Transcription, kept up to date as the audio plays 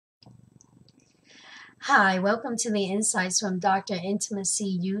Hi, welcome to the Insights from Dr.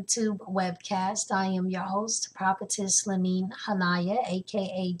 Intimacy YouTube webcast. I am your host, Prophetess Lanine Hanaya,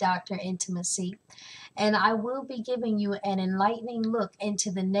 aka Dr. Intimacy, and I will be giving you an enlightening look into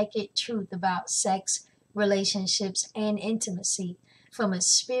the naked truth about sex, relationships, and intimacy from a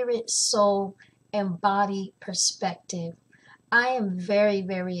spirit, soul, and body perspective. I am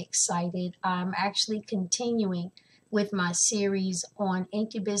very excited. I'm actually continuing with my series on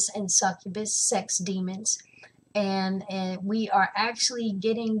Incubus and Succubus, sex demons. And we are actually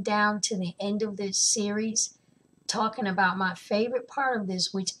getting down to the end of this series, talking about my favorite part of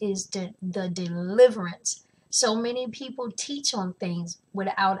this, which is the deliverance. So many people teach on things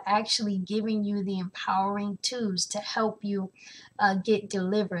without actually giving you the empowering tools to help you get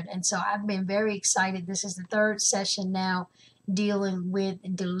delivered. And so I've been very excited. This is the third session now dealing with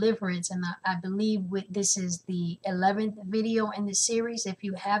deliverance, and I believe this is the 11th video in the series. If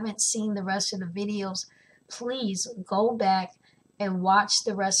you haven't seen the rest of the videos, please go back and watch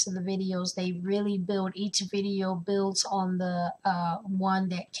the rest of the videos. They really build, each video builds on the one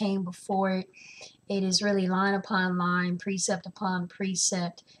that came before it. It is really line upon line, precept upon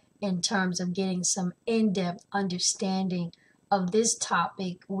precept, in terms of getting some in-depth understanding of this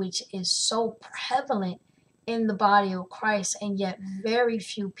topic, which is so prevalent in the body of Christ, and yet very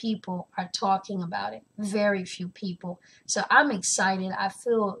few people are talking about it. Very few people. So I'm excited. I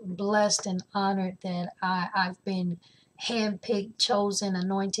feel blessed and honored that I've been handpicked, chosen,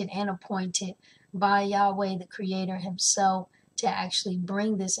 anointed, and appointed by Yahweh, the Creator Himself, to actually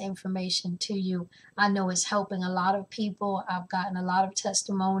bring this information to you. I know it's helping a lot of people. I've gotten a lot of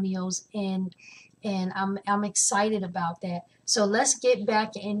testimonials in, and I'm excited about that. So let's get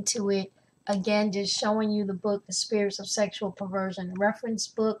back into it. Again, just showing you the book, The Spirits of Sexual Perversion reference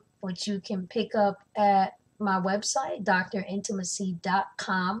book, which you can pick up at my website,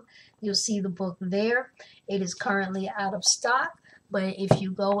 drintimacy.com. You'll see the book there. It is currently out of stock, but if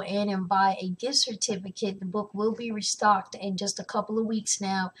you go in and buy a gift certificate, the book will be restocked in just a couple of weeks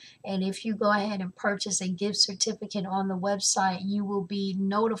now. And if you go ahead and purchase a gift certificate on the website, you will be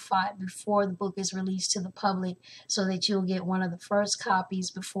notified before the book is released to the public, so that you'll get one of the first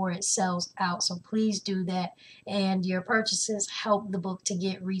copies before it sells out. So please do that. And your purchases help the book to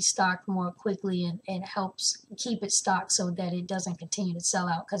get restocked more quickly, and helps keep it stocked so that it doesn't continue to sell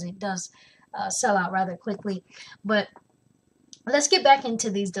out, because it does sell out rather quickly. But let's get back into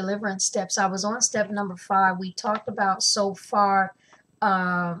these deliverance steps. I was on step number 5. We talked about so far,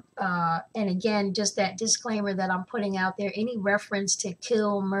 and again, just that disclaimer that I'm putting out there, any reference to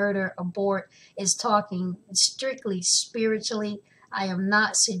kill, murder, abort is talking strictly spiritually. I am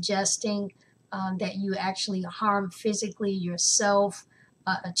not suggesting that you actually harm physically yourself,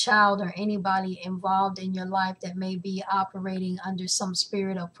 a child, or anybody involved in your life that may be operating under some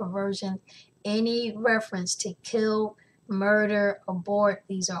spirit of perversion. Any reference to kill, murder, abort,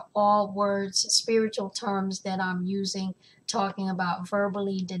 these are all words, spiritual terms that I'm using, talking about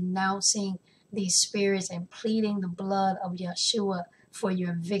verbally denouncing these spirits and pleading the blood of Yeshua for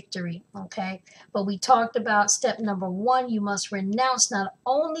your victory. Okay, but we talked about step number 1. You must renounce not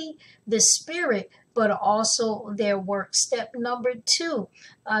only the spirit, but also their work. Step number 2,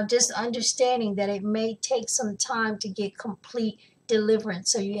 just understanding that it may take some time to get complete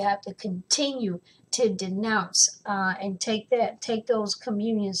deliverance, so you have to continue to denounce and take those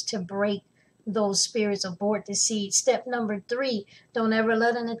communions to break those spirits, abort the seed. Step number 3, don't ever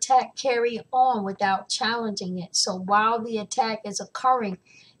let an attack carry on without challenging it. So while the attack is occurring,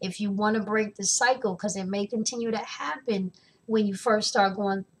 if you want to break the cycle, because it may continue to happen when you first start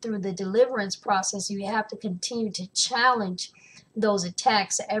going through the deliverance process, you have to continue to challenge those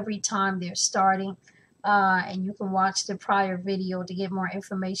attacks every time they're starting. And you can watch the prior video to get more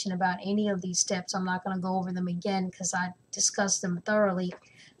information about any of these steps. I'm not going to go over them again because I discussed them thoroughly.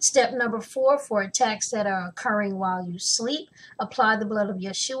 Step number 4, for attacks that are occurring while you sleep, apply the blood of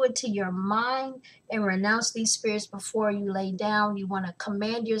Yeshua to your mind and renounce these spirits before you lay down. You want to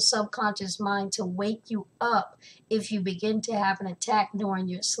command your subconscious mind to wake you up if you begin to have an attack during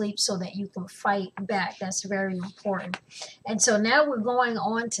your sleep, so that you can fight back. That's very important. And so now we're going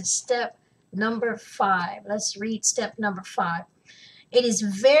on to step number 5. Let's read step number 5. It is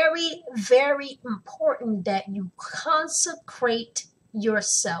very important that you consecrate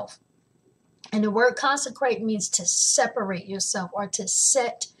yourself. And the word consecrate means to separate yourself, or to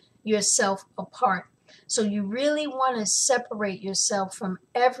set yourself apart. So you really want to separate yourself from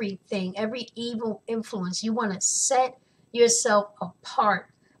everything, every evil influence. You want to set yourself apart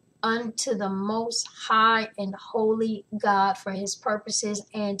unto the most high and holy God for his purposes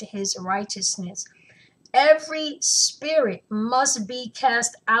and his righteousness. Every spirit must be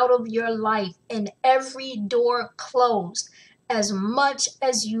cast out of your life and every door closed as much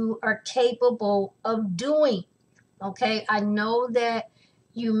as you are capable of doing. Okay, I know that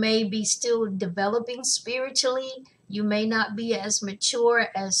you may be still developing spiritually. You may not be as mature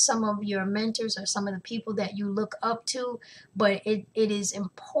as some of your mentors or some of the people that you look up to, but it is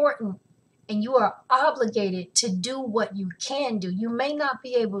important and you are obligated to do what you can do. You may not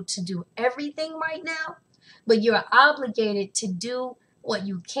be able to do everything right now, but you're obligated to do what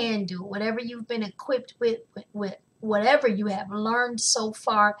you can do. Whatever you've been equipped with whatever you have learned so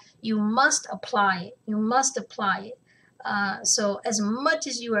far, you must apply it. You must apply it. So as much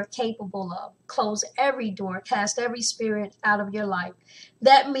as you are capable of, close every door, cast every spirit out of your life.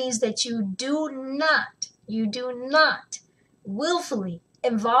 That means that you do not willfully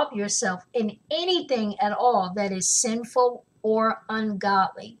involve yourself in anything at all that is sinful or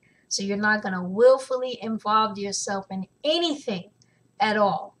ungodly. So you're not going to willfully involve yourself in anything at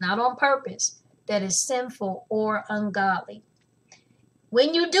all, not on purpose, that is sinful or ungodly.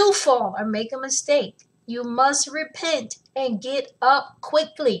 When you do fall or make a mistake, you must repent and get up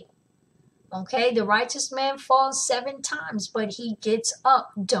quickly. Okay, the righteous man falls 7 times, but he gets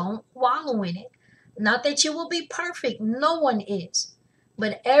up. Don't wallow in it. Not that you will be perfect. No one is.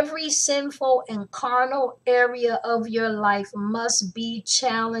 But every sinful and carnal area of your life must be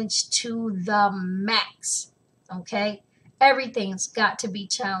challenged to the max. Okay? Everything's got to be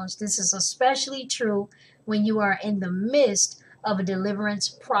challenged. This is especially true when you are in the midst of a deliverance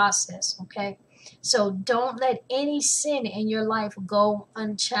process. Okay? So don't let any sin in your life go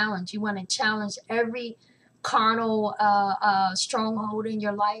unchallenged. You want to challenge every carnal stronghold in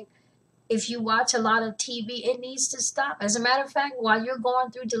your life. If you watch a lot of TV, it needs to stop. As a matter of fact, while you're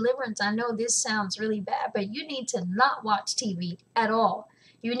going through deliverance, I know this sounds really bad, but you need to not watch TV at all.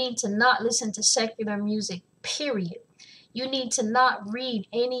 You need to not listen to secular music, period. You need to not read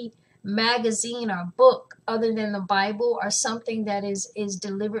any magazine or book other than the Bible or something that is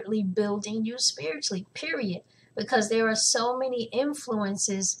deliberately building you spiritually, period. Because there are so many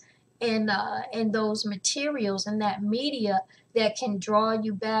influences in those materials and that media that can draw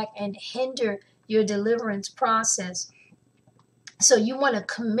you back and hinder your deliverance process. So you want to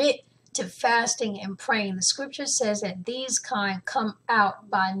commit to fasting and praying. The scripture says that these kind come out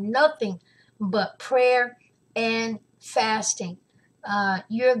by nothing but prayer and fasting.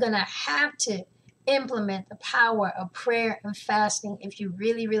 You're going to have to implement the power of prayer and fasting if you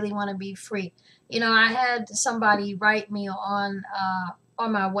really, really want to be free. You know, I had somebody write me on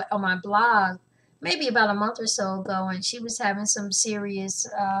my blog maybe about a month or so ago, and she was having some serious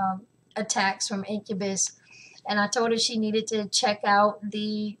attacks from Incubus. And I told her she needed to check out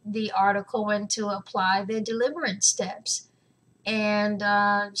the article and to apply the deliverance steps. And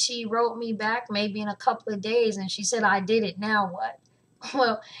she wrote me back maybe in a couple of days, and she said, I did it, now what?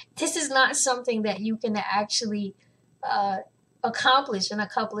 Well, this is not something that you can actually accomplish in a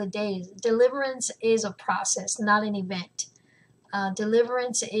couple of days. Deliverance is a process, not an event.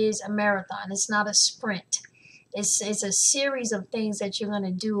 Deliverance is a marathon. It's not a sprint. It's a series of things that you're going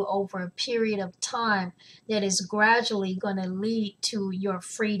to do over a period of time that is gradually going to lead to your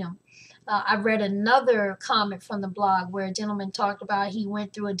freedom. I read another comment from the blog where a gentleman talked about he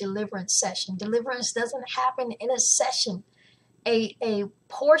went through a deliverance session. Deliverance doesn't happen in a session. A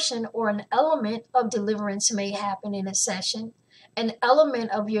portion or an element of deliverance may happen in a session. An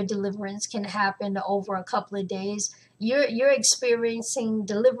element of your deliverance can happen over a couple of days. You're experiencing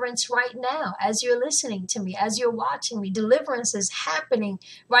deliverance right now as you're listening to me, as you're watching me. Deliverance is happening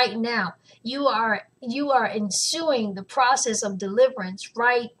right now. You are ensuing the process of deliverance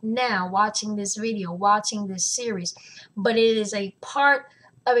right now, watching this video, watching this series. But it is a part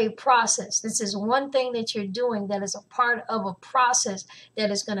of a process. This is one thing that you're doing that is a part of a process that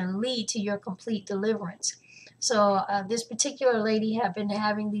is going to lead to your complete deliverance. So this particular lady had been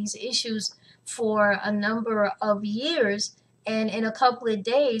having these issues for a number of years, and in a couple of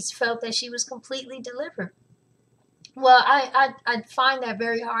days felt that she was completely delivered. Well, I find that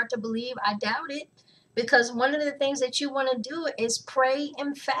very hard to believe. I doubt it, because one of the things that you want to do is pray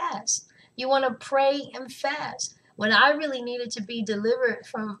and fast. You want to pray and fast. When I really needed to be delivered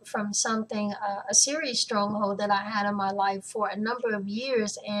from something, a serious stronghold that I had in my life for a number of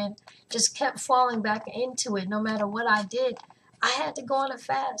years and just kept falling back into it no matter what I did, I had to go on a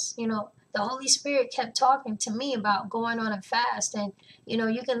fast. You know, the Holy Spirit kept talking to me about going on a fast. And, you know,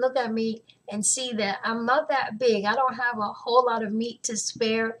 you can look at me and see that I'm not that big. I don't have a whole lot of meat to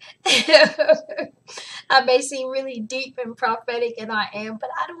spare. I may seem really deep and prophetic, and I am, but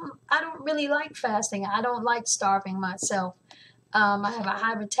I don't really like fasting. I don't like starving myself. I have a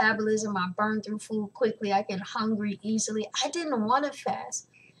high metabolism. I burn through food quickly. I get hungry easily. I didn't want to fast.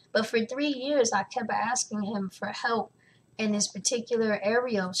 But for 3 years, I kept asking him for help in this particular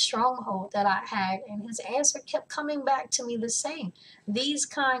area of stronghold that I had. And his answer kept coming back to me the same. These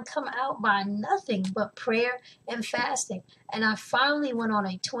kind come out by nothing but prayer and fasting. And I finally went on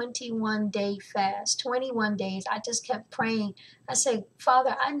a 21-day fast. 21 days. I just kept praying. I said,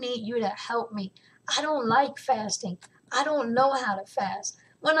 Father, I need you to help me. I don't like fasting. I don't know how to fast.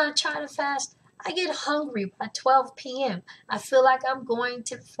 When I try to fast, I get hungry by 12 p.m. I feel like I'm going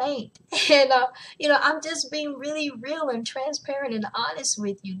to faint. And, I'm just being really real and transparent and honest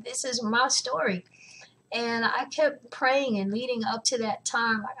with you. This is my story. And I kept praying and leading up to that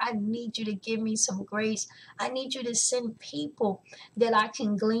time. I need you to give me some grace. I need you to send people that I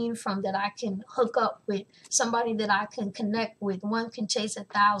can glean from, that I can hook up with, somebody that I can connect with. One can chase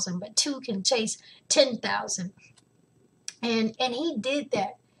 1,000, but two can chase 10,000. And he did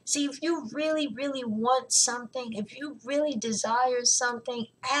that. See, if you really, really want something, if you really desire something,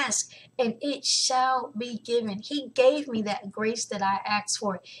 ask and it shall be given. He gave me that grace that I asked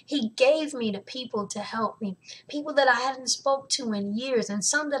for. He gave me the people to help me, people that I hadn't spoke to in years, and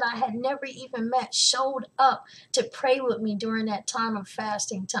some that I had never even met showed up to pray with me during that time of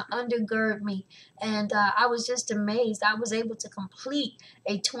fasting, to undergird me. And I was just amazed. I was able to complete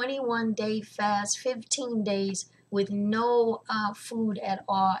a 21-day fast, 15 days with no food at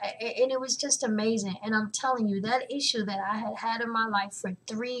all. And it was just amazing. And I'm telling you, that issue that I had had in my life for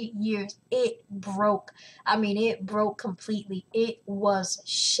 3 years, it broke. I mean, it broke completely. It was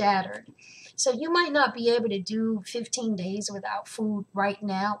shattered. So you might not be able to do 15 days without food right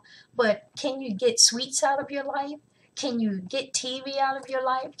now, but can you get sweets out of your life? Can you get TV out of your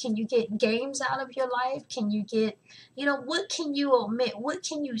life? Can you get games out of your life? Can you get, what can you omit? What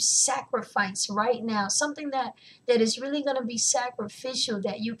can you sacrifice right now? Something that is really going to be sacrificial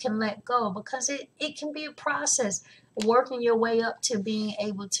that you can let go, because it can be a process working your way up to being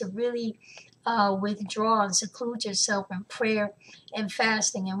able to really withdraw and seclude yourself in prayer and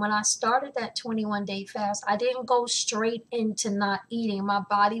fasting. And when I started that 21-day fast, I didn't go straight into not eating. My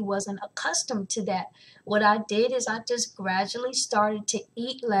body wasn't accustomed to that. What I did is I just gradually started to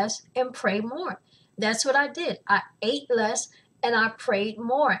eat less and pray more. That's what I did. I ate less and I prayed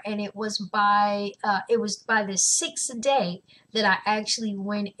more. And it was by the 6th day that I actually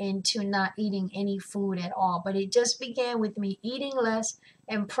went into not eating any food at all. But it just began with me eating less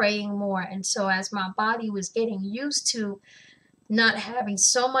and praying more. And so as my body was getting used to not having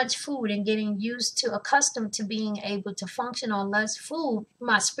so much food and getting accustomed to being able to function on less food,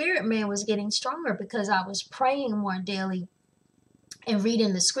 my spirit man was getting stronger because I was praying more daily and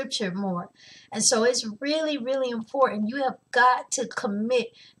reading the scripture more. And so it's really, really important. You have got to commit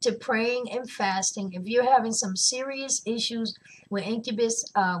to praying and fasting. If you're having some serious issues with incubus,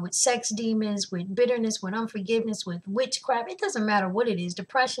 with sex demons, with bitterness, with unforgiveness, with witchcraft, it doesn't matter what it is,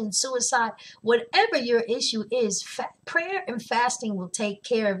 depression, suicide, whatever your issue is, prayer and fasting will take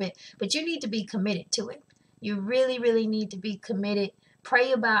care of it. But you need to be committed to it. You really, really need to be committed.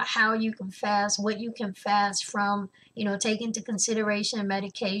 Pray about how you can fast, what you can fast from, take into consideration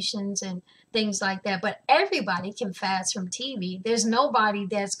medications and things like that. But everybody can fast from TV. There's nobody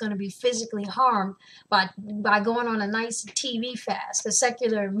that's going to be physically harmed by going on a nice TV fast, a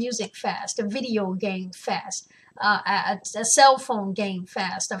secular music fast, a video game fast, a cell phone game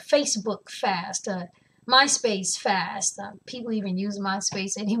fast, a Facebook fast, a MySpace fast. People even use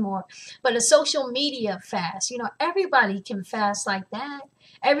MySpace anymore. But a social media fast. Everybody can fast like that.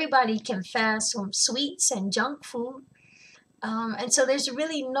 Everybody can fast from sweets and junk food. And so there's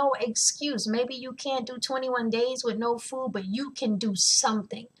really no excuse. Maybe you can't do 21 days with no food, but you can do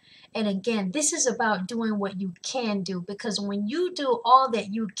something. And again, this is about doing what you can do, because when you do all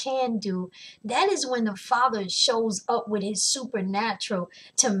that you can do, that is when the Father shows up with his supernatural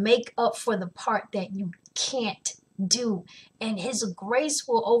to make up for the part that you can't do. And his grace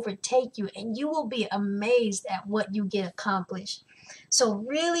will overtake you, and you will be amazed at what you get accomplished. So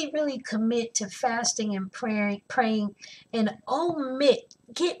really, really commit to fasting and praying, and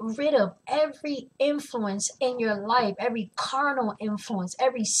get rid of every influence in your life, every carnal influence,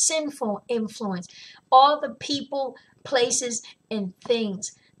 every sinful influence, all the people, places, and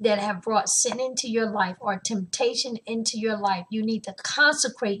things that have brought sin into your life or temptation into your life. You need to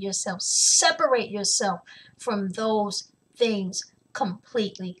consecrate yourself, separate yourself from those things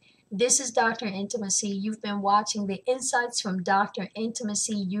completely. This is Dr. Intimacy. You've been watching the Insights from Dr.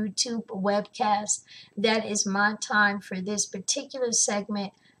 Intimacy YouTube webcast. That is my time for this particular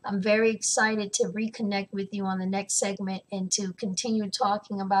segment. I'm very excited to reconnect with you on the next segment and to continue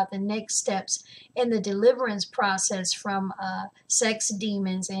talking about the next steps in the deliverance process from sex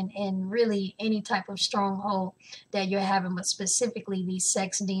demons and really any type of stronghold that you're having, but specifically these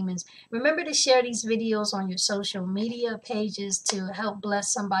sex demons. Remember to share these videos on your social media pages to help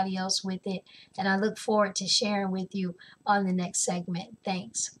bless somebody else with it. And I look forward to sharing with you on the next segment.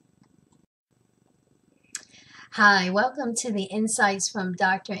 Thanks. Hi, welcome to the Insights from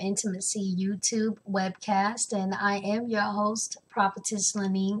Dr. Intimacy YouTube webcast, and I am your host, Prophetess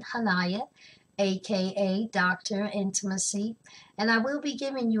Lanine Hanaya, aka Dr. Intimacy, and I will be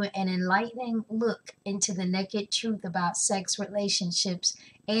giving you an enlightening look into the naked truth about sex relationships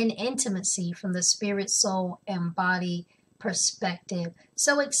and intimacy from the spirit, soul, and body perspective.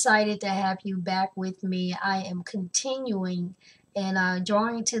 So excited to have you back with me. I am continuing and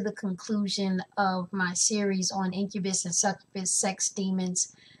drawing to the conclusion of my series on Incubus and Succubus sex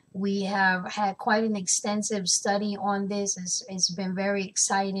demons. We have had quite an extensive study on this. It's been very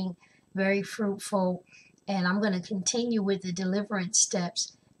exciting, very fruitful, and I'm going to continue with the deliverance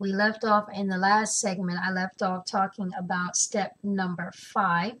steps. We left off in the last segment. I left off talking about step number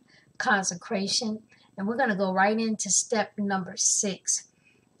 5, consecration, and we're going to go right into step number 6.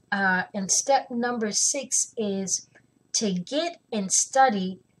 And step number 6 is to get and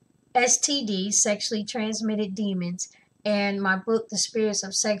study STDs, sexually transmitted demons, and my book, The Spirits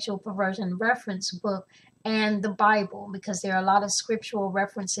of Sexual Perversion reference book, and the Bible, because there are a lot of scriptural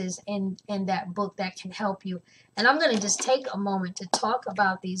references in that book that can help you. And I'm going to just take a moment to talk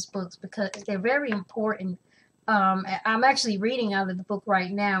about these books because they're very important. I'm actually reading out of the book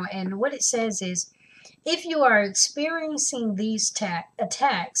right now, and what it says is, if you are experiencing these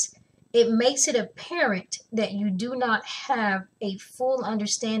attacks, it makes it apparent that you do not have a full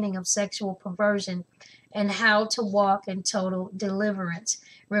understanding of sexual perversion and how to walk in total deliverance.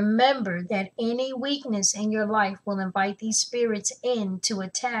 Remember that any weakness in your life will invite these spirits in to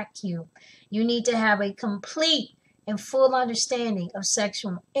attack you. You need to have a complete and full understanding of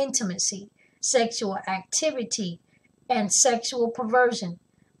sexual intimacy, sexual activity, and sexual perversion,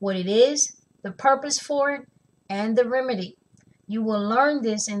 what it is, the purpose for it, and the remedy. You will learn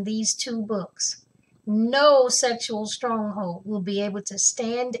this in these 2 books. No sexual stronghold will be able to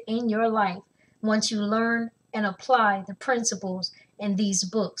stand in your life once you learn and apply the principles in these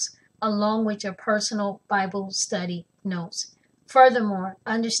books, along with your personal Bible study notes. Furthermore,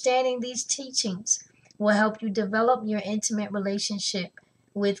 understanding these teachings will help you develop your intimate relationship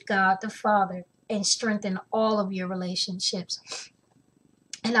with God the Father and strengthen all of your relationships.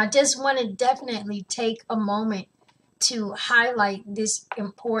 And I just want to definitely take a moment to highlight this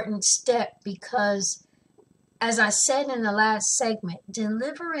important step because, as I said in the last segment,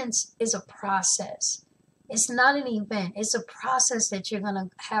 deliverance is a process. It's not an event. It's a process that you're going to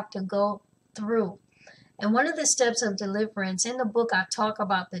have to go through. And one of the steps of deliverance, in the book I talk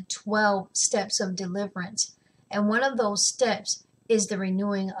about the 12 steps of deliverance. And one of those steps is the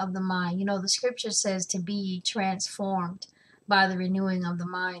renewing of the mind. You know, the scripture says to be ye transformed by the renewing of the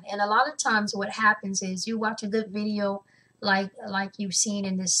mind. And a lot of times what happens is you watch a good video like you've seen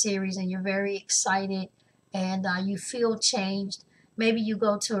in this series and you're very excited and you feel changed. Maybe you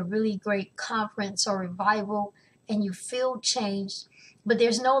go to a really great conference or revival and you feel changed, but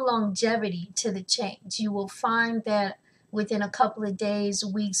there's no longevity to the change. You will find that within a couple of days,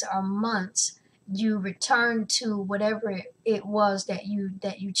 weeks, or months, you return to whatever it was that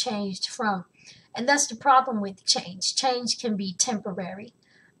you changed from. And that's the problem with change. Change can be temporary.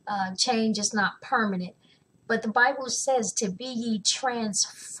 Change is not permanent. But the Bible says to be ye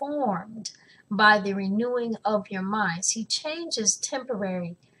transformed by the renewing of your mind. See, change is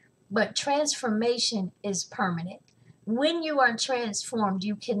temporary, but transformation is permanent. When you are transformed,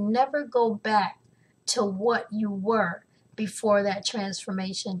 you can never go back to what you were before that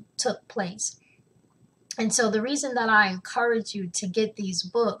transformation took place. And so the reason that I encourage you to get these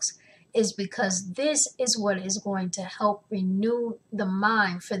books is because this is what is going to help renew the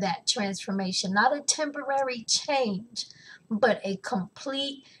mind for that transformation. Not a temporary change, but a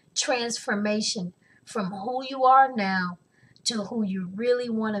complete transformation from who you are now to who you really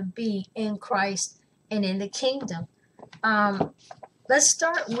want to be in Christ and in the kingdom. Let's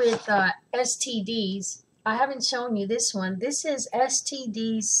start with STDs. I haven't shown you this one. This is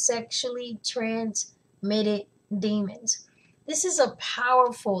STDs, sexually transmitted demons. This is a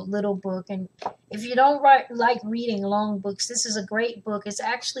powerful little book, and if you don't like reading long books, this is a great book. It's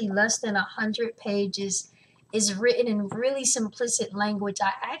actually less than 100 pages. It's written in really simplistic language.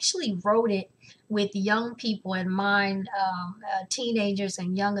 I actually wrote it with young people in mind, teenagers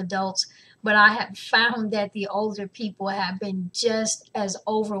and young adults But I have found that the older people have been just as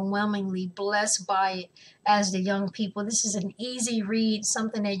overwhelmingly blessed by it as the young people. This is an easy read,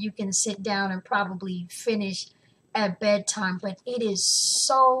 something that you can sit down and probably finish at bedtime, but it is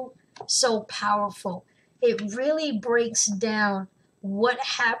so, so powerful. It really breaks down what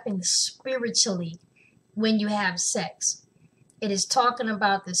happens spiritually when you have sex. It is talking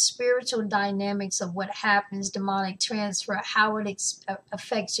about the spiritual dynamics of what happens, demonic transfer, how it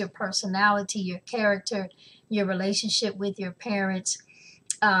affects your personality, your character, your relationship with your parents.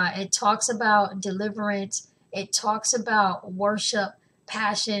 It talks about deliverance. It talks about worship,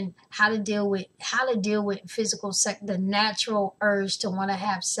 passion, how to deal with physical sex, the natural urge to want to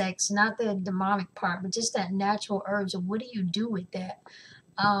have sex, not the demonic part, but just that natural urge of what do you do with that.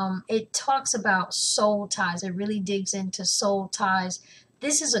 It talks about soul ties. It really digs into soul ties.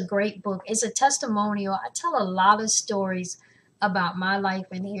 This is a great book. It's a testimonial. I tell a lot of stories about my life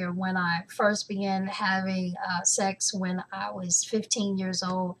in here. When I first began having sex when I was 15 years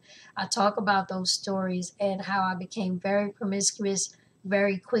old, I talk about those stories and how I became very promiscuous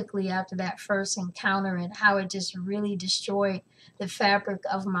very quickly after that first encounter, and how it just really destroyed the fabric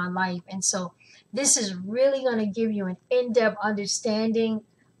of my life. And so this is really going to give you an in-depth understanding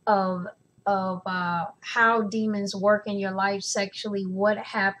of how demons work in your life sexually, what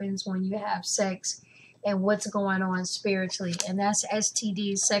happens when you have sex, and what's going on spiritually. And that's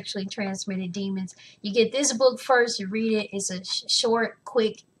STDs, sexually transmitted demons. You get this book first, you read it. It's a short,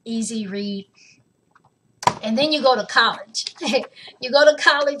 quick, easy read. And then you go to college. You go to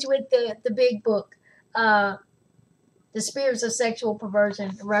college with the big book, The Spirits of Sexual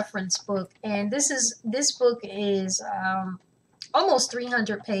Perversion reference book. And this book is almost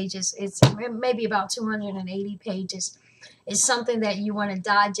 300 pages. It's maybe about 280 pages. It's something that you want to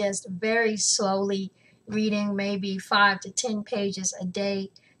digest very slowly, reading maybe 5 to 10 pages a day,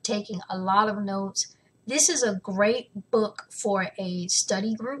 taking a lot of notes. This is a great book for a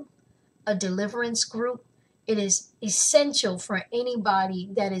study group, a deliverance group. It is essential for anybody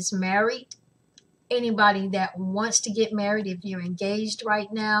that is married, anybody that wants to get married. If you're engaged right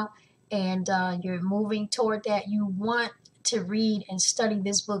now and you're moving toward that, you want to read and study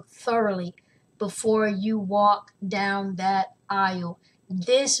this book thoroughly before you walk down that aisle.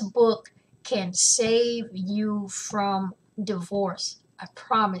 This book can save you from divorce. I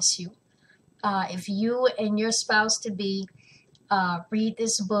promise you. If you and your spouse to be read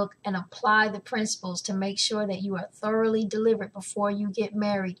this book and apply the principles to make sure that you are thoroughly delivered before you get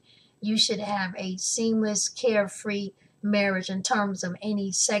married, you should have a seamless, carefree marriage in terms of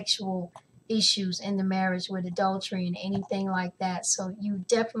any sexual issues in the marriage with adultery and anything like that. So you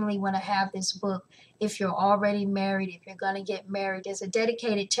definitely want to have this book if you're already married, if you're going to get married. There's a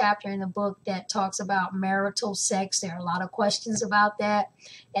dedicated chapter in the book that talks about marital sex. There are a lot of questions about that,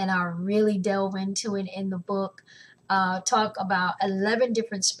 and I really delve into it in the book. Talk about 11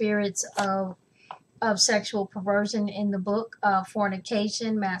 different spirits of sexual perversion in the book: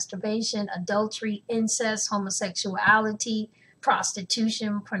 fornication, masturbation, adultery, incest, homosexuality,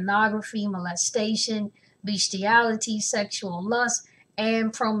 prostitution, pornography, molestation, bestiality, sexual lust,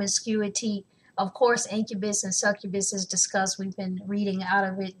 and promiscuity. Of course, Incubus and Succubus is discussed. We've been reading out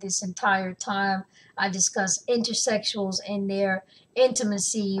of it this entire time. I discuss intersexuals in their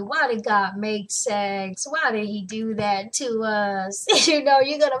intimacy. Why did God make sex? Why did he do that to us? You're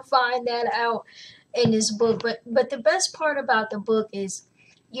going to find that out in this book. But the best part about the book is,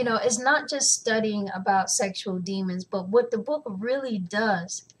 it's not just studying about sexual demons, but what the book really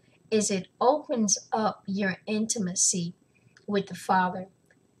does is it opens up your intimacy with the Father.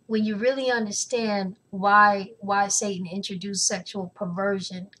 When you really understand why Satan introduced sexual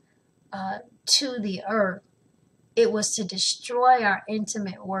perversion to the earth, it was to destroy our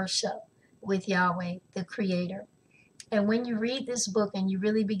intimate worship with Yahweh, the Creator. And when you read this book and you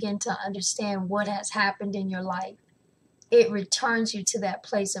really begin to understand what has happened in your life, it returns you to that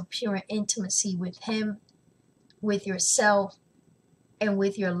place of pure intimacy with Him, with yourself, and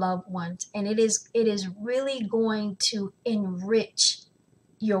with your loved ones. And it is really going to enrich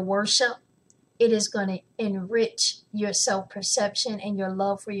your worship. It is going to enrich your self-perception and your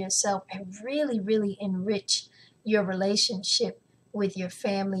love for yourself, and really, really enrich your relationship with your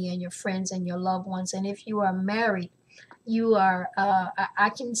family and your friends and your loved ones. And if you are married, you are,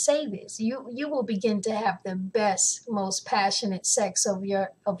 I can say this, you will begin to have the best, most passionate sex of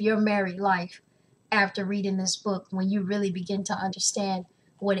your married life after reading this book, when you really begin to understand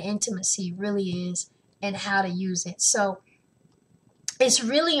what intimacy really is and how to use it. So it's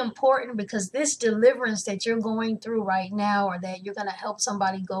really important, because this deliverance that you're going through right now, or that you're going to help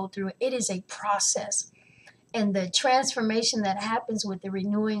somebody go through, it is a process. And the transformation that happens with the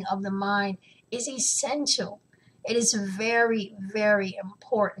renewing of the mind is essential. It is very, very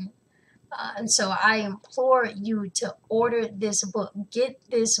important. And so I implore you to order this book. Get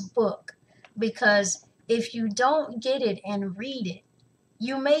this book, because if you don't get it and read it,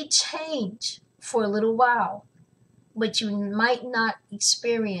 you may change for a little while, but you might not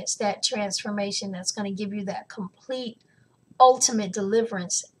experience that transformation that's going to give you that complete, ultimate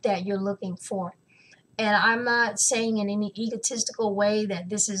deliverance that you're looking for. And I'm not saying in any egotistical way that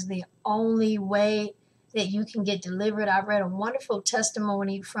this is the only way that you can get delivered. I read a wonderful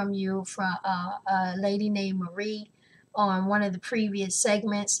testimony from you from a lady named Marie on one of the previous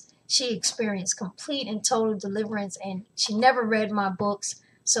segments. She experienced complete and total deliverance, and she never read my books.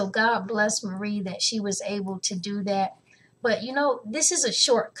 So God bless Marie that she was able to do that. But you know, this is a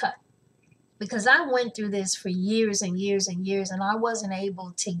shortcut, because I went through this for years and years and years, and I wasn't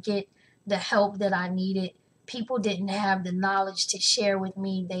able to get the help that I needed. People didn't have the knowledge to share with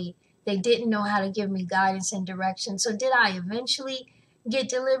me. They didn't know how to give me guidance and direction. So did I eventually get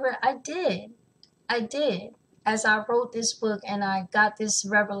delivered? I did. I did. As I wrote this book and I got this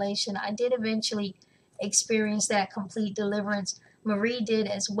revelation, I did eventually experience that complete deliverance. Marie did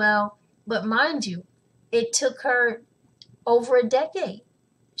as well. But mind you, it took her over a decade.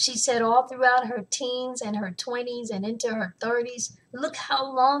 She said all throughout her teens and her 20s and into her 30s. Look how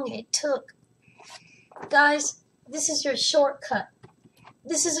long it took. Guys, this is your shortcut.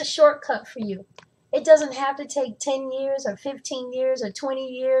 This is a shortcut for you. It doesn't have to take 10 years or 15 years or 20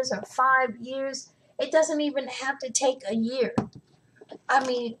 years or 5 years. It doesn't even have to take a year. I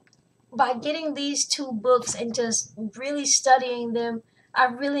mean, by getting these two books and just really studying them, I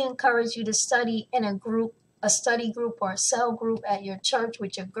really encourage you to study in a group, a study group or a cell group at your church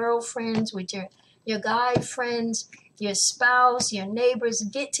with your girlfriends, with your guy friends, your spouse, your neighbors.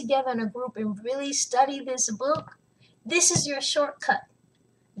 Get together in a group and really study this book. This is your shortcut.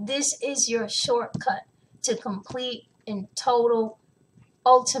 This is your shortcut to complete and total,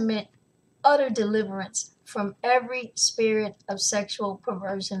 ultimate, utter deliverance from every spirit of sexual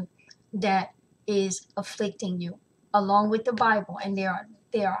perversion that is afflicting you, along with the Bible. And there are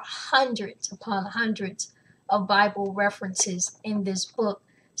hundreds upon hundreds of Bible references in this book.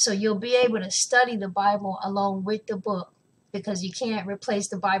 So you'll be able to study the Bible along with the book, because you can't replace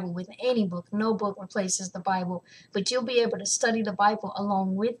the Bible with any book. No book replaces the Bible. But you'll be able to study the Bible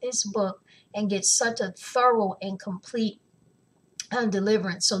along with this book and get such a thorough and complete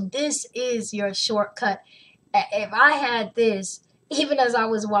deliverance. So this is your shortcut. If I had this, even as I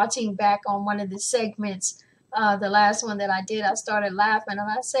was watching back on one of the segments, the last one that I did, I started laughing and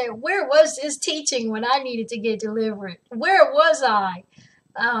I said, where was this teaching when I needed to get delivered? Where was I?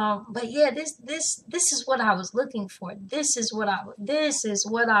 But yeah, this is what I was looking for. This is what I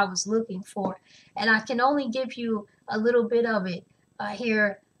was looking for, and I can only give you a little bit of it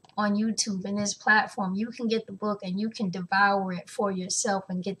here on YouTube in this platform. You can get the book and you can devour it for yourself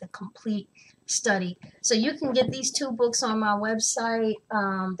and get the complete study. So you can get these two books on my website,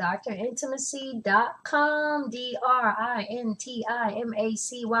 drintimacy.com,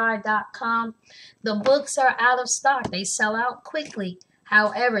 DRINTIMACY.com. The books are out of stock. They sell out quickly.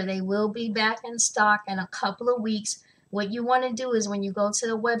 However, they will be back in stock in a couple of weeks. What you want to do is when you go to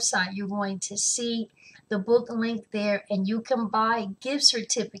the website, you're going to see the book link there, and you can buy gift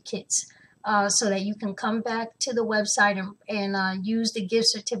certificates so that you can come back to the website and use the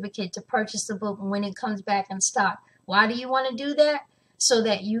gift certificate to purchase the book when it comes back in stock. Why do you want to do that? So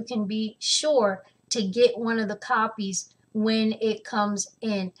that you can be sure to get one of the copies when it comes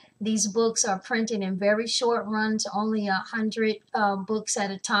in. These books are printed in very short runs, only 100 books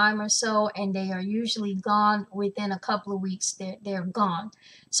at a time or so, and they are usually gone within a couple of weeks. They're gone.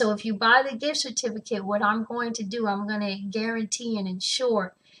 So if you buy the gift certificate, what I'm going to do, I'm going to guarantee and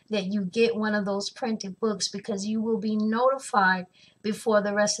ensure that you get one of those printed books, because you will be notified before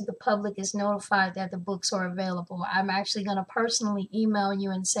the rest of the public is notified that the books are available. I'm actually going to personally email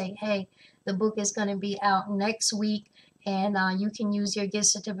you and say, hey, the book is going to be out next week, and you can use your gift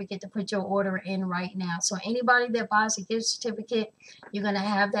certificate to put your order in right now. So anybody that buys a gift certificate, you're going to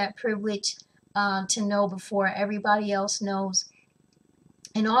have that privilege to know before everybody else knows.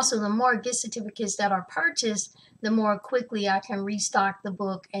 And also, the more gift certificates that are purchased, the more quickly I can restock the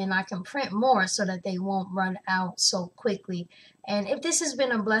book, and I can print more so that they won't run out so quickly. And if this has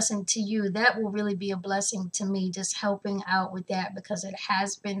been a blessing to you, that will really be a blessing to me, just helping out with that, because it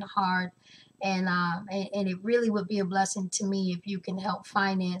has been hard. And it really would be a blessing to me if you can help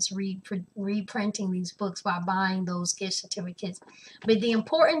finance reprinting these books by buying those gift certificates. But the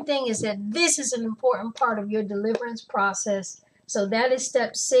important thing is that this is an important part of your deliverance process. So that is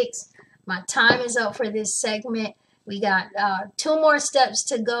step 6. My time is up for this segment. We got 2 more steps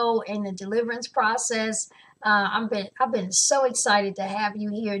to go in the deliverance process. I've been so excited to have you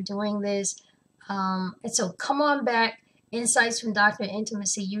here doing this. And so come on back. Insights from Dr.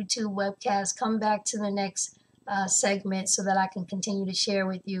 Intimacy YouTube webcast. Come back to the next segment so that I can continue to share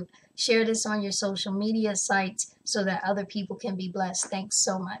with you. Share this on your social media sites so that other people can be blessed. Thanks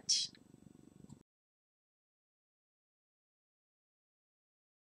so much.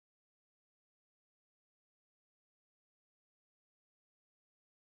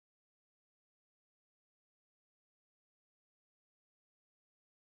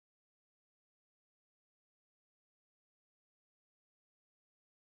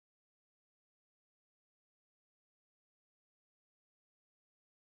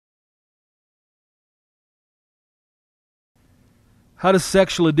 How do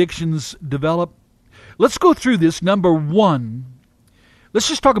sexual addictions develop? Let's go through this. Number one, let's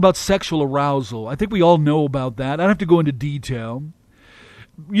just talk about sexual arousal. I think we all know about that. I don't have to go into detail.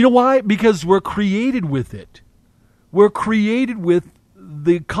 You know why? Because we're created with it. We're created with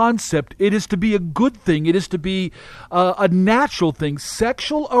the concept. It is to be a good thing. It is to be a natural thing.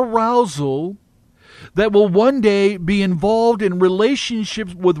 Sexual arousal that will one day be involved in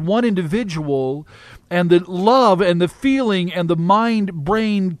relationships with one individual, and the love and the feeling and the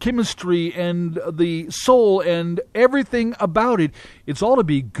mind-brain chemistry and the soul and everything about it, it's all to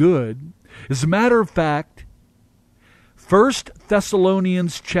be good. As a matter of fact, 1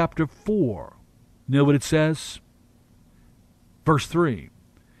 Thessalonians chapter 4, you know what it says? Verse 3.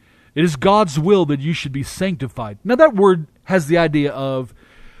 It is God's will that you should be sanctified. Now that word has the idea of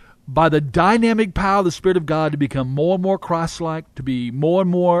by the dynamic power of the Spirit of God to become more and more Christ-like, to be more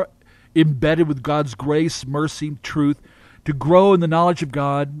and more embedded with God's grace, mercy, truth, to grow in the knowledge of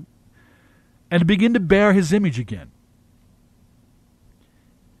God, and to begin to bear His image again.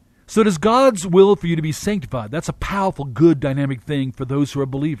 So it is God's will for you to be sanctified. That's a powerful, good, dynamic thing for those who are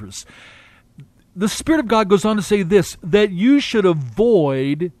believers. The Spirit of God goes on to say this, that you should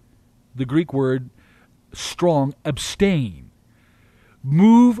avoid, the Greek word strong, abstain.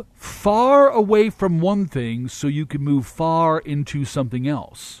 Move far away from one thing so you can move far into something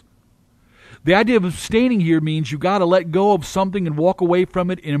else. The idea of abstaining here means you've got to let go of something and walk away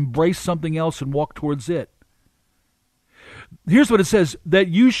from it and embrace something else and walk towards it. Here's what it says, that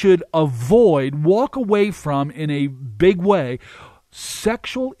you should avoid, walk away from in a big way,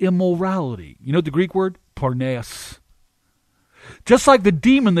 sexual immorality. You know what the Greek word? Porneus. Just like the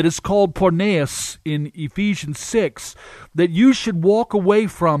demon that is called porneus in Ephesians 6, that you should walk away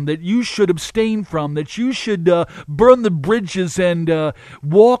from, that you should abstain from, that you should burn the bridges and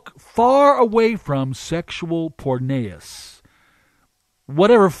walk far away from sexual porneus.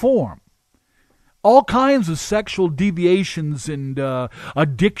 Whatever form. All kinds of sexual deviations and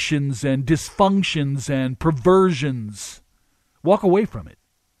addictions and dysfunctions and perversions. Walk away from it.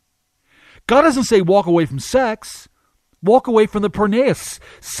 God doesn't say walk away from sex. Walk away from the porneus,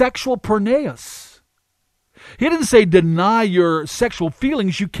 sexual porneus. He didn't say deny your sexual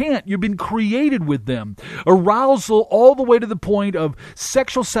feelings. You can't. You've been created with them. Arousal all the way to the point of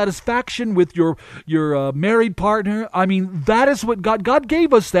sexual satisfaction with your married partner. I mean, that is what God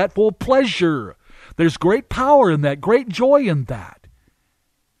gave us that for pleasure. There's great power in that, great joy in that.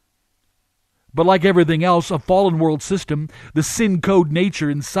 But like everything else, a fallen world system, the sin code nature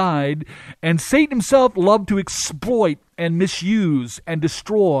inside, and Satan himself loved to exploit and misuse and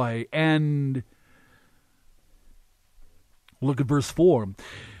destroy and... Look at verse 4.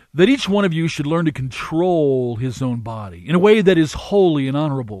 That each one of you should learn to control his own body in a way that is holy and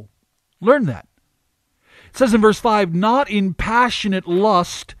honorable. Learn that. It says in verse 5, not in passionate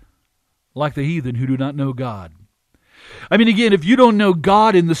lust like the heathen who do not know God. I mean, again, if you don't know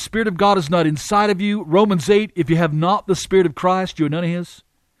God and the Spirit of God is not inside of you, Romans 8, if you have not the Spirit of Christ, you are none of His.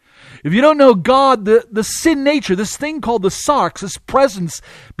 If you don't know God, the sin nature, this thing called the sarx, this presence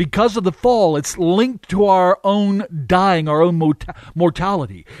because of the fall, it's linked to our own dying, our own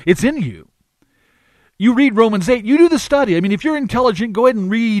mortality. It's in you. You read Romans 8, you do the study. I mean, if you're intelligent, go ahead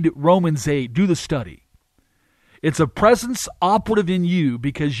and read Romans 8, do the study. It's a presence operative in you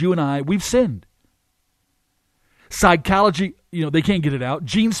because you and I, we've sinned. Psychology, they can't get it out.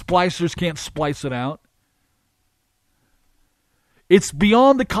 Gene splicers can't splice it out. It's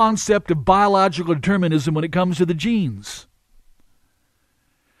beyond the concept of biological determinism when it comes to the genes.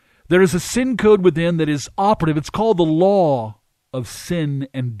 There is a sin code within that is operative. It's called the law of sin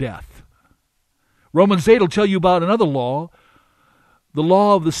and death. Romans 8 will tell you about another law, the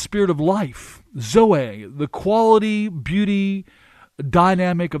law of the spirit of life, Zoe, the quality, beauty,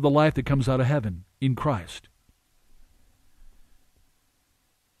 dynamic of the life that comes out of heaven in Christ.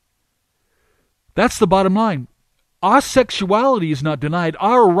 That's the bottom line. Our sexuality is not denied.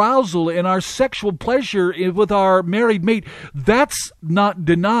 Our arousal and our sexual pleasure with our married mate, that's not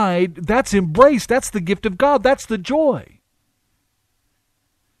denied. That's embraced. That's the gift of God. That's the joy.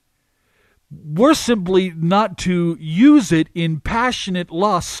 We're simply not to use it in passionate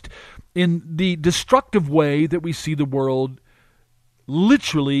lust in the destructive way that we see the world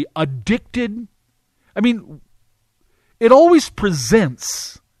literally addicted. I mean, it always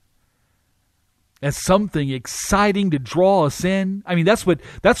presents as something exciting to draw us in. I mean, that's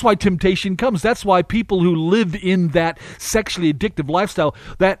why temptation comes. That's why people who live in that sexually addictive lifestyle,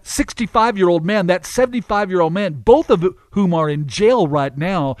 that 65-year-old man, that 75-year-old man, both of whom are in jail right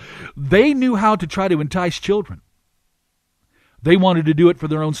now, they knew how to try to entice children. They wanted to do it for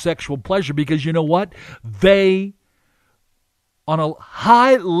their own sexual pleasure because you know what? They, on a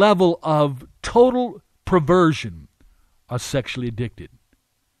high level of total perversion, are sexually addicted.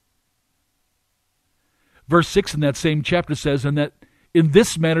 Verse 6 in that same chapter says, and that in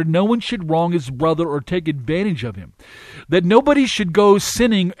this manner no one should wrong his brother or take advantage of him. That nobody should go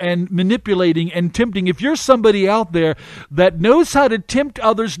sinning and manipulating and tempting. If you're somebody out there that knows how to tempt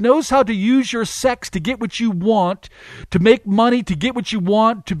others, knows how to use your sex to get what you want, to make money, to get what you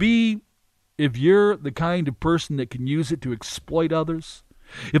want, if you're the kind of person that can use it to exploit others,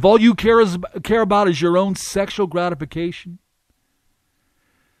 if all you care about is your own sexual gratification,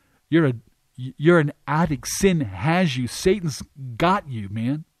 you're an addict. Sin has you. Satan's got you,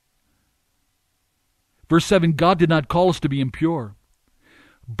 man. Verse 7, God did not call us to be impure,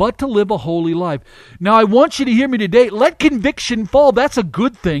 but to live a holy life. Now, I want you to hear me today. Let conviction fall. That's a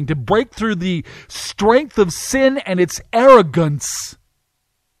good thing, to break through the strength of sin and its arrogance.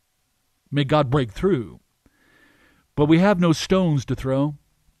 May God break through. But we have no stones to throw.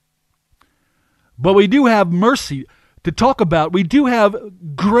 But we do have mercy to talk about. We do have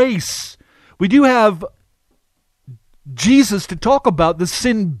grace. We do have Jesus to talk about, the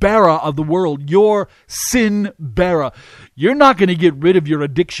sin bearer of the world, your sin bearer. You're not going to get rid of your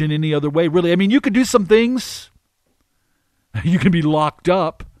addiction any other way, really. I mean, you could do some things. You can be locked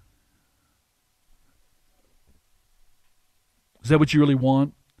up. Is that what you really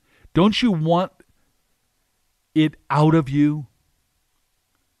want? Don't you want it out of you?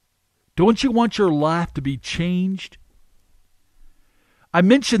 Don't you want your life to be changed? I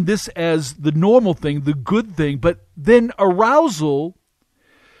mentioned this as the normal thing, the good thing, but then arousal,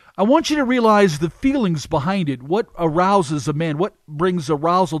 I want you to realize the feelings behind it. What arouses a man? What brings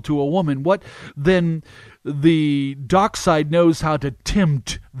arousal to a woman? What then the dark side knows how to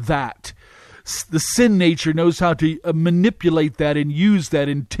tempt that. The sin nature knows how to manipulate that and use that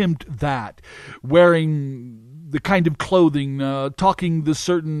and tempt that. Wearing the kind of clothing, talking the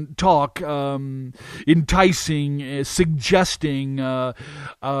certain talk, enticing, suggesting,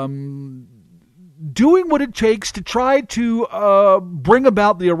 doing what it takes to try to bring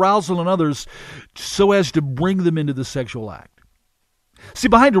about the arousal in others so as to bring them into the sexual act. See,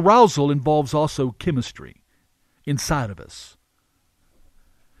 behind arousal involves also chemistry inside of us.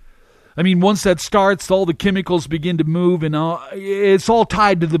 I mean, once that starts, all the chemicals begin to move, and it's all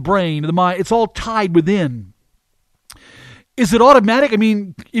tied to the brain, the mind. It's all tied within. Is it automatic? I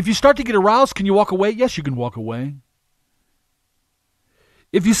mean, if you start to get aroused, can you walk away? Yes, you can walk away.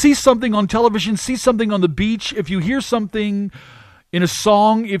 If you see something on television, see something on the beach, if you hear something in a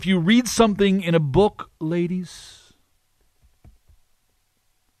song, if you read something in a book, ladies,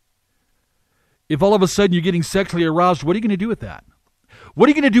 if all of a sudden you're getting sexually aroused, what are you going to do with that? What are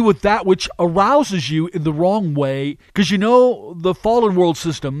you going to do with that which arouses you in the wrong way? Because you know the fallen world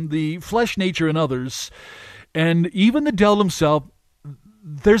system, the flesh nature and others, and even the devil himself,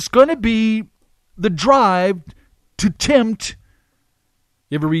 there's going to be the drive to tempt.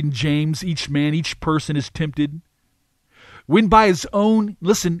 You ever read in James, each man, each person is tempted when by his own,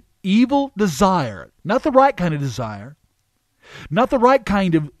 listen, evil desire, not the right kind of desire, not the right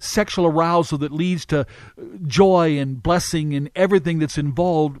kind of sexual arousal that leads to joy and blessing and everything that's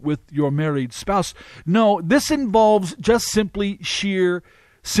involved with your married spouse. No, this involves just simply sheer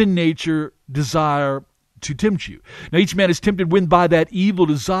sin nature desire to tempt you. Now, each man is tempted when by that evil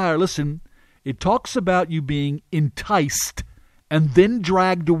desire, listen, it talks about you being enticed and then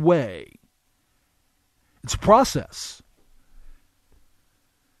dragged away. It's a process.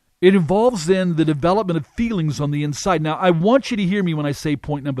 It involves then the development of feelings on the inside. Now, I want you to hear me when I say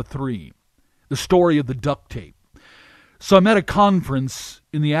point number 3, the story of the duct tape. So I'm at a conference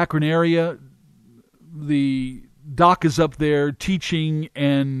in the Akron area. The doc is up there teaching,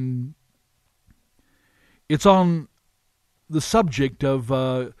 and it's on the subject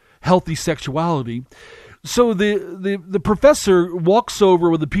of healthy sexuality. So the professor walks over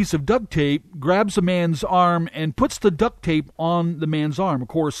with a piece of duct tape, grabs a man's arm, and puts the duct tape on the man's arm, of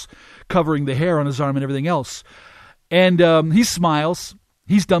course, covering the hair on his arm and everything else. And he smiles.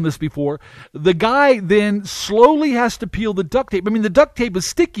 He's done this before. The guy then slowly has to peel the duct tape. I mean, the duct tape is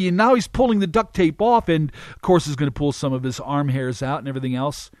sticky, and now he's pulling the duct tape off, and of course is going to pull some of his arm hairs out and everything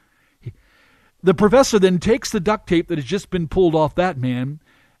else. The professor then takes the duct tape that has just been pulled off that man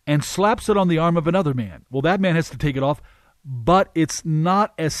and slaps it on the arm of another man. Well, that man has to take it off, but it's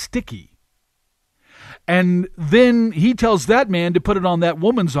not as sticky. And then he tells that man to put it on that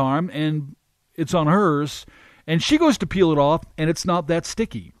woman's arm, and it's on hers, and she goes to peel it off, and it's not that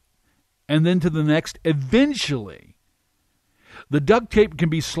sticky. And then to the next. Eventually, the duct tape can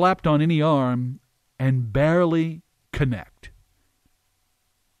be slapped on any arm and barely connect.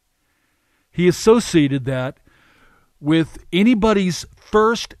 He associated that with anybody's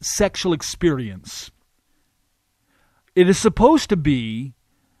first sexual experience. It is supposed to be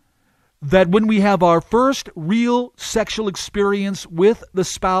that when we have our first real sexual experience with the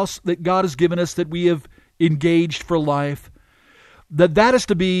spouse that God has given us, that we have engaged for life, that is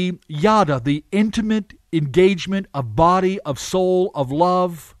to be yada, the intimate engagement of body, of soul, of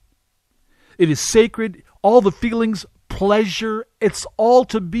love. It is sacred. All the feelings, pleasure, it's all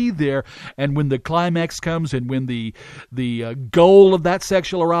to be there. And when the climax comes and when the goal of that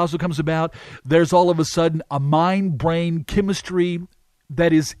sexual arousal comes about, there's all of a sudden a mind-brain chemistry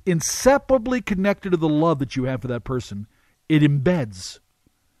that is inseparably connected to the love that you have for that person. It embeds.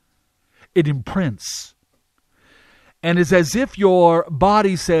 It imprints. And it's as if your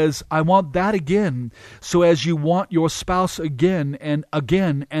body says, I want that again, so as you want your spouse again and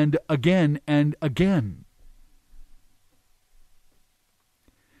again and again and again.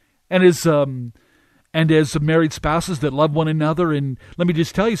 And as married spouses that love one another, and let me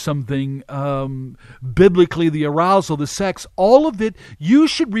just tell you something, biblically, the arousal, the sex, all of it, you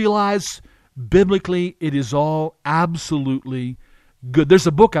should realize biblically it is all absolutely good. There's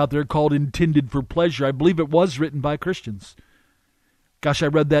a book out there called Intended for Pleasure. I believe it was written by Christians. Gosh, I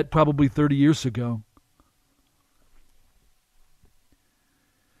read that probably 30 years ago.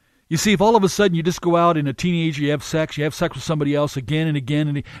 You see, if all of a sudden you just go out and a teenager, you have sex with somebody else again and again,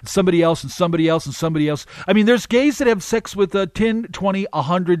 and somebody else and somebody else and somebody else. I mean, there's gays that have sex with 10, 20,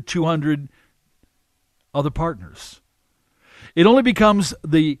 100, 200 other partners. It only becomes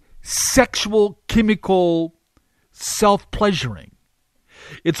the sexual, chemical self-pleasuring.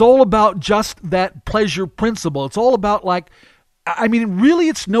 It's all about just that pleasure principle. It's all about really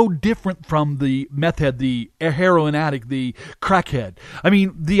it's no different from the meth head, the heroin addict, the crackhead. I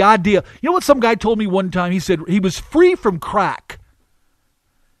mean, the idea, you know what some guy told me one time? He said he was free from crack,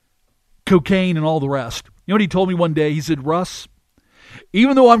 cocaine, and all the rest. You know what he told me one day? He said, Russ,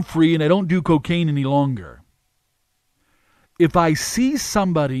 even though I'm free and I don't do cocaine any longer, if I see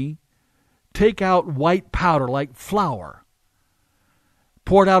somebody take out white powder like flour,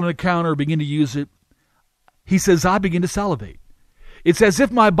 pour it out on the counter, begin to use it, he says, I begin to salivate. It's as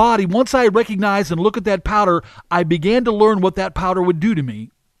if my body, once I recognize and look at that powder, I began to learn what that powder would do to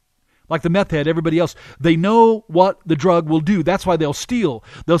me. Like the meth head, everybody else, they know what the drug will do. That's why they'll steal.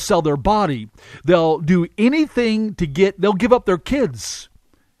 They'll sell their body. They'll do anything they'll give up their kids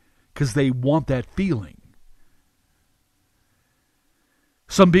because they want that feeling.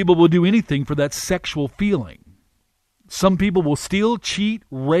 Some people will do anything for that sexual feeling. Some people will steal, cheat,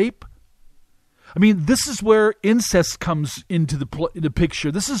 rape. I mean, this is where incest comes into the picture.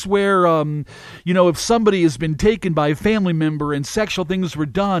 This is where, if somebody has been taken by a family member and sexual things were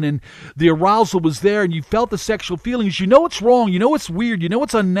done and the arousal was there and you felt the sexual feelings, you know it's wrong, you know it's weird, you know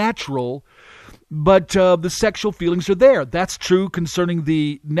it's unnatural, but the sexual feelings are there. That's true concerning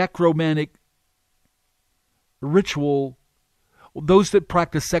the necromantic ritual, those that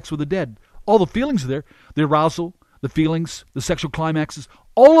practice sex with the dead. All the feelings are there. The arousal, the feelings, the sexual climaxes,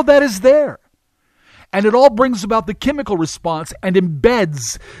 all of that is there. And it all brings about the chemical response and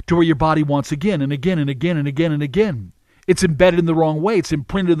embeds to where your body wants again and again and again and again and again. It's embedded in the wrong way. It's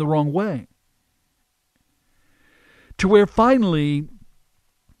imprinted in the wrong way. To where finally,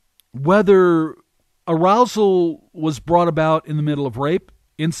 whether arousal was brought about in the middle of rape,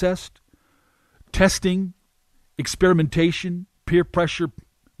 incest, testing, experimentation, peer pressure,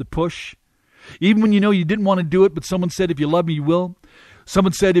 the push, even when you know you didn't want to do it, but someone said, if you love me, you will.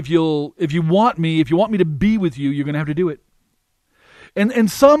 Someone said, if you want me to be with you, you're going to have to do it. And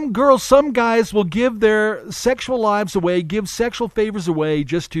some girls, some guys will give their sexual lives away, give sexual favors away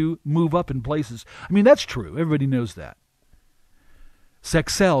just to move up in places. I mean, that's true. Everybody knows that.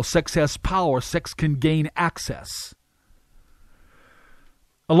 Sex sells. Sex has power. Sex can gain access.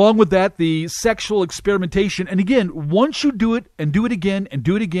 Along with that, the sexual experimentation. And again, once you do it and do it again and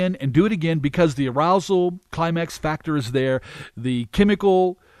do it again and do it again, because the arousal climax factor is there, the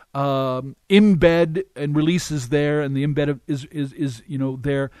chemical embed and release is there, and the embed is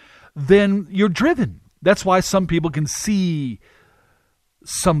there, then you're driven. That's why some people can see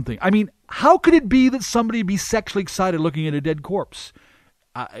something. I mean, how could it be that somebody would be sexually excited looking at a dead corpse?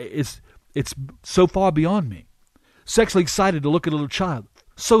 It's so far beyond me. Sexually excited to look at a little child,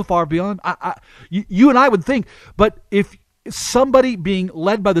 so far beyond. You and I would think, but if somebody being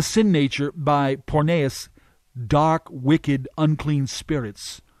led by the sin nature, by porneus, dark, wicked, unclean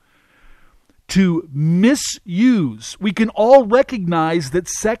spirits, to misuse, we can all recognize that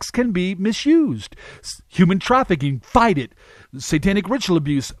sex can be misused. Human trafficking, fight it. Satanic ritual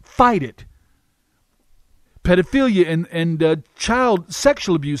abuse, fight it. Pedophilia and child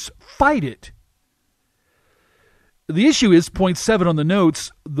sexual abuse, fight it. The issue is, point 7 on the notes,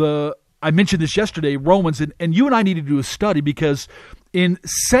 I mentioned this yesterday, Romans, and you and I need to do a study, because in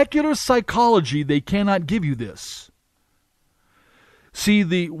secular psychology, they cannot give you this.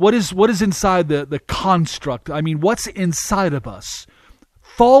 See, what is inside the construct? I mean, what's inside of us?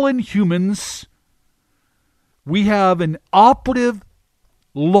 Fallen humans, we have an operative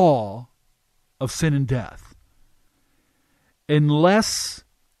law of sin and death. Unless,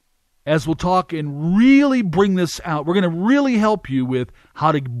 as we'll talk and really bring this out, we're going to really help you with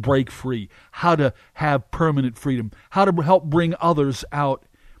how to break free, how to have permanent freedom, how to help bring others out.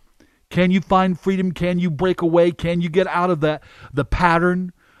 Can you find freedom? Can you break away? Can you get out of the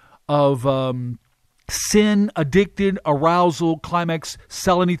pattern of sin, addicted, arousal, climax,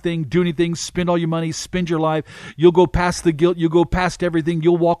 sell anything, do anything, spend all your money, spend your life. You'll go past the guilt. You'll go past everything.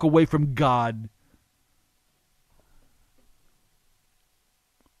 You'll walk away from God.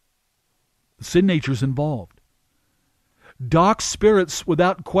 Sin nature is involved. Dark spirits,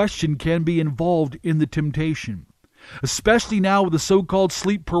 without question, can be involved in the temptation. Especially now with the so-called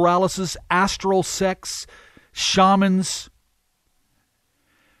sleep paralysis, astral sex, shamans,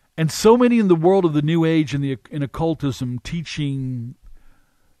 and so many in the world of the New Age and in occultism teaching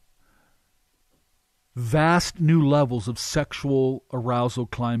vast new levels of sexual arousal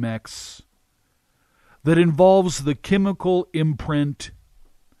climax that involves the chemical imprint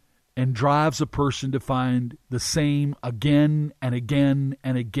and drives a person to find the same again and again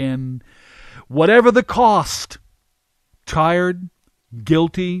and again, whatever the cost. Tired,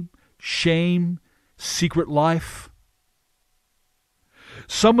 guilty, shame, secret life.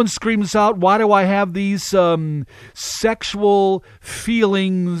 Someone screams out, why do I have these sexual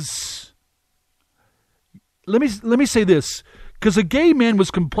feelings? Let me say this, because a gay man was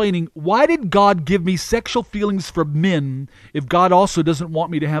complaining, why did God give me sexual feelings for men if God also doesn't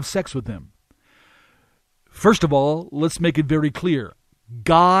want me to have sex with them? First of all, let's make it very clear.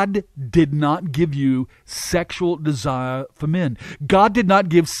 God did not give you sexual desire for men. God did not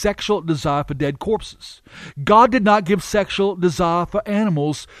give sexual desire for dead corpses. God did not give sexual desire for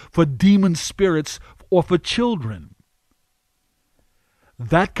animals, for demon spirits, or for children.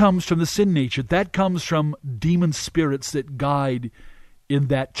 That comes from the sin nature. That comes from demon spirits that guide in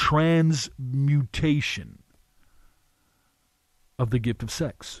that transmutation of the gift of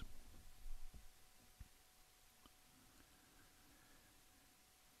sex.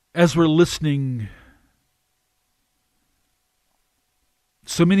 As we're listening,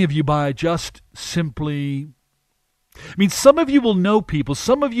 so many of you by just simply, some of you will know people.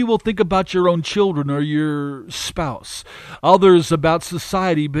 Some of you will think about your own children or your spouse. Others about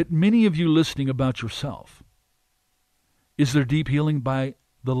society, but many of you listening about yourself. Is there deep healing by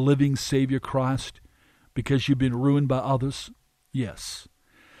the living Savior Christ because you've been ruined by others? Yes.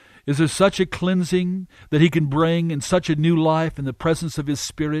 Is there such a cleansing that He can bring and such a new life in the presence of His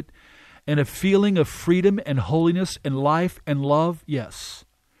Spirit and a feeling of freedom and holiness and life and love? Yes.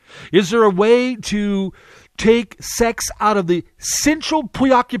 Is there a way to take sex out of the central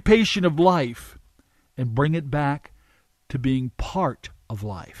preoccupation of life and bring it back to being part of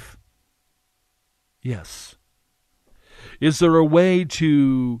life? Yes. Is there a way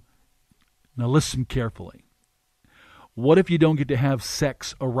to, now listen carefully, what if you don't get to have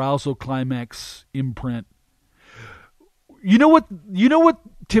sex, arousal, climax, imprint? You know what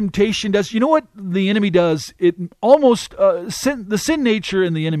temptation does? You know what the enemy does? It almost, the sin nature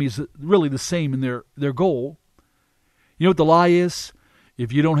and the enemy is really the same in their goal. You know what the lie is?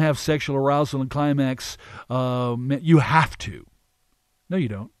 If you don't have sexual arousal and climax, you have to. No, you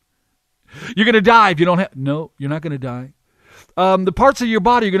don't. You're going to die if you don't have. No, you're not going to die. The parts of your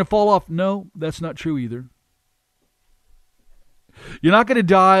body are going to fall off. No, that's not true either. You're not going to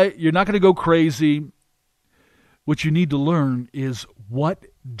die. You're not going to go crazy. What you need to learn is what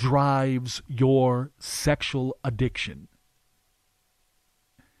drives your sexual addiction.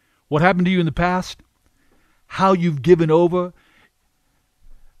 What happened to you in the past? How you've given over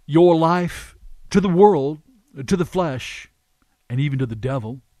your life to the world, to the flesh, and even to the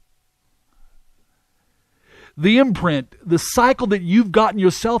devil. The imprint, the cycle that you've gotten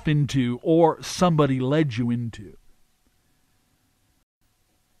yourself into or somebody led you into.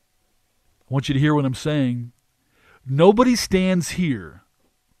 I want you to hear what I'm saying. Nobody stands here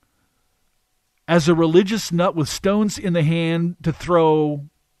as a religious nut with stones in the hand to throw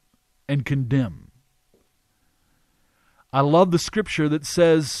and condemn. I love the scripture that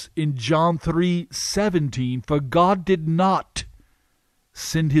says in John 3:17, "For God did not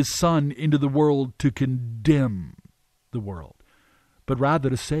send his Son into the world to condemn the world, but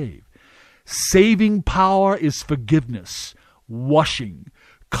rather to save." Saving power is forgiveness, washing,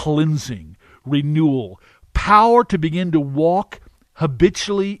 cleansing, renewal, power to begin to walk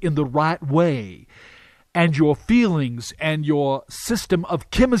habitually in the right way. And your feelings and your system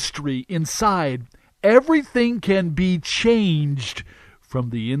of chemistry inside, everything can be changed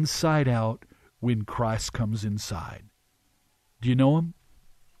from the inside out when Christ comes inside. Do you know him?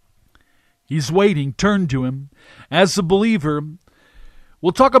 He's waiting. Turn to him. As a believer,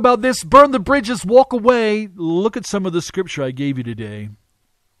 we'll talk about this. Burn the bridges, walk away. Look at some of the scripture I gave you today.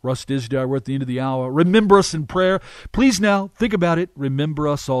 Russ Disdar, we're at the end of the hour. Remember us in prayer. Please now, think about it. Remember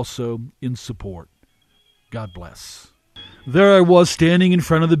us also in support. God bless. There I was standing in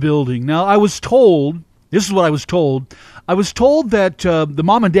front of the building. Now, I was told, this is what I was told. I was told that the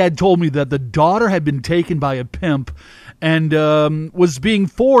mom and dad told me that the daughter had been taken by a pimp and was being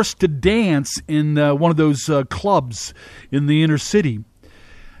forced to dance in one of those clubs in the inner city.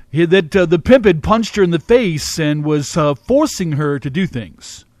 That the pimp had punched her in the face and was forcing her to do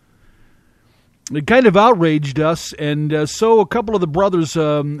things. It kind of outraged us, and so a couple of the brothers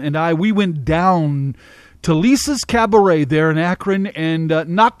and I, we went down to Lisa's Cabaret there in Akron and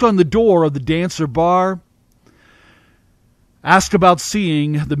knocked on the door of the Dancer Bar. Asked about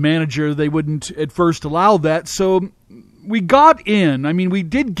seeing the manager. They wouldn't at first allow that, so we got in. I mean, we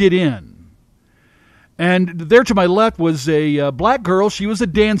did get in. And there to my left was a black girl. She was a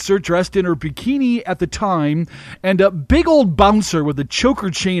dancer dressed in her bikini at the time, and a big old bouncer with a choker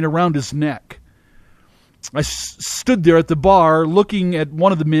chain around his neck. I stood there at the bar looking at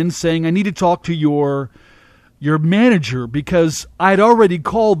one of the men saying, "I need to talk to your manager," because I'd already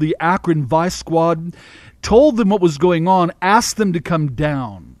called the Akron Vice Squad, told them what was going on, asked them to come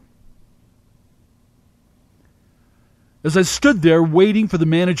down. As I stood there waiting for the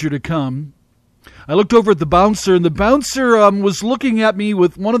manager to come, I looked over at the bouncer, and the bouncer was looking at me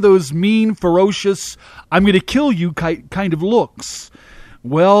with one of those mean, ferocious, "I'm going to kill you" kind of looks.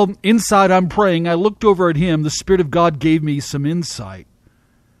 Well, inside I'm praying. I looked over at him. The Spirit of God gave me some insight.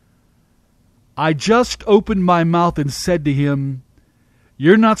 I just opened my mouth and said to him,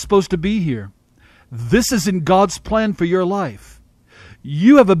 "You're not supposed to be here. This isn't God's plan for your life.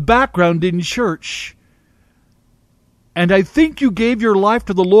 You have a background in church. And I think you gave your life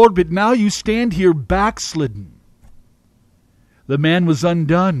to the Lord, but now you stand here backslidden." The man was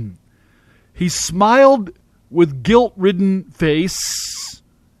undone. He smiled with guilt-ridden face,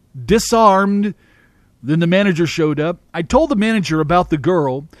 disarmed. Then the manager showed up. I told the manager about the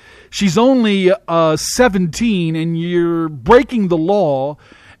girl. She's only 17, and you're breaking the law.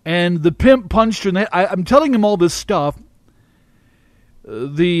 And the pimp punched her. I'm telling him all this stuff.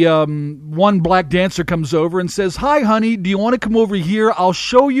 The one black dancer comes over and says, "Hi, honey, do you want to come over here? I'll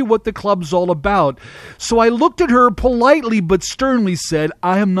show you what the club's all about." So I looked at her politely but sternly said,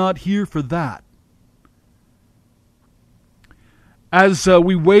 "I am not here for that." As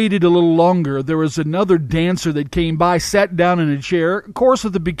we waited a little longer, there was another dancer that came by, sat down in a chair, of course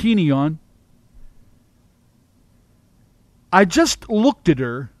with a bikini on. I just looked at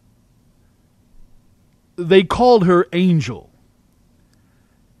her. They called her Angel.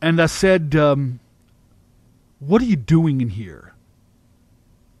 And I said, "What are you doing in here?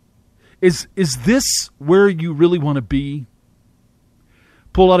 Is this where you really want to be?"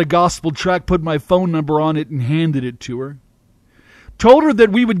 Pulled out a gospel tract, put my phone number on it, and handed it to her. Told her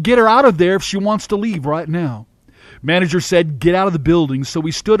that we would get her out of there if she wants to leave right now. Manager said, "Get out of the building." So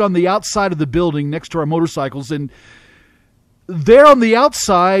we stood on the outside of the building next to our motorcycles, and there on the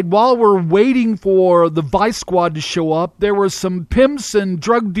outside, while we're waiting for the Vice Squad to show up, there were some pimps and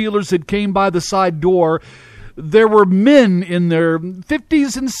drug dealers that came by the side door. There were men in their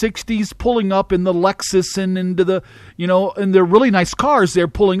 50s and 60s pulling up in the Lexus and into the, in their really nice cars. They're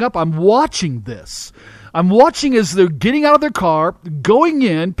pulling up. I'm watching this. I'm watching as they're getting out of their car, going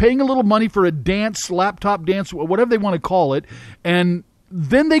in, paying a little money for a dance, laptop dance, whatever they want to call it, and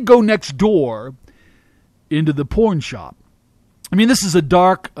then they go next door into the porn shop. I mean, this is a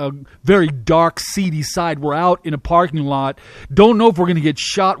very dark, seedy side. We're out in a parking lot. Don't know if we're going to get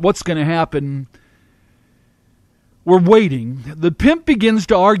shot. What's going to happen? We're waiting. The pimp begins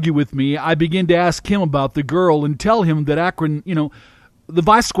to argue with me. I begin to ask him about the girl and tell him that Akron, the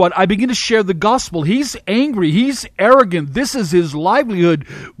Vice Squad, I begin to share the gospel. He's angry. He's arrogant. This is his livelihood.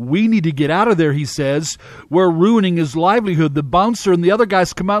 We need to get out of there, he says. We're ruining his livelihood. The bouncer and the other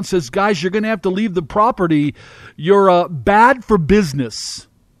guys come out and says, guys, you're going to have to leave the property. You're bad for business.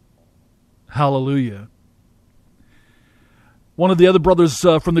 Hallelujah. One of the other brothers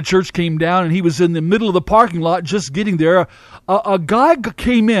from the church came down, and he was in the middle of the parking lot just getting there. A guy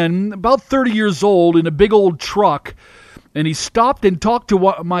came in, about 30 years old, in a big old truck, and he stopped and talked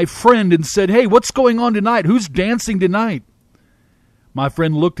to my friend and said, hey, what's going on tonight? Who's dancing tonight? My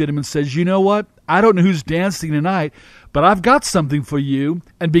friend looked at him and says, you know what? I don't know who's dancing tonight, but I've got something for you,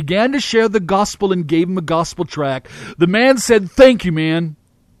 and began to share the gospel and gave him a gospel tract. The man said, thank you, man.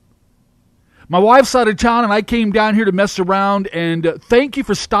 My wife's out of town, and I came down here to mess around, and thank you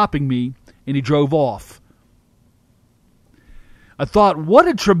for stopping me. And he drove off. I thought, what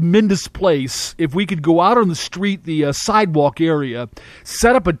a tremendous place if we could go out on the street, the sidewalk area,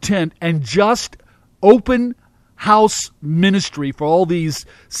 set up a tent, and just open house ministry for all these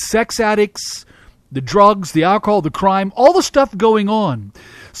sex addicts, the drugs, the alcohol, the crime, all the stuff going on.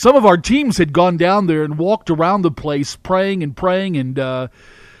 Some of our teams had gone down there and walked around the place praying, and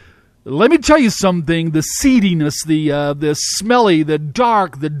let me tell you something, the seediness, the smelly, the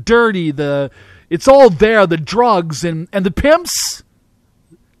dark, the dirty, it's all there, the drugs, and the pimps,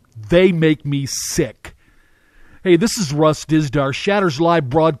 they make me sick. Hey, this is Russ Dizdar, Shatter's live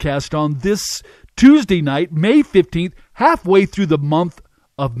broadcast on this Tuesday night, May 15th, halfway through the month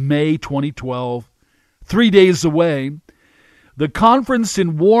of May 2012, 3 days away. The conference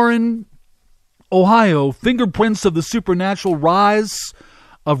in Warren, Ohio, Fingerprints of the Supernatural, Rise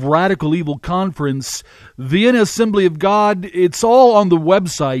of Radical Evil Conference, Vienna Assembly of God. It's all on the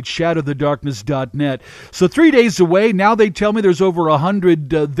website, shatterthedarkness.net. So 3 days away. Now they tell me there's over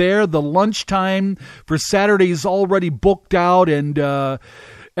 100 there. The lunchtime for Saturday is already booked out, and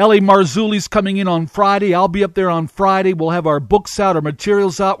L.A. Marzulli's coming in on Friday. I'll be up there on Friday. We'll have our books out, our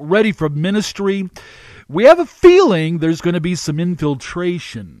materials out, ready for ministry. We have a feeling there's going to be some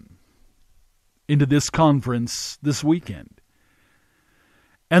infiltration into this conference this weekend.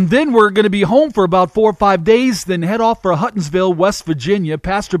 And then we're going to be home for about 4 or 5 days, then head off for Huttonsville, West Virginia.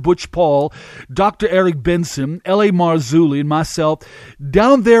 Pastor Butch Paul, Dr. Eric Benson, L.A. Marzulli, and myself.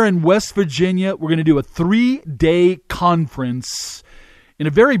 Down there in West Virginia, we're going to do a 3-day conference in a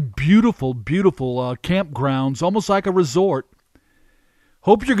very beautiful, beautiful campgrounds, almost like a resort.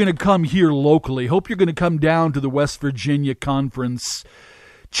 Hope you're going to come here locally. Hope you're going to come down to the West Virginia conference.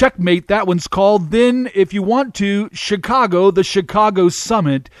 Checkmate, that one's called. Then, if you want to, Chicago, the Chicago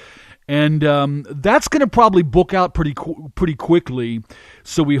Summit. And that's going to probably book out pretty quickly.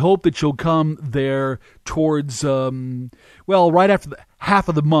 So we hope that you'll come there towards, right after the half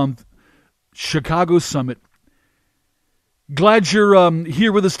of the month, Chicago Summit. Glad you're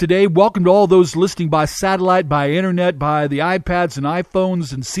here with us today. Welcome to all those listening by satellite, by internet, by the iPads and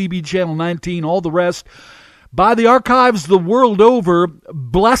iPhones and CB Channel 19, all the rest. By the archives the world over,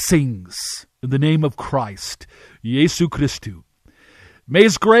 blessings in the name of Christ, Jesu Christu. May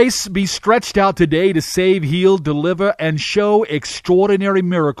His grace be stretched out today to save, heal, deliver, and show extraordinary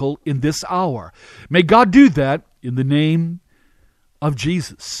miracle in this hour. May God do that in the name of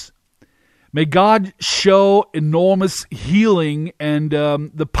Jesus. May God show enormous healing and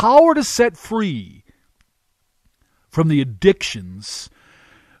the power to set free from the addictions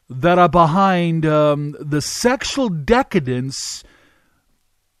that are behind the sexual decadence.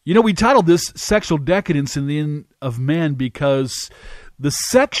 You know, we titled this Sexual Decadence in the End of Man because the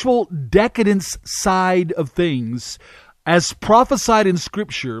sexual decadence side of things, as prophesied in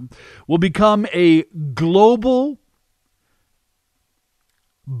Scripture, will become a global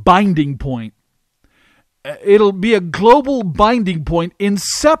binding point. It'll be a global binding point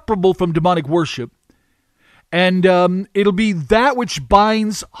inseparable from demonic worship. And it'll be that which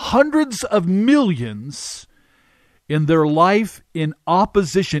binds hundreds of millions in their life in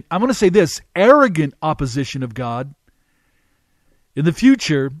opposition. I'm going to say this, arrogant opposition of God. In the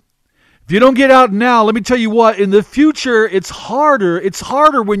future, if you don't get out now, let me tell you what, in the future, it's harder. It's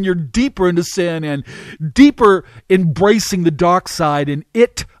harder when you're deeper into sin and deeper embracing the dark side and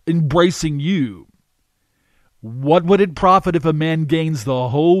it embracing you. What would it profit if a man gains the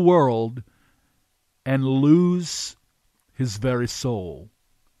whole world and lose his very soul.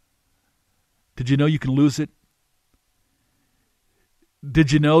 Did you know you can lose it?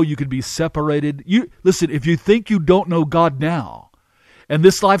 Did you know you could be separated? Listen, if you think you don't know God now, and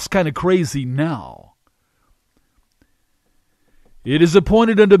this life's kind of crazy now, it is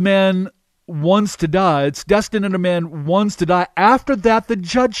appointed unto man once to die. It's destined unto man once to die. After that, the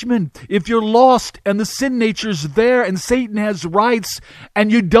judgment. If you're lost and the sin nature's there and Satan has rights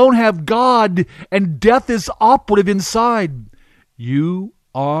and you don't have God and death is operative inside, you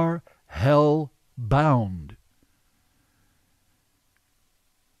are hell bound.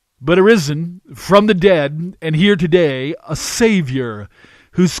 But arisen from the dead and here today, a Savior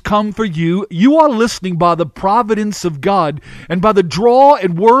who's come for you. You are listening by the providence of God and by the draw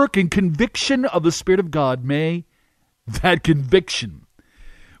and work and conviction of the Spirit of God. May that conviction,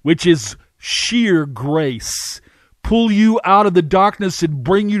 which is sheer grace, pull you out of the darkness and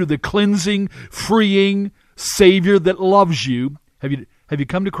bring you to the cleansing, freeing Savior that loves you. Have you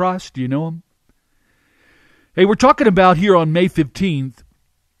come to Christ? Do you know Him? Hey, we're talking about here on May 15th,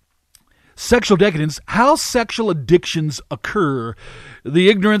 sexual decadence, how sexual addictions occur, the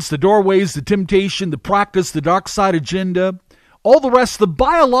ignorance, the doorways, the temptation, the practice, the dark side agenda, all the rest, the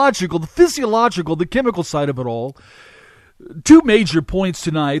biological, the physiological, the chemical side of it all. Two major points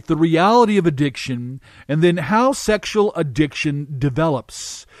tonight, the reality of addiction, and then how sexual addiction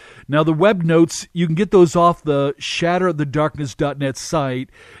develops. Now, the web notes, you can get those off the shatterthedarkness.net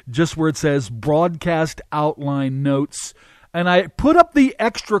site, just where it says broadcast outline notes. And I put up the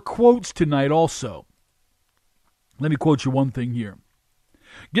extra quotes tonight also. Let me quote you one thing here.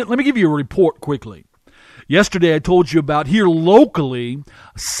 Let me give you a report quickly. Yesterday I told you about here locally,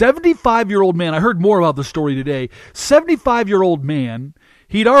 a 75-year-old man. I heard more about the story today. 75-year-old man,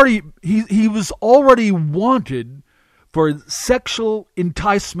 he was already wanted for sexual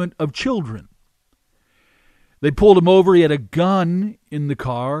enticement of children. They pulled him over. He had a gun in the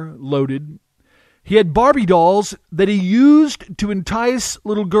car, loaded. He had Barbie dolls that he used to entice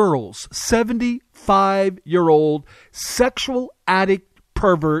little girls. 75-year-old sexual addict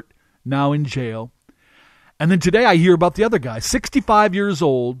pervert, now in jail. And then today I hear about the other guy, 65 years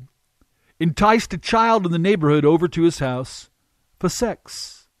old, enticed a child in the neighborhood over to his house for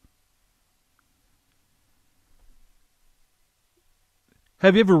sex.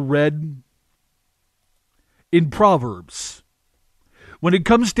 Have you ever read in Proverbs, when it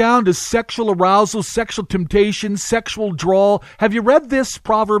comes down to sexual arousal, sexual temptation, sexual draw, have you read this,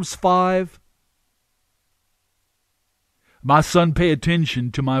 Proverbs 5? My son, pay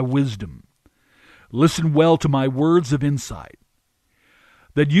attention to my wisdom. Listen well to my words of insight,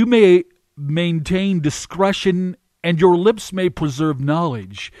 that you may maintain discretion and your lips may preserve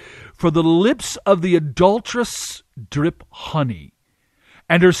knowledge. For the lips of the adulteress drip honey,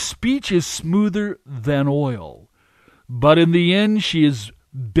 and her speech is smoother than oil. But in the end she is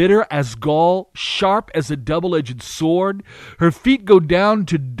bitter as gall, sharp as a double-edged sword. Her feet go down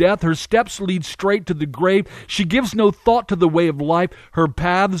to death. Her steps lead straight to the grave. She gives no thought to the way of life. Her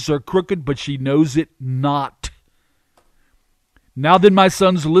paths are crooked, but she knows it not. Now then, my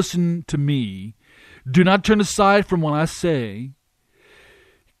sons, listen to me. Do not turn aside from what I say.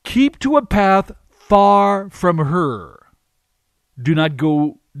 Keep to a path far from her. Do not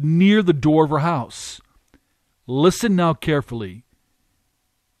go near the door of her house. Listen now carefully.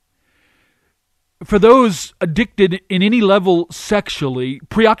 For those addicted in any level sexually,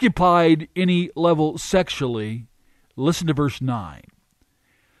 preoccupied any level sexually, listen to verse 9.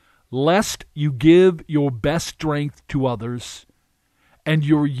 Lest you give your best strength to others and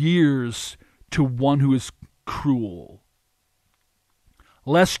your years to one who is cruel.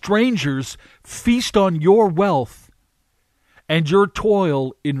 Lest strangers feast on your wealth and your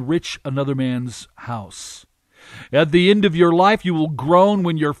toil enrich another man's house. At the end of your life, you will groan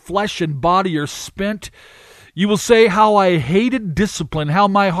when your flesh and body are spent. You will say, how I hated discipline, how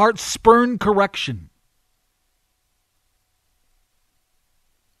my heart spurned correction.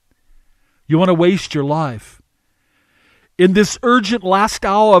 You want to waste your life in this urgent last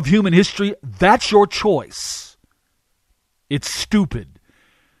hour of human history? That's your choice. It's stupid.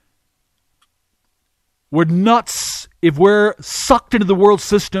 We're nuts if we're sucked into the world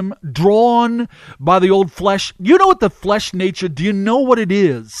system, drawn by the old flesh. You know what the flesh nature, do you know what it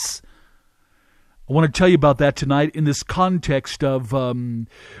is? I want to tell you about that tonight in this context of,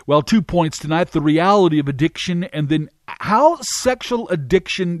 2 points tonight. The reality of addiction and then how sexual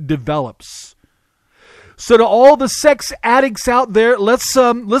addiction develops. So to all the sex addicts out there, let's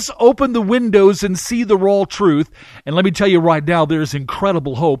open the windows and see the raw truth. And let me tell you right now, there's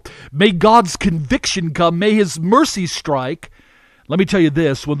incredible hope. May God's conviction come. May His mercy strike. Let me tell you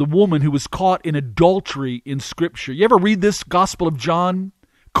this, when the woman who was caught in adultery in Scripture, you ever read this Gospel of John?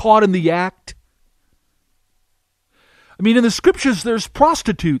 Caught in the act? I mean, in the Scriptures, there's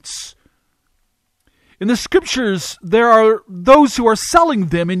prostitutes. In the Scriptures, there are those who are selling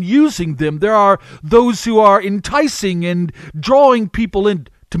them and using them. There are those who are enticing and drawing people in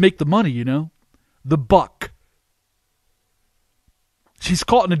to make the money, the buck. She's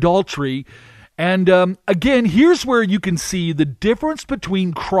caught in adultery. And again, here's where you can see the difference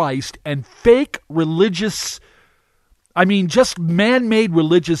between Christ and fake religious, just man-made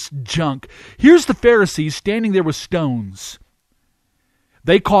religious junk. Here's the Pharisees standing there with stones.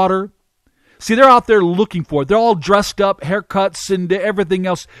 They caught her. See, they're out there looking for it. They're all dressed up, haircuts and everything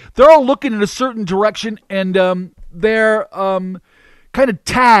else. They're all looking in a certain direction, and they're kind of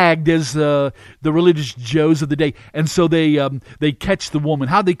tagged as the religious Joes of the day. And so they catch the woman.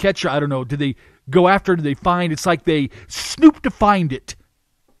 How'd they catch her? I don't know. Did they go after her? Did they find? It's like they snoop to find it.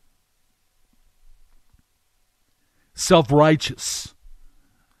 Self-righteous,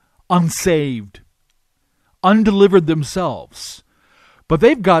 unsaved, undelivered themselves. But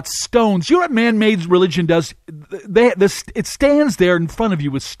they've got stones. You know what man-made religion does? It stands there in front of you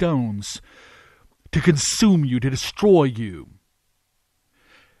with stones to consume you, to destroy you.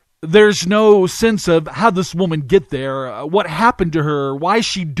 There's no sense of how this woman get there, what happened to her, why is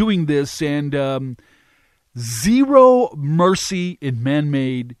she doing this, and zero mercy in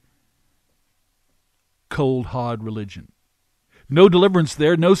man-made, cold, hard religion. No deliverance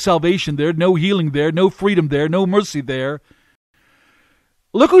there, no salvation there, no healing there, no freedom there, no mercy there.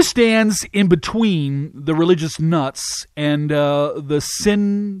 Look who stands in between the religious nuts and the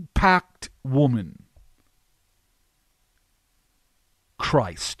sin-packed woman.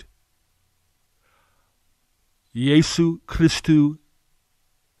 Christ. Jesu Christu.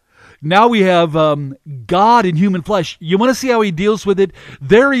 Now we have God in human flesh. You want to see how he deals with it?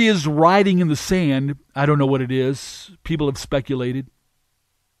 There he is writing in the sand. I don't know what it is. People have speculated.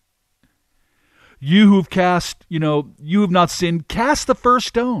 You who've cast, you have not sinned, cast the first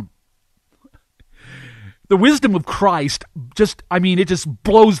stone. The wisdom of Christ it just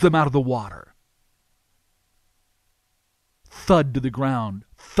blows them out of the water. Thud to the ground,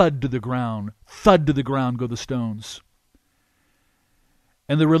 thud to the ground, thud to the ground go the stones.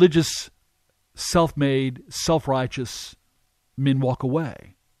 And the religious, self-made, self-righteous men walk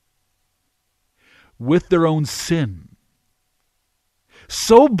away with their own sin.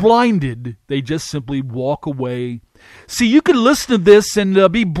 So blinded, they just simply walk away. See, you can listen to this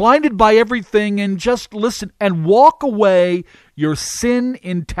and be blinded by everything and just listen and walk away, your sin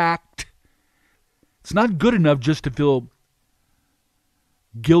intact. It's not good enough just to feel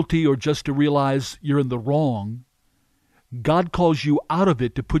guilty or just to realize you're in the wrong. God calls you out of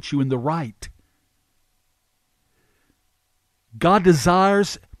it to put you in the right. God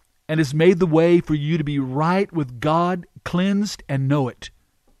desires and has made the way for you to be right with God, cleansed, and know it.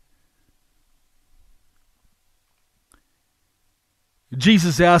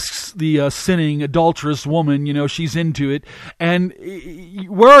 Jesus asks the sinning, adulterous woman, she's into it, and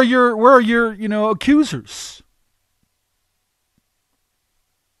where are your accusers?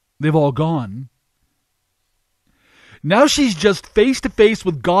 They've all gone. Now she's just face to face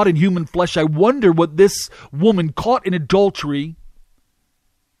with God in human flesh. I wonder what this woman caught in adultery,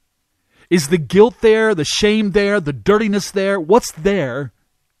 is the guilt there, the shame there, the dirtiness there? What's there?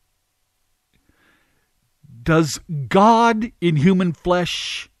 Does God in human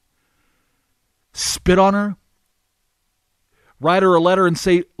flesh spit on her? Write her a letter and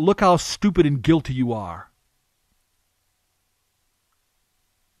say, look how stupid and guilty you are.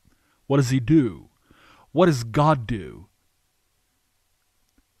 What does he do? What does God do?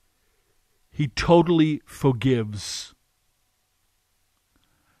 He totally forgives.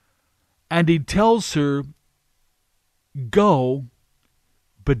 And he tells her, go,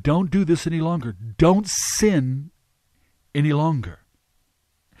 but don't do this any longer. Don't sin any longer.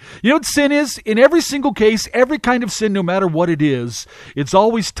 You know what sin is? In every single case, every kind of sin, no matter what it is, it's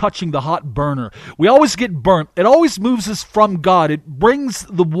always touching the hot burner. We always get burnt. It always moves us from God. It brings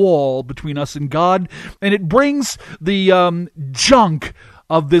the wall between us and God, and it brings the junk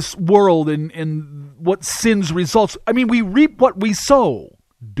of this world and what sin's results. We reap what we sow,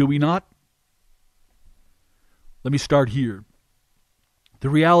 do we not? Let me start here. The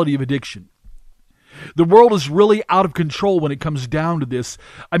reality of addiction. The world is really out of control when it comes down to this.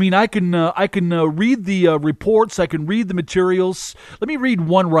 I can read the reports. I can read the materials. Let me read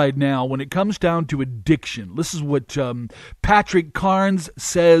one right now when it comes down to addiction. This is what Patrick Carnes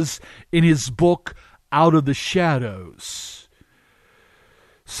says in his book, Out of the Shadows.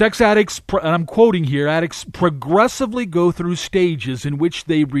 Sex addicts, and I'm quoting here, addicts progressively go through stages in which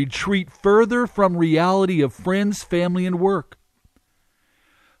they retreat further from reality of friends, family, and work.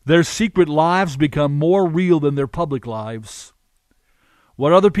 Their secret lives become more real than their public lives.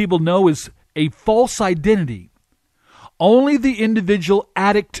 What other people know is a false identity. Only the individual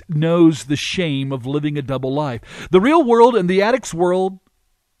addict knows the shame of living a double life. The real world and the addict's world,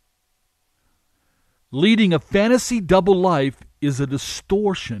 leading a fantasy double life, is a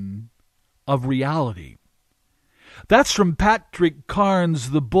distortion of reality. That's from Patrick Carnes'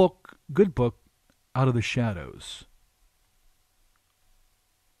 good book, Out of the Shadows.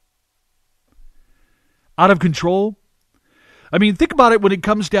 Out of control? I mean, think about it when it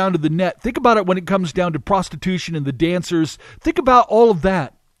comes down to the net. Think about it when it comes down to prostitution and the dancers. Think about all of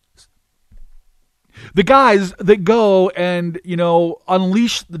that. The guys that go and,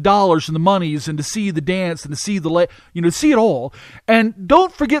 unleash the dollars and the monies and to see the dance and to see to see it all. And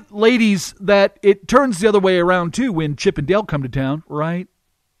don't forget, ladies, that it turns the other way around too when Chip and Dale come to town, right?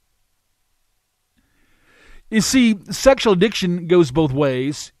 You see, sexual addiction goes both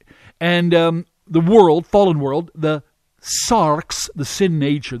ways. And the fallen world, the sarx, the sin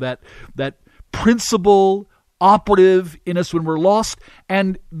nature, that principle operative in us when we're lost,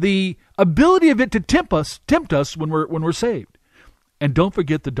 and the ability of it to tempt us when we're saved. And don't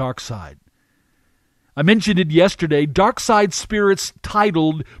forget the dark side. I mentioned it yesterday. Dark side spirits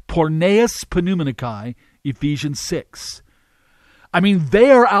titled Porneus Pneumonicae, Ephesians 6. I mean, they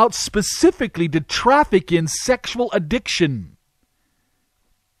are out specifically to traffic in sexual addiction.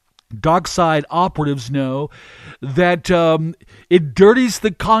 Dark side operatives know that it dirties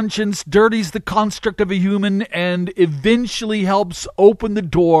the conscience, dirties the construct of a human, and eventually helps open the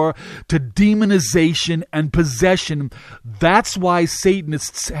door to demonization and possession. That's why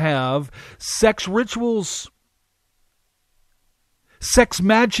Satanists have sex rituals, sex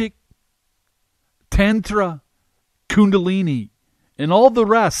magic, tantra, kundalini, and all the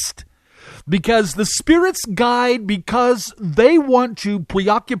rest. Because the spirits guide, because they want to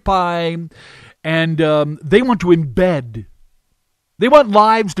preoccupy and they want to embed. They want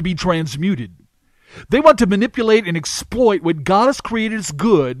lives to be transmuted. They want to manipulate and exploit what God has created as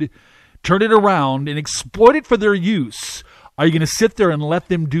good, turn it around and exploit it for their use. Are you going to sit there and let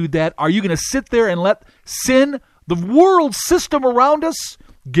them do that? Are you going to sit there and let sin, the world system around us?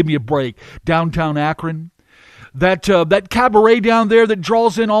 Give me a break. Downtown Akron. That cabaret down there that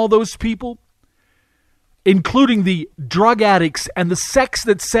draws in all those people, including the drug addicts and the sex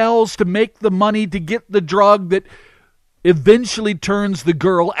that sells to make the money to get the drug that eventually turns the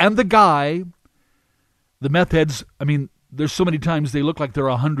girl and the guy. The meth heads, I mean, there's so many times they look like they're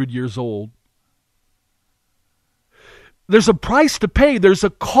 100 years old. There's a price to pay. There's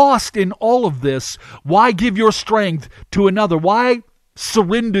a cost in all of this. Why give your strength to another? Why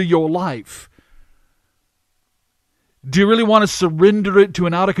surrender your life? Do you really want to surrender it to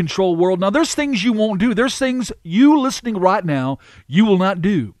an out-of-control world? Now, there's things you won't do. There's things you listening right now you will not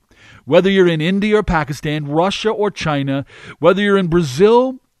do. Whether you're in India or Pakistan, Russia or China, whether you're in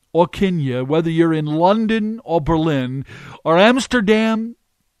Brazil or Kenya, whether you're in London or Berlin or Amsterdam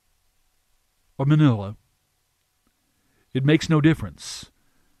or Manila, it makes no difference.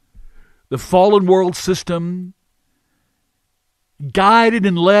 The fallen world system, guided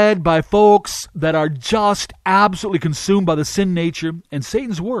and led by folks that are just absolutely consumed by the sin nature and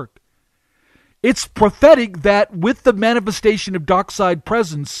Satan's work. It's prophetic that with the manifestation of dark side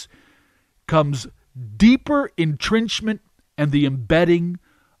presence comes deeper entrenchment and the embedding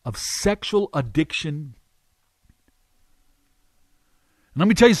of sexual addiction. And let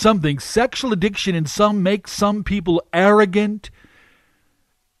me tell you something, sexual addiction makes some people arrogant.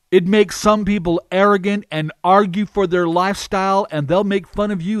 It makes some people arrogant and argue for their lifestyle, and they'll make fun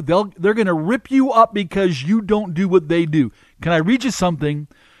of you. They're going to rip you up because you don't do what they do. Can I read you something?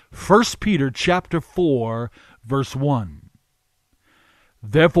 1 Peter chapter 4, verse 1.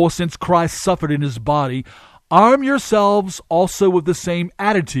 Therefore, since Christ suffered in his body, arm yourselves also with the same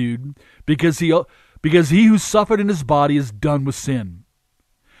attitude, because he who suffered in his body is done with sin.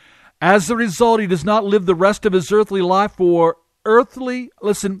 As a result, he does not live the rest of his earthly life for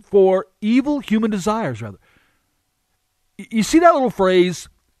evil human desires, rather. You see that little phrase,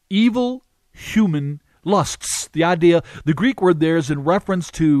 evil human lusts. The idea, the Greek word there is in reference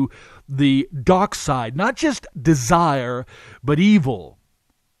to the dark side, not just desire, but evil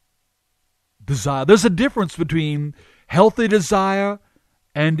desire. There's a difference between healthy desire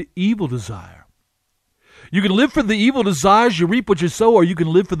and evil desire. You can live for the evil desires, you reap what you sow, or you can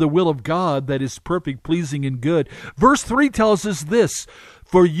live for the will of God that is perfect, pleasing, and good. Verse 3 tells us this: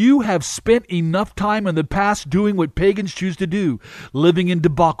 for you have spent enough time in the past doing what pagans choose to do, living in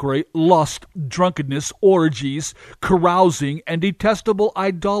debauchery, lust, drunkenness, orgies, carousing, and detestable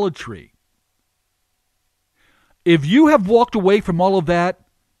idolatry. If you have walked away from all of that,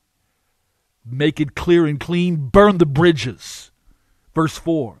 make it clear and clean, burn the bridges. Verse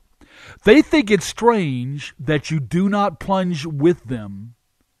 4. They think it strange that you do not plunge with them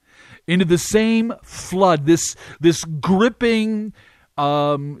into the same flood, this gripping,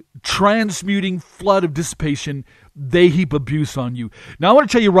 transmuting flood of dissipation. They heap abuse on you. Now, I want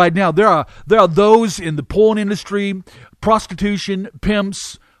to tell you right now, there are those in the porn industry, prostitution,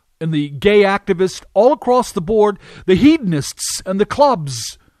 pimps, and the gay activists, all across the board, the hedonists and the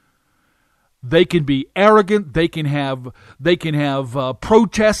clubs. They can be arrogant. They can have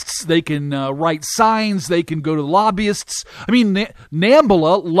protests. They can write signs. They can go to lobbyists. I mean,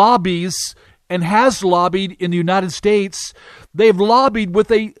 NAMBLA lobbies and has lobbied in the United States. They've lobbied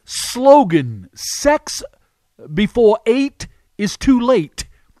with a slogan: sex before 8 is too late.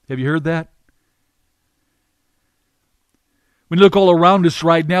 Have you heard that? When you look all around us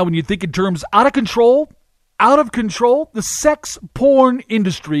right now, when you think in terms out of control, the sex porn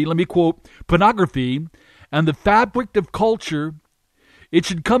industry, let me quote, pornography, and the fabric of culture, it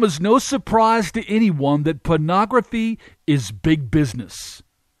should come as no surprise to anyone that pornography is big business.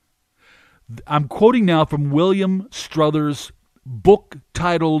 I'm quoting now from William Struthers' book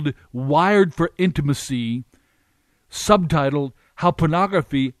titled Wired for Intimacy, subtitled How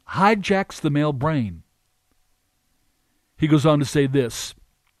Pornography Hijacks the Male Brain. He goes on to say this,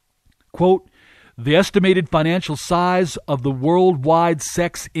 quote, the estimated financial size of the worldwide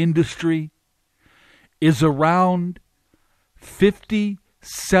sex industry is around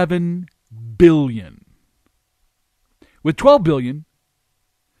 $57 billion, with $12 billion,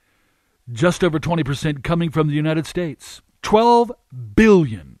 just over 20%, coming from the United States. $12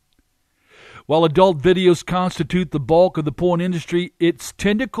 billion. While adult videos constitute the bulk of the porn industry, its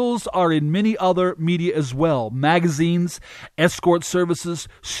tentacles are in many other media as well. Magazines, escort services,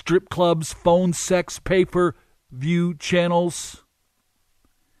 strip clubs, phone sex, pay-per-view channels.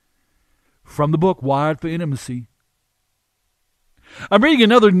 From the book, Wired for Intimacy. I'm reading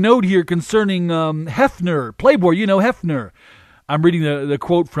another note here concerning Hefner, Playboy, you know Hefner. I'm reading the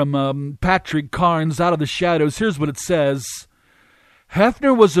quote from Patrick Carnes, Out of the Shadows. Here's what it says.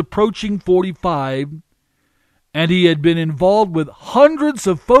 Hefner was approaching 45, and he had been involved with hundreds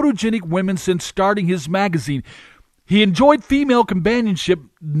of photogenic women since starting his magazine. He enjoyed female companionship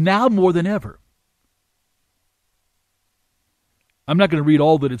now more than ever. I'm not going to read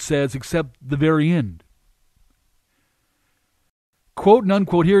all that it says except the very end. Quote and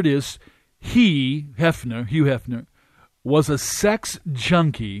unquote, here it is. He, Hefner, Hugh Hefner, was a sex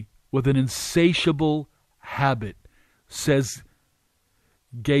junkie with an insatiable habit, says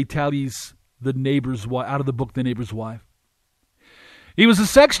Gay Tallies, the neighbor's wife, out of the book The Neighbor's Wife. He was a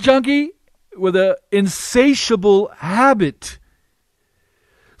sex junkie with an insatiable habit.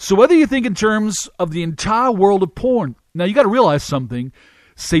 So whether you think in terms of the entire world of porn, now you got to realize something,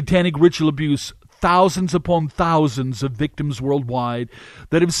 satanic ritual abuse, thousands upon thousands of victims worldwide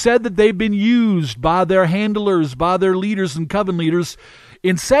that have said that they've been used by their handlers, by their leaders and coven leaders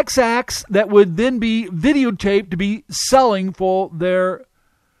in sex acts that would then be videotaped to be selling for their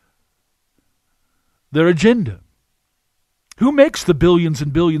agenda. Who makes the billions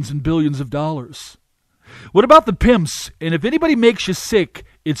and billions and billions of dollars? What about the pimps? And if anybody makes you sick,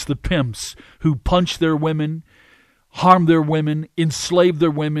 it's the pimps who punch their women, harm their women, enslave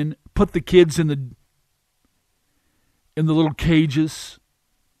their women, put the kids in the little cages,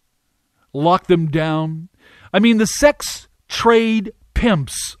 lock them down. I mean, the sex trade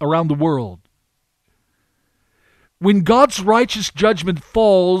pimps around the world. When God's righteous judgment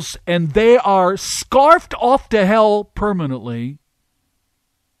falls and they are scarfed off to hell permanently,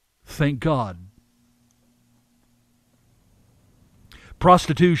 thank God.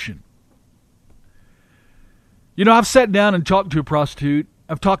 Prostitution. You know, I've sat down and talked to a prostitute.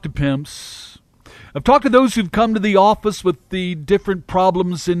 I've talked to pimps. I've talked to those who've come to the office with the different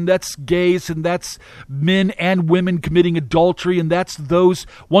problems, and that's gays, and that's men and women committing adultery, and that's those.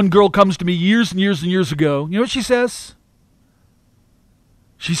 One girl comes to me years and years and years ago. You know what she says?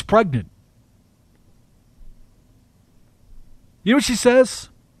 She's pregnant. You know what she says?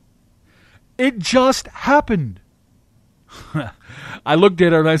 It just happened. I looked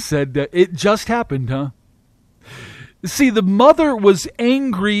at her and I said, it just happened, huh? See, the mother was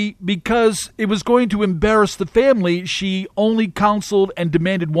angry because it was going to embarrass the family. She only counseled and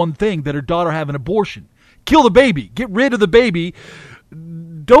demanded one thing, that her daughter have an abortion. kill the baby. Get rid of the baby.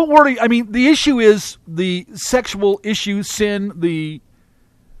 Don't worry. I mean, the issue is the sexual issue, sin,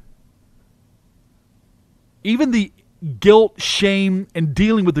 even the guilt, shame, and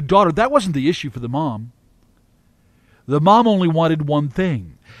dealing with the daughter. That wasn't the issue for the mom. The mom only wanted one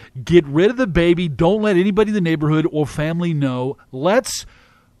thing. Get rid of the baby. Don't let anybody in the neighborhood or family know. Let's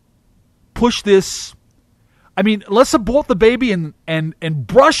push this. I mean, let's abort the baby and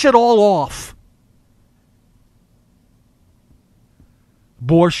brush it all off.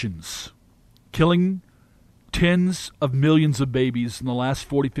 Abortions. Killing tens of millions of babies in the last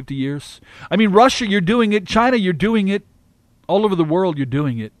 40, 50 years. I mean, Russia, you're doing it. China, you're doing it. All over the world, you're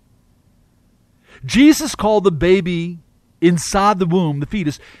doing it. Jesus called the baby inside the womb, the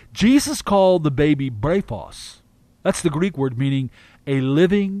fetus, Jesus called the baby brephos. That's the Greek word meaning a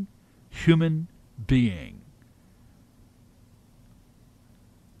living human being.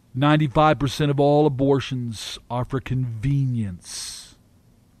 95% of all abortions are for convenience.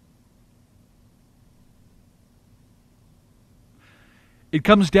 It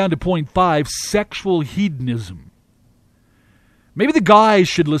comes down to point 5, sexual hedonism. Maybe the guys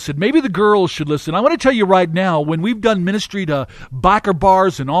should listen. Maybe the girls should listen. I want to tell you right now, when we've done ministry to biker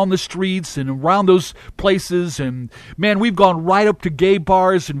bars and on the streets and around those places, and man, we've gone right up to gay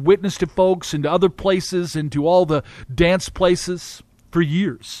bars and witnessed to folks and to other places and to all the dance places for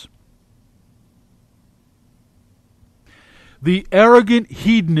years. The arrogant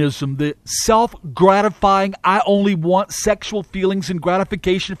hedonism, the self-gratifying, I only want sexual feelings and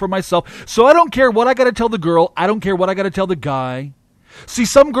gratification for myself. So I don't care what I got to tell the girl. I don't care what I got to tell the guy. See,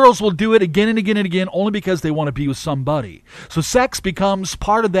 some girls will do it again and again and again only because they want to be with somebody. So sex becomes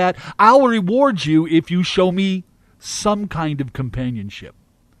part of that. I'll reward you if you show me some kind of companionship.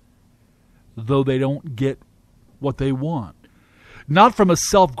 Though they don't get what they want. Not from a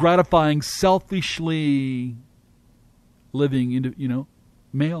self-gratifying, selfishly living into,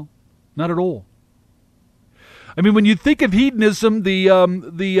 male. Not at all. I mean, when you think of hedonism, the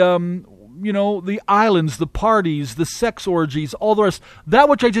islands, the parties, the sex orgies, all the rest, that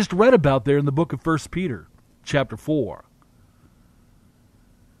which I just read about there in the book of 1 Peter, chapter 4.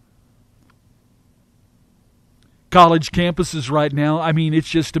 College campuses right now, I mean, it's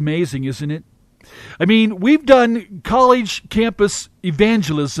just amazing, isn't it? I mean, we've done college campus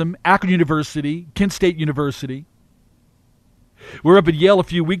evangelism, Akron University, Kent State University. We were up at Yale a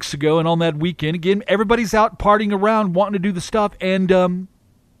few weeks ago, and on that weekend, again, everybody's out partying around, wanting to do the stuff, and,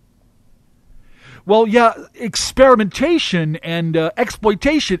 experimentation and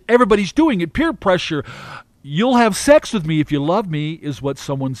exploitation, everybody's doing it, peer pressure. You'll have sex with me if you love me, is what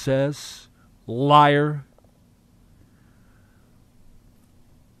someone says. Liar.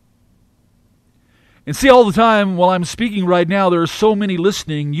 And see, all the time while I'm speaking right now, there are so many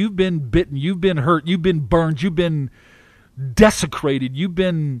listening. You've been bitten, you've been hurt, you've been burned, you've been desecrated. We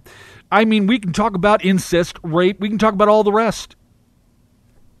can talk about incest, rape. We can talk about all the rest.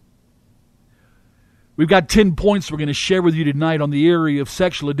 We've got 10 points we're going to share with you tonight on the area of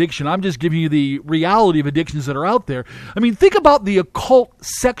sexual addiction. I'm just giving you the reality of addictions that are out there. I mean, think about the occult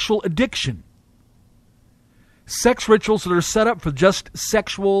sexual addiction. Sex rituals that are set up for just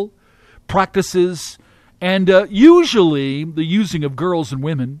sexual practices, and usually the using of girls and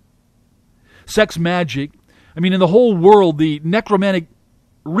women. Sex magic. I mean, in the whole world, the necromantic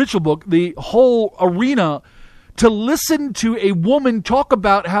ritual book, the whole arena, to listen to a woman talk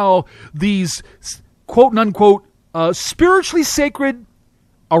about how these quote-unquote spiritually sacred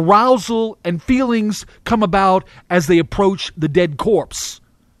arousal and feelings come about as they approach the dead corpse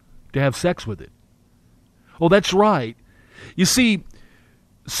to have sex with it. Oh, that's right. You see,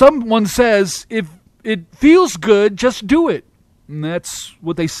 someone says, if it feels good, just do it. And that's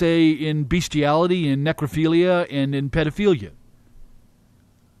what they say in bestiality, in necrophilia, and in pedophilia.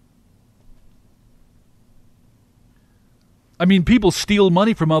 I mean, people steal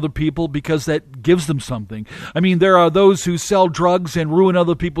money from other people because that gives them something. I mean, there are those who sell drugs and ruin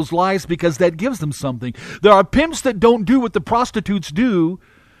other people's lives because that gives them something. There are pimps that don't do what the prostitutes do,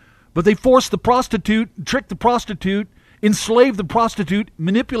 but they force the prostitute, trick the prostitute, enslave the prostitute,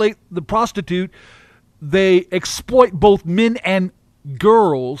 manipulate the prostitute. They exploit both men and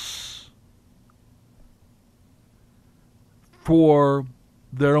girls for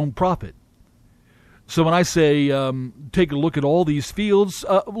their own profit. So when I say take a look at all these fields,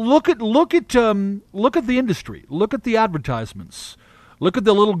 look at the industry, look at the advertisements, look at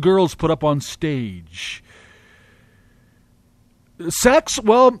the little girls put up on stage. Sex,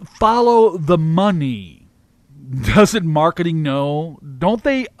 well, follow the money. Doesn't marketing know? Don't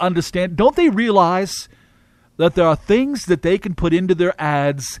they understand? Don't they realize that there are things that they can put into their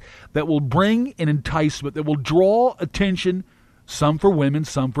ads that will bring an enticement, that will draw attention, some for women,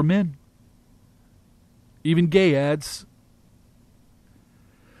 some for men. Even gay ads.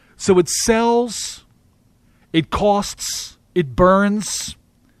 So it sells, it costs, it burns,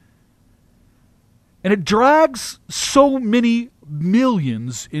 and it drags so many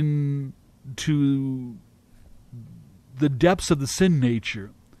millions into the depths of the sin nature,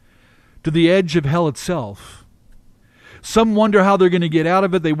 to the edge of hell itself. Some wonder how they're going to get out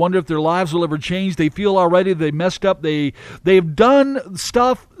of it. They wonder if their lives will ever change. They feel already they messed up. They've done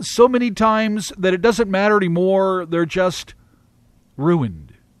stuff so many times that it doesn't matter anymore. They're just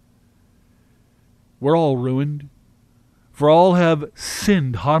ruined. We're all ruined. For all have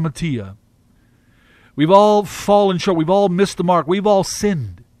sinned, harmatia. We've all fallen short. We've all missed the mark. We've all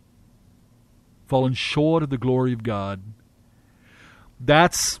sinned. Fallen short of the glory of God.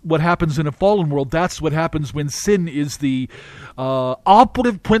 That's what happens in a fallen world. That's what happens when sin is the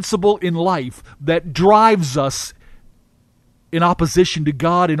operative principle in life that drives us in opposition to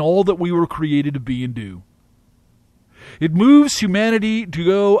God and all that we were created to be and do. It moves humanity to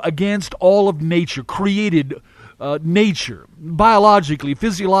go against all of nature, created nature, biologically,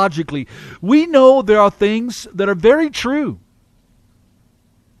 physiologically. We know there are things that are very true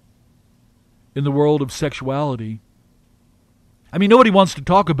in the world of sexuality. I mean, nobody wants to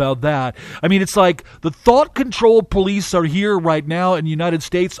talk about that. I mean, it's like the thought control police are here right now in the United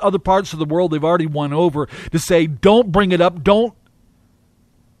States. Other parts of the world they've already won over to say, don't bring it up, don't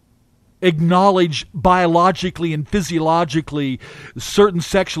acknowledge biologically and physiologically certain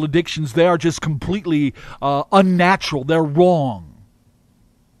sexual addictions. They are just completely unnatural. They're wrong.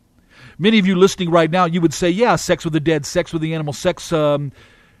 Many of you listening right now, you would say, yeah, sex with the dead, sex with the animal, sex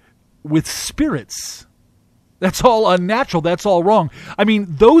with spirits. That's all unnatural. That's all wrong. I mean,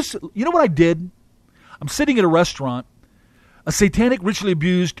 those, you know what I did? I'm sitting at a restaurant, a satanic, ritually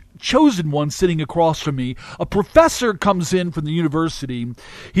abused, chosen one sitting across from me. A professor comes in from the university.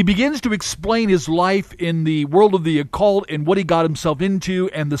 He begins to explain his life in the world of the occult and what he got himself into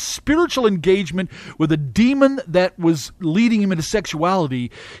and the spiritual engagement with a demon that was leading him into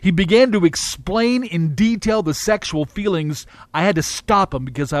sexuality. He began to explain in detail the sexual feelings. I had to stop him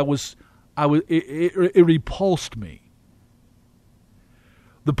because it repulsed me.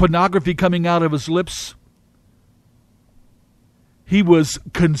 The pornography coming out of his lips, he was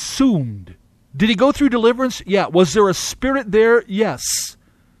consumed. Did he go through deliverance? Yeah. Was there a spirit there? Yes.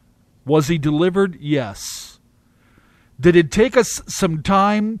 Was he delivered? Yes. Did it take us some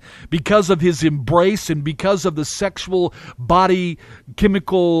time because of his embrace and because of the sexual body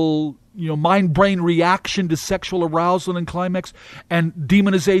chemical, mind-brain reaction to sexual arousal and climax and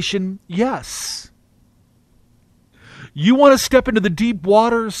demonization? Yes. You want to step into the deep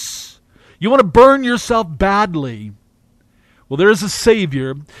waters? You want to burn yourself badly? Well, there is a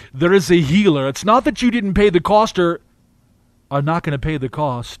Savior. There is a healer. It's not that you didn't pay the cost or are not going to pay the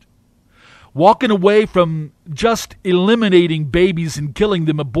cost. Walking away from just eliminating babies and killing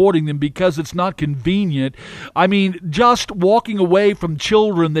them, aborting them because it's not convenient. I mean, just walking away from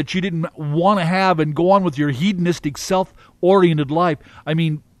children that you didn't want to have and go on with your hedonistic, self-oriented life. I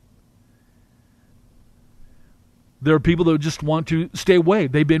mean, there are people that just want to stay away.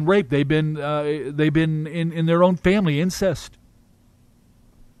 They've been raped. They've been in their own family, incest.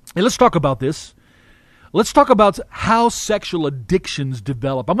 Hey, let's talk about this. Let's talk about how sexual addictions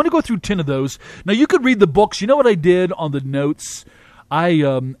develop. I'm going to go through 10 of those. Now, you could read the books. You know what I did on the notes? I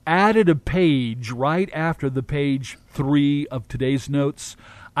added a page right after the page 3 of today's notes.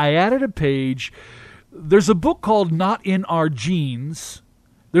 I added a page. There's a book called Not in Our Genes.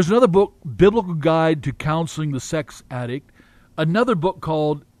 There's another book, Biblical Guide to Counseling the Sex Addict. Another book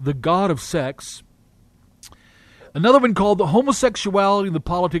called The God of Sex. Another one called The Homosexuality and the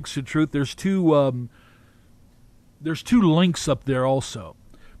Politics of Truth. There's two links up there also.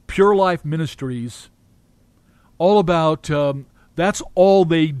 Pure Life Ministries, all about, that's all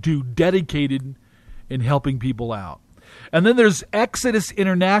they do, dedicated in helping people out. And then there's Exodus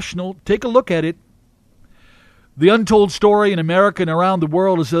International. Take a look at it. The untold story in America and around the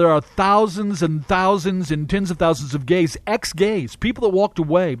world is that there are thousands and thousands and tens of thousands of gays, ex-gays, people that walked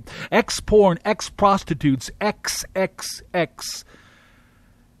away, ex-porn, ex-prostitutes, XXX.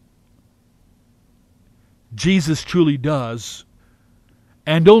 Jesus truly does,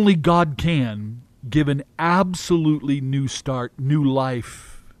 and only God can, give an absolutely new start, new life.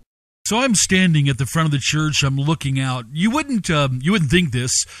 So I'm standing at the front of the church. I'm looking out. You wouldn't think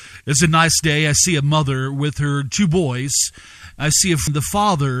this is a nice day. I see a mother with her 2 boys. I see the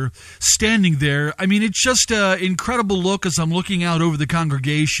father standing there. I mean, it's just an incredible look as I'm looking out over the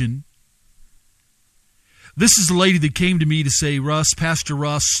congregation. This is the lady that came to me to say, Russ, Pastor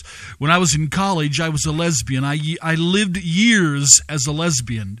Russ, when I was in college, I was a lesbian. I lived years as a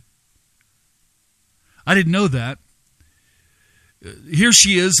lesbian. I didn't know that. Here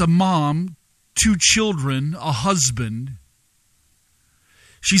she is, a mom, 2 children, a husband.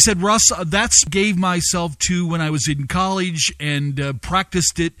 She said, Russ, that's gave myself to when I was in college and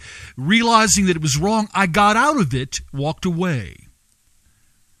practiced it, realizing that it was wrong. I got out of it, walked away.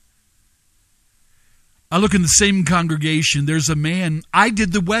 I look in the same congregation. There's a man. I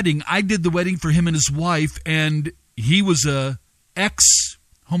did the wedding. I did the wedding for him and his wife, and he was a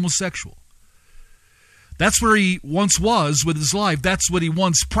ex-homosexual. That's where he once was with his life. That's what he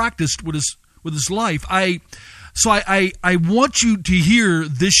once practiced with his life. I want you to hear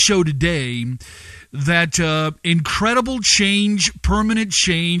this show today, that incredible change, permanent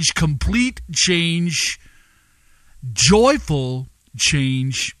change, complete change, joyful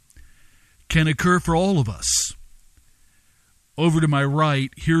change can occur for all of us. Over to my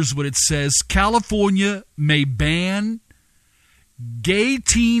right, here's what it says. California may ban gay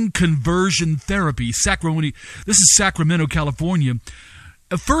teen conversion therapy. This is Sacramento, California.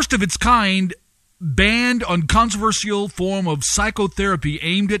 A first of its kind ban on controversial form of psychotherapy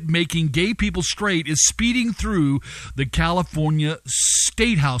aimed at making gay people straight is speeding through the California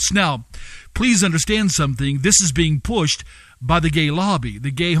State House. Now, please understand something. This is being pushed by the gay lobby,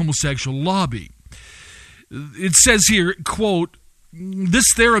 the gay homosexual lobby. It says here, quote,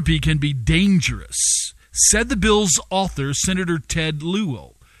 this therapy can be dangerous, said the bill's author, Senator Ted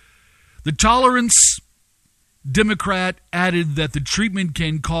Lewell. The Tolerance Democrat added that the treatment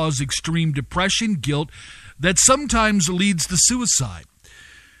can cause extreme depression, guilt, that sometimes leads to suicide.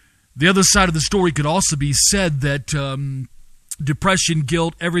 The other side of the story could also be said that depression,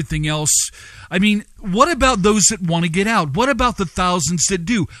 guilt, everything else. I mean, what about those that want to get out? What about the thousands that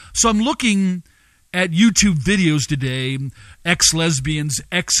do? So I'm looking at YouTube videos today, ex-lesbians,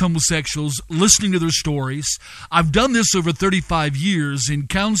 ex-homosexuals, listening to their stories. I've done this over 35 years in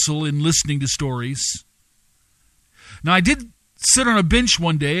counsel and listening to stories. Now, I did sit on a bench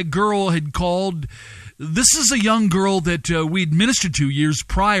one day. A girl had called. This is a young girl that we'd ministered to years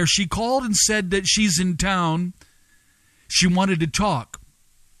prior. She called and said that she's in town. She wanted to talk.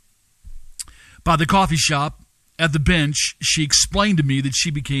 By the coffee shop, at the bench, she explained to me that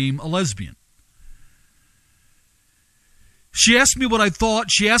she became a lesbian. She asked me what I thought.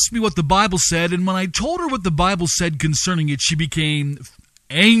 She asked me what the Bible said. And when I told her what the Bible said concerning it, she became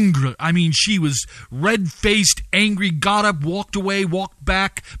angry. I mean, she was red-faced, angry, got up, walked away, walked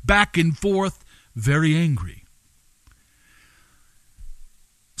back and forth, very angry.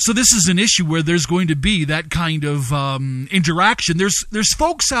 So this is an issue where there's going to be that kind of interaction. There's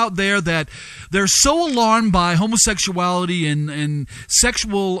folks out there that they're so alarmed by homosexuality and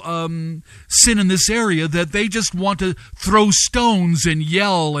sexual sin in this area that they just want to throw stones and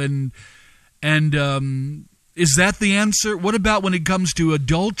yell and is that the answer? What about when it comes to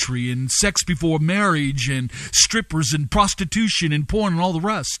adultery and sex before marriage and strippers and prostitution and porn and all the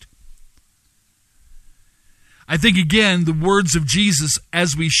rest? I think, again, the words of Jesus,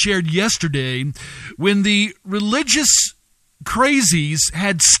 as we shared yesterday, when the religious crazies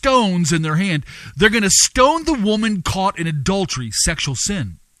had stones in their hand, they're going to stone the woman caught in adultery, sexual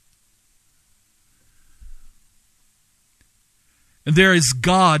sin. And there is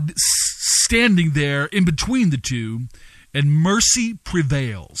God standing there in between the two, and mercy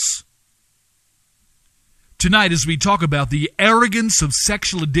prevails. Tonight, as we talk about the arrogance of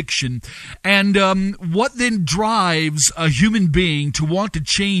sexual addiction and what then drives a human being to want to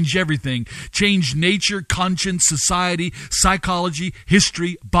change everything, change nature, conscience, society, psychology,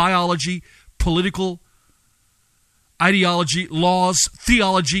 history, biology, political ideology, laws,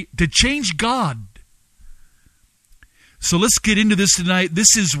 theology, to change God. So let's get into this tonight.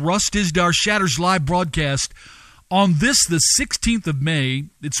 This is Russ Tisdar Shatters live broadcast on this, the 16th of May.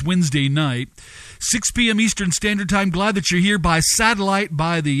 It's Wednesday night, 6 p.m. Eastern Standard Time. Glad that you're here by satellite,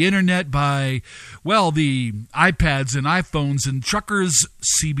 by the internet, by, well, the iPads and iPhones and Truckers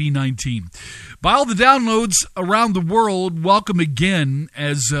CB19. By all the downloads around the world, welcome again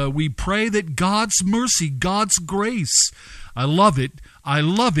as we pray that God's mercy, God's grace, I love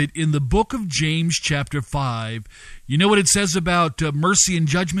it in the book of James chapter 5. You know what it says about mercy and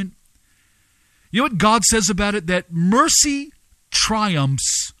judgment? You know what God says about it? That mercy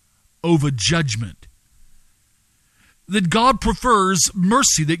triumphs over judgment. That God prefers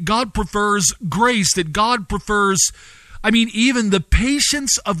mercy, that God prefers grace, that God prefers, even the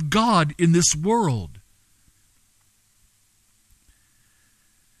patience of God in this world.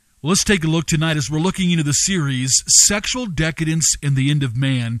 Let's take a look tonight as we're looking into the series, Sexual Decadence and the End of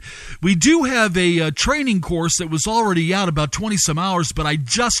Man. We do have a training course that was already out about 20-some hours, but I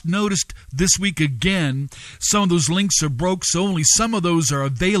just noticed this week again, some of those links are broke, so only some of those are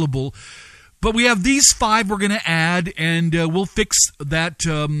available. But we have these 5 we're going to add, and we'll fix that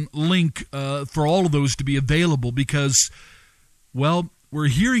link for all of those to be available because, well, we're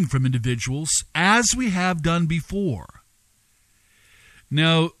hearing from individuals as we have done before.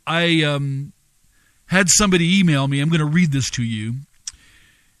 Now, I had somebody email me. I'm going to read this to you.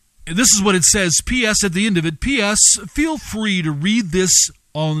 This is what it says. P.S. at the end of it. P.S. Feel free to read this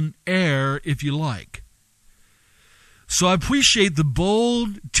on air if you like. So I appreciate the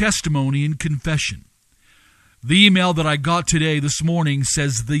bold testimony and confession. The email that I got this morning,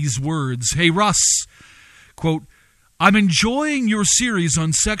 says these words. Hey, Russ, quote, I'm enjoying your series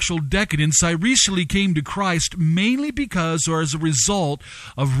on sexual decadence. I recently came to Christ mainly because or as a result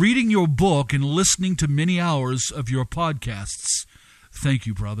of reading your book and listening to many hours of your podcasts. Thank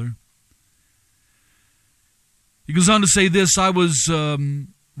you, brother. He goes on to say this, I was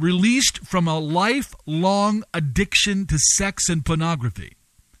released from a lifelong addiction to sex and pornography.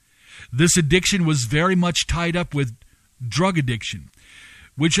 This addiction was very much tied up with drug addiction,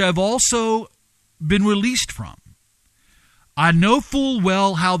 which I've also been released from. I know full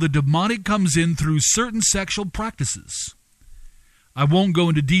well how the demonic comes in through certain sexual practices. I won't go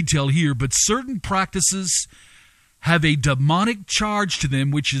into detail here, but certain practices have a demonic charge to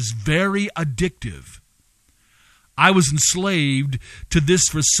them which is very addictive. I was enslaved to this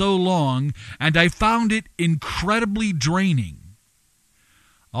for so long, and I found it incredibly draining.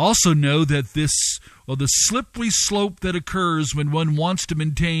 I also know that the slippery slope that occurs when one wants to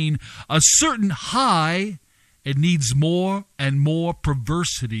maintain a certain high, it needs more and more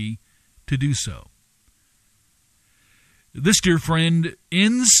perversity to do so. This dear friend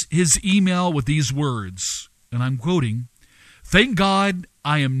ends his email with these words, and I'm quoting, "Thank God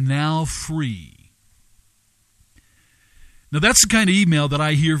I am now free." Now that's the kind of email that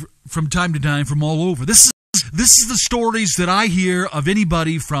I hear from time to time from all over. This is the stories that I hear of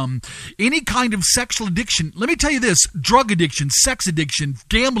anybody from any kind of sexual addiction. Let me tell you this, drug addiction, sex addiction,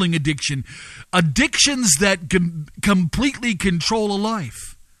 gambling addiction, addictions that completely control a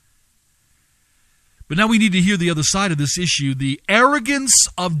life. But now we need to hear the other side of this issue, the arrogance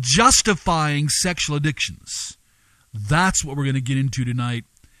of justifying sexual addictions. That's what we're going to get into tonight.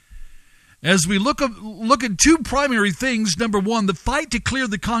 As we look at 2 primary things, number 1, the fight to clear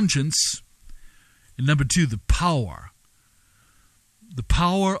the conscience, and number 2, the power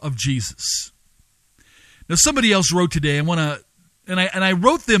of Jesus. Now, somebody else wrote today. I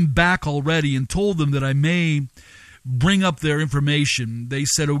wrote them back already and told them that I may bring up their information. They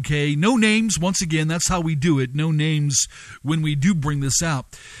said, okay, no names. Once again, that's how we do it. No names when we do bring this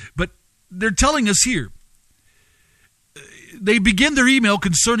out. But they're telling us here. They begin their email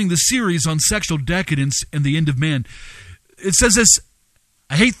concerning the series on sexual decadence and the end of man. It says this,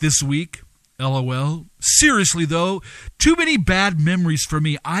 I hate this week. LOL. Seriously, though, too many bad memories for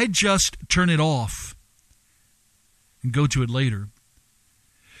me. I just turn it off and go to it later.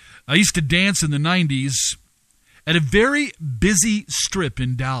 I used to dance in the 90s at a very busy strip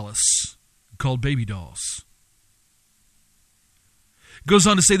in Dallas called Baby Dolls. It goes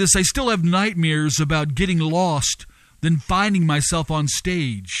on to say this, I still have nightmares about getting lost, then finding myself on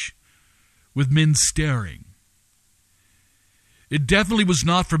stage with men staring. It definitely was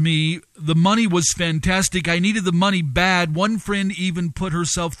not for me. The money was fantastic. I needed the money bad. One friend even put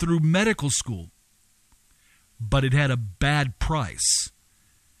herself through medical school. But it had a bad price.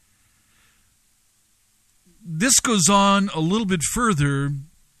 This goes on a little bit further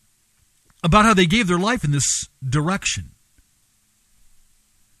about how they gave their life in this direction.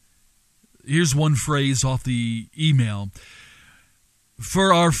 Here's one phrase off the email.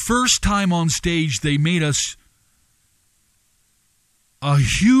 For our first time on stage, they made us a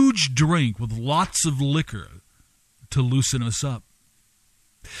huge drink with lots of liquor to loosen us up.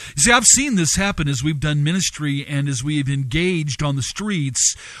 You see, I've seen this happen as we've done ministry and as we've engaged on the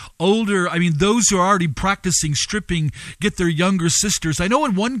streets. Those who are already practicing stripping get their younger sisters. I know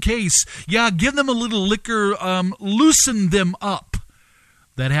in one case, give them a little liquor, loosen them up.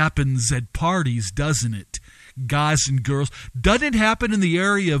 That happens at parties, doesn't it? Guys and girls. Doesn't it happen in the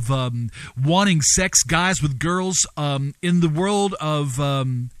area of wanting sex, guys with girls, in the world of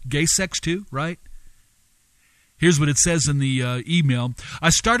gay sex too, right? Here's what it says in the email. I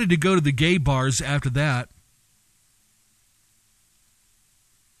started to go to the gay bars after that.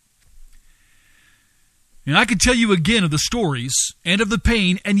 And I can tell you again of the stories and of the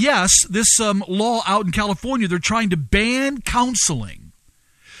pain. And yes, this law out in California, they're trying to ban counseling.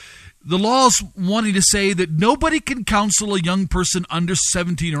 The law's wanting to say that nobody can counsel a young person under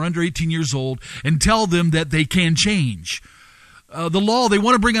 17 or under 18 years old and tell them that they can change. The law, they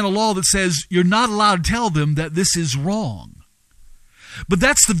want to bring in a law that says you're not allowed to tell them that this is wrong. But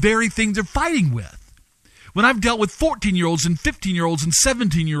that's the very thing they're fighting with. When I've dealt with 14-year-olds and 15-year-olds and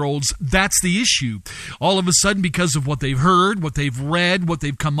 17-year-olds, that's the issue. All of a sudden, because of what they've heard, what they've read, what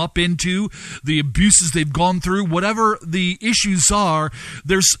they've come up into, the abuses they've gone through, whatever the issues are,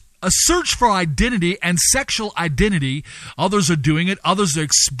 there's a search for identity and sexual identity. Others are doing it. Others are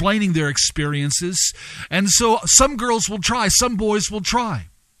explaining their experiences. And so some girls will try. Some boys will try.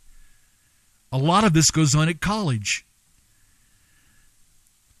 A lot of this goes on at college.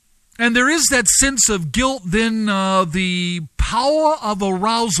 And there is that sense of guilt, then the power of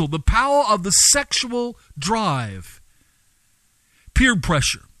arousal, the power of the sexual drive, peer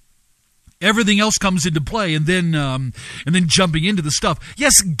pressure. Everything else comes into play, and then jumping into the stuff.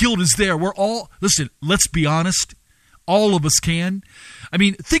 Yes, guilt is there. We're all, listen, let's be honest. All of us can. I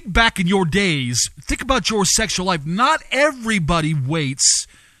mean, think back in your days. Think about your sexual life. Not everybody waits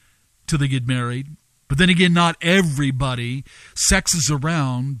till they get married. But then again, not everybody sexes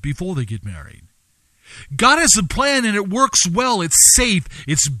around before they get married. God has a plan, and it works well. It's safe.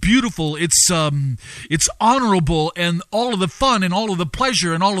 It's beautiful. It's honorable, and all of the fun and all of the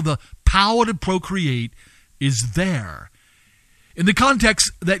pleasure and all of the power to procreate is there. In the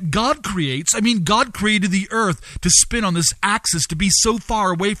context that God creates, I mean, God created the earth to spin on this axis, to be so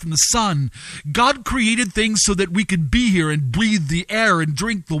far away from the sun. God created things so that we could be here and breathe the air and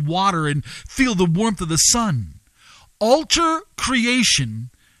drink the water and feel the warmth of the sun. Alter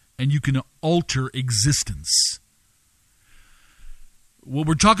creation, and you can alter existence. What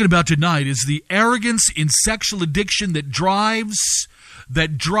we're talking about tonight is the arrogance in sexual addiction that drives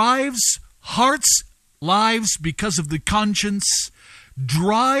hearts, lives because of the conscience,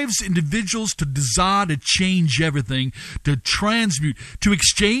 drives individuals to desire to change everything, to transmute, to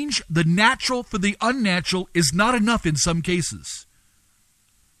exchange the natural for the unnatural is not enough in some cases.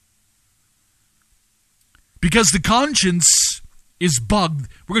 Because the conscience is bugged.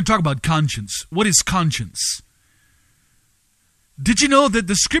 We're going to talk about conscience. What is conscience? Did you know that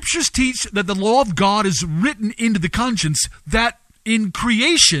the scriptures teach that the law of God is written into the conscience, that in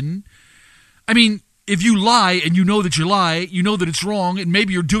creation, I mean, if you lie and you know that you lie, you know that it's wrong, and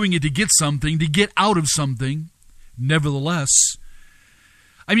maybe you're doing it to get something, to get out of something. Nevertheless,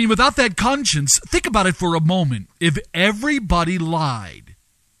 I mean, without that conscience, think about it for a moment. If everybody lied,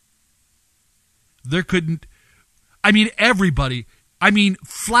 there couldn't, I mean, everybody, I mean,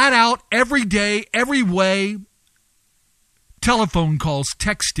 flat out, every day, every way, telephone calls,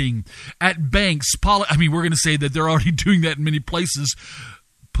 texting, at banks, I mean, we're going to say that they're already doing that in many places.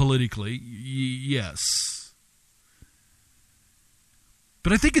 Politically, yes.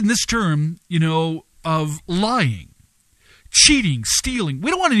 But I think in this term, of lying, cheating, stealing, we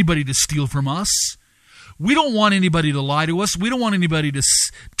don't want anybody to steal from us. We don't want anybody to lie to us. We don't want anybody to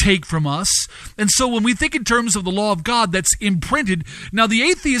take from us. And so when we think in terms of the law of God, that's imprinted. Now, the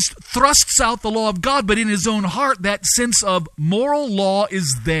atheist thrusts out the law of God, but in his own heart, that sense of moral law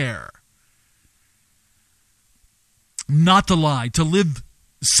is there. Not to lie, to live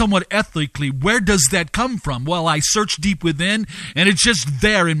somewhat ethically. Where does that come from? Well, I search deep within, and it's just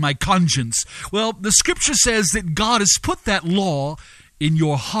there in my conscience. Well, the scripture says that God has put that law in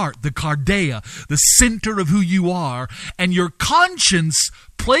your heart, the cardia, the center of who you are, and your conscience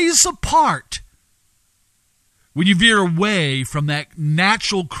plays a part when you veer away from that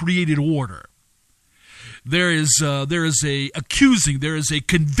natural created order. There is a accusing, there is a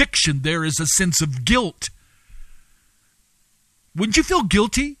conviction, there is a sense of guilt. Wouldn't you feel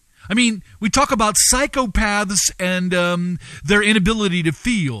guilty? I mean, we talk about psychopaths and their inability to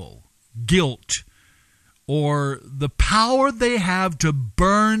feel guilt, or the power they have to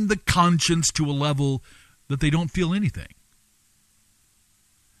burn the conscience to a level that they don't feel anything.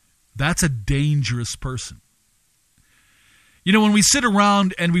 That's a dangerous person. When we sit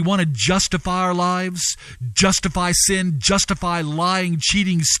around and we want to justify our lives, justify sin, justify lying,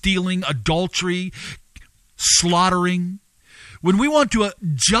 cheating, stealing, adultery, slaughtering, when we want to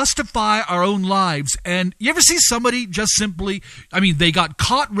justify our own lives, and you ever see somebody just simply, they got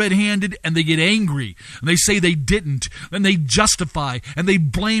caught red-handed and they get angry, and they say they didn't, and they justify, and they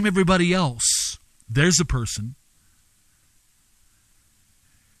blame everybody else. There's a person.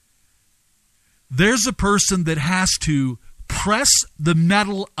 There's a person that has to press the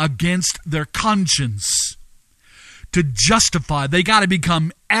metal against their conscience to justify. They got to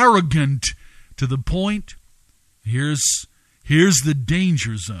become arrogant to the point, here's the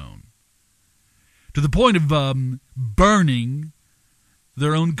danger zone, to the point of burning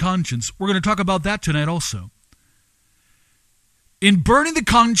their own conscience. We're going to talk about that tonight also. In burning the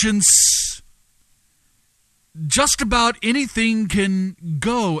conscience, just about anything can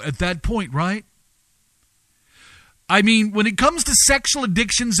go at that point, right? I mean, when it comes to sexual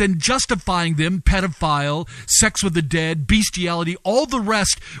addictions and justifying them, pedophile, sex with the dead, bestiality, all the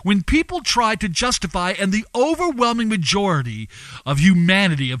rest, when people try to justify, and the overwhelming majority of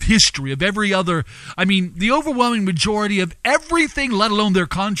humanity, of history, of every other, the overwhelming majority of everything, let alone their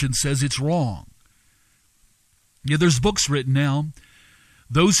conscience, says it's wrong. Yeah, there's books written now.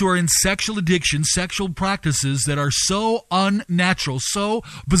 Those who are in sexual addiction, sexual practices that are so unnatural, so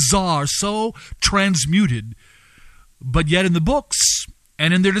bizarre, so transmuted, but yet in the books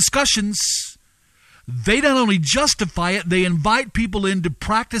and in their discussions, they not only justify it, they invite people in to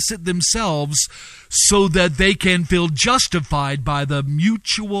practice it themselves so that they can feel justified by the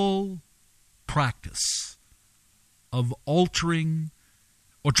mutual practice of altering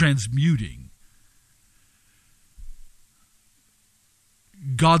or transmuting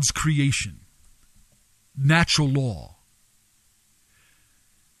God's creation, natural law.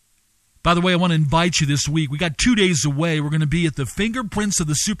 By the way, I want to invite you this week. We got 2 days away. We're going to be at the Fingerprints of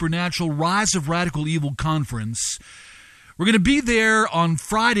the Supernatural Rise of Radical Evil Conference. We're going to be there on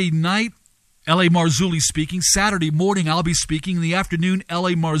Friday night, L.A. Marzulli speaking. Saturday morning, I'll be speaking. In the afternoon,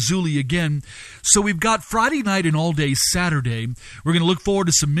 L.A. Marzulli again. So we've got Friday night and all day Saturday. We're going to look forward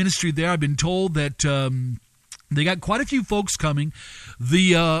to some ministry there. I've been told that they got quite a few folks coming.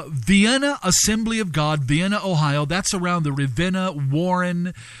 The Vienna Assembly of God, Vienna, Ohio, that's around the Ravenna,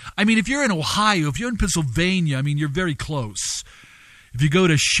 Warren. If you're in Ohio, if you're in Pennsylvania, you're very close. If you go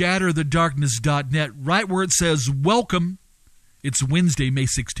to shatterthedarkness.net, right where it says welcome, it's Wednesday, May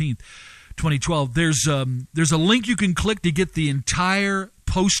 16th, 2012. There's a link you can click to get the entire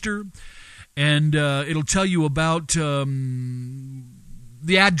poster, and it'll tell you about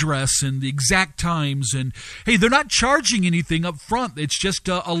the address and the exact times. And hey, they're not charging anything up front. It's just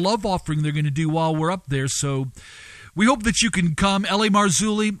a love offering they're going to do while we're up there. So we hope that you can come. L.A.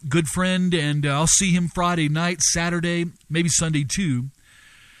 Marzulli, good friend, and I'll see him Friday night, Saturday, maybe Sunday too.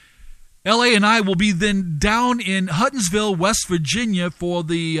 L.A. and I will be then down in Huttonsville, West Virginia for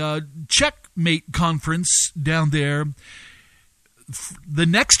the Checkmate Conference down there the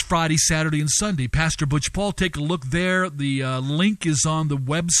next Friday, Saturday, and Sunday. Pastor Butch Paul, take a look there. The link is on the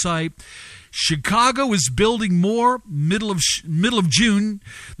website. Chicago is building more, middle of June,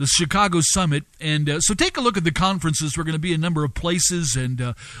 the Chicago Summit. And so take a look at the conferences. We're going to be in a number of places,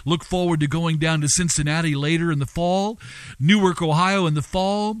 and look forward to going down to Cincinnati later in the fall, Newark, Ohio in the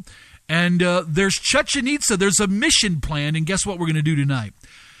fall. And there's Chichen Itza. There's a mission plan, and guess what we're going to do tonight?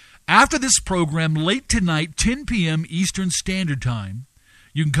 After this program, late tonight, 10 p.m. Eastern Standard Time,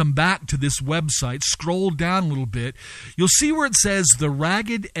 you can come back to this website, scroll down a little bit. You'll see where it says The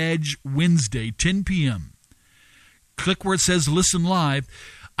Ragged Edge Wednesday, 10 p.m. Click where it says Listen Live.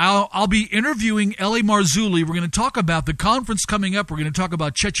 I'll be interviewing L.A. Marzulli. We're going to talk about the conference coming up. We're going to talk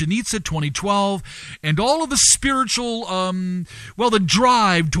about Chichen Itza 2012 and all of the spiritual, the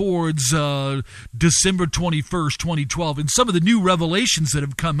drive towards December 21st, 2012, and some of the new revelations that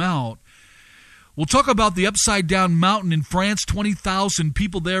have come out. We'll talk about the Upside Down Mountain in France, 20,000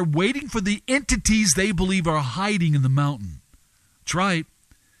 people there waiting for the entities they believe are hiding in the mountain. That's right.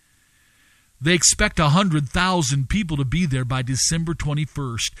 They expect 100,000 people to be there by December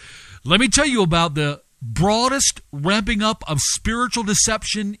 21st. Let me tell you about the broadest ramping up of spiritual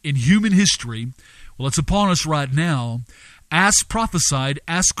deception in human history. Well, it's upon us right now, as prophesied,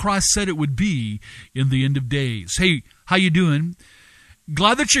 as Christ said it would be in the end of days. Hey, how you doing?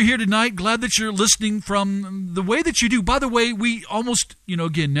 Glad that you're here tonight. Glad that you're listening from the way that you do. By the way, we almost,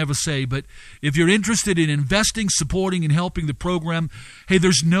 again, never say, but if you're interested in investing, supporting, and helping the program, hey,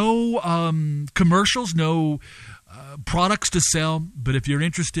 there's no commercials, no products to sell. But if you're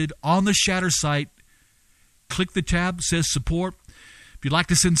interested, on the Shatter site, click the tab that says support. If you'd like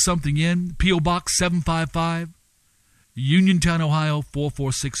to send something in, P.O. Box 755, Uniontown, Ohio,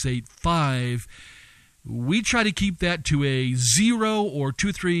 44685. We try to keep that to a 0 or 2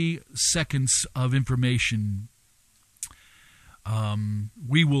 or 3 seconds of information.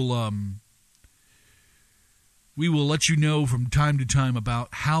 We will let you know from time to time about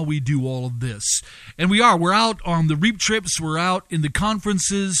how we do all of this. And we're out on the REAP trips, we're out in the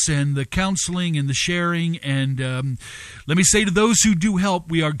conferences and the counseling and the sharing. And let me say to those who do help,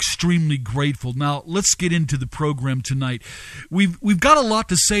 we are extremely grateful. Now, let's get into the program tonight. We've got a lot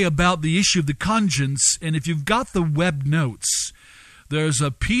to say about the issue of the conscience, and if you've got the web notes, there's a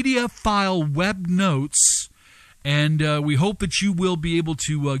PDF file, web notes, And we hope that you will be able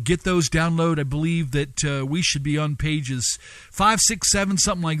to get those download. I believe that we should be on pages 5, 6, 7,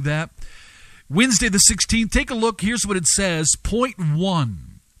 something like that. Wednesday the 16th, take a look. Here's what it says. Point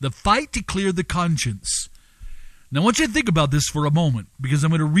 1, the fight to clear the conscience. Now I want you to think about this for a moment, because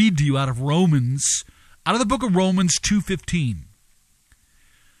I'm going to read to you out of the book of Romans 2:15.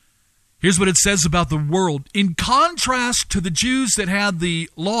 Here's what it says about the world. In contrast to the Jews that had the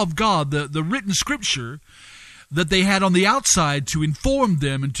law of God, the written scripture, that they had on the outside to inform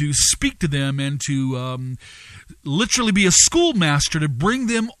them and to speak to them and to literally be a schoolmaster to bring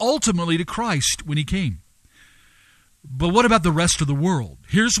them ultimately to Christ when he came. But what about the rest of the world?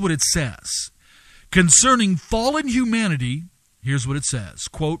 Here's what it says. Concerning fallen humanity, here's what it says,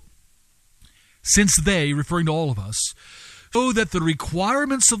 quote, since they, referring to all of us, know that the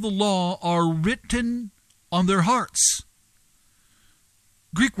requirements of the law are written on their hearts.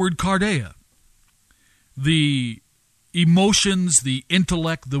 Greek word kardeia. The emotions, the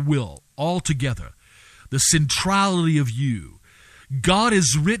intellect, the will, all together. The centrality of you. God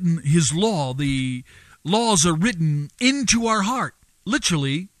has written his law. The laws are written into our heart.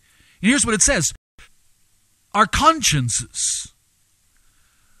 Literally. And here's what it says. Our consciences.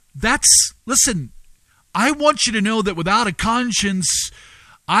 Listen, I want you to know that without a conscience,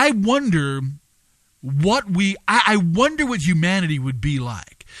 I wonder what humanity would be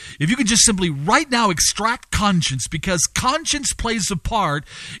like. If you could just simply right now extract conscience, because conscience plays a part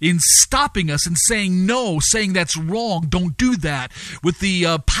in stopping us and saying no, saying that's wrong, don't do that, with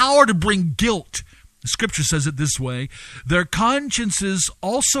the power to bring guilt. The scripture says it this way, their consciences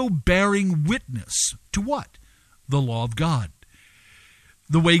also bearing witness to what? The law of God.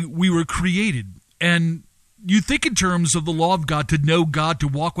 The way we were created. And you think in terms of the law of God, to know God, to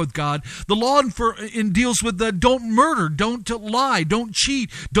walk with God. The law deals with don't murder, don't lie, don't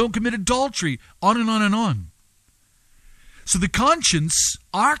cheat, don't commit adultery, on and on and on. So the conscience,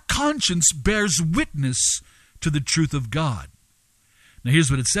 our conscience bears witness to the truth of God. Now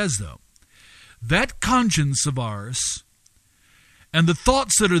here's what it says though. That conscience of ours and the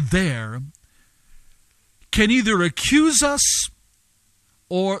thoughts that are there can either accuse us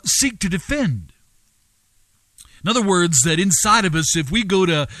or seek to defend. In other words, that inside of us, if we go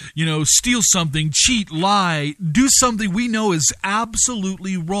to, steal something, cheat, lie, do something we know is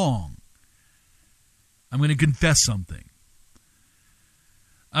absolutely wrong, I'm going to confess something.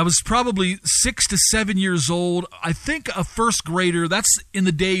 I was probably 6 to 7 years old. I think a first grader. That's in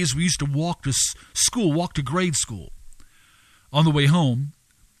the days we used to walk to grade school. On the way home,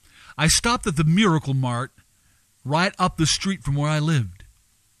 I stopped at the Miracle Mart right up the street from where I lived.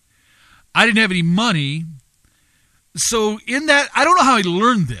 I didn't have any money. So in that, I don't know how I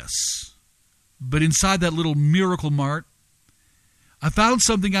learned this, but inside that little Miracle Mart, I found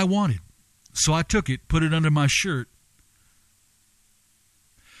something I wanted. So I took it, put it under my shirt.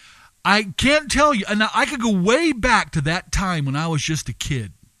 I can't tell you, and I could go way back to that time when I was just a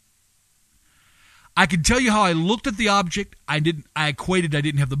kid. I can tell you how I looked at the object. I equated I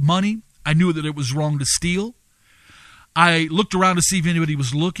didn't have the money. I knew that it was wrong to steal. I looked around to see if anybody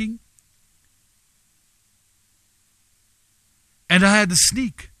was looking. And I had to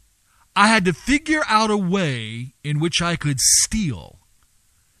sneak. I had to figure out a way in which I could steal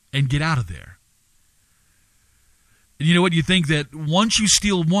and get out of there. And you know what? You think that once you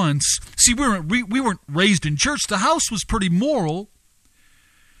steal once, see, we weren't raised in church. The house was pretty moral.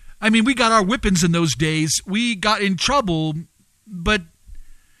 I mean, we got our whippings in those days. We got in trouble, but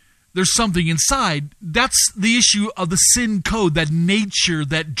there's something inside. That's the issue of the sin code, that nature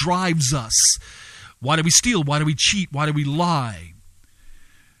that drives us. Why do we steal? Why do we cheat? Why do we lie?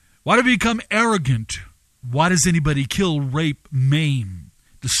 Why do we become arrogant? Why does anybody kill, rape, maim,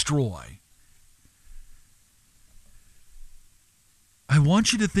 destroy? I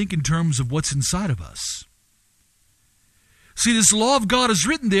want you to think in terms of what's inside of us. See, this law of God is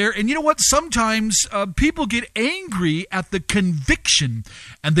written there, and you know what? Sometimes people get angry at the conviction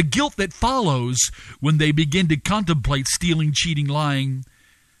and the guilt that follows when they begin to contemplate stealing, cheating, lying,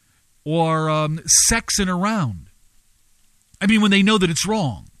 or sexing around. I mean, when they know that it's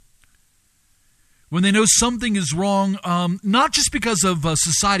wrong. When they know something is wrong, not just because of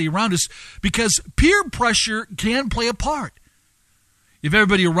society around us, because peer pressure can play a part. If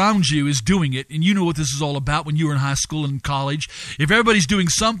everybody around you is doing it, and you know what this is all about when you were in high school and college, if everybody's doing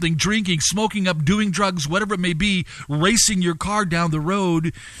something, drinking, smoking up, doing drugs, whatever it may be, racing your car down the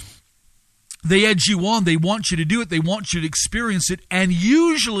road, they edge you on. They want you to do it. They want you to experience it. And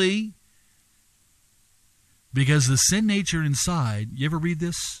usually, because the sin nature inside, you ever read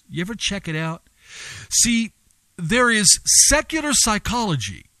this? You ever check it out? See, there is secular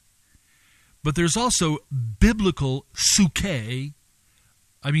psychology, but there's also biblical psuche,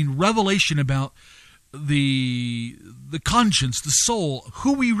 revelation about the conscience, the soul,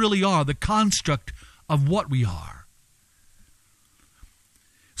 who we really are, the construct of what we are.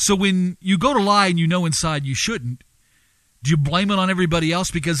 So when you go to lie and you know inside you shouldn't, do you blame it on everybody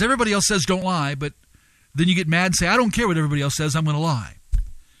else? Because everybody else says don't lie, but then you get mad and say, I don't care what everybody else says, I'm going to lie.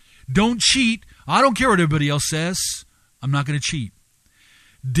 Don't cheat. I don't care what everybody else says, I'm not going to cheat.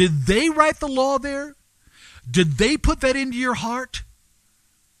 Did they write the law there? Did they put that into your heart?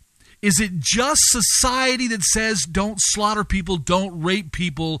 Is it just society that says don't slaughter people, don't rape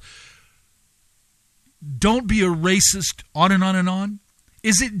people, don't be a racist, on and on and on?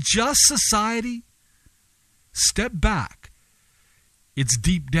 Is it just society? Step back. It's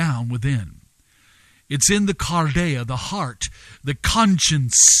deep down within. It's in the cardia, the heart, the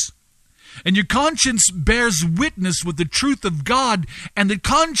conscience. And your conscience bears witness with the truth of God, and the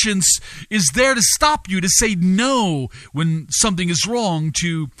conscience is there to stop you, to say no when something is wrong,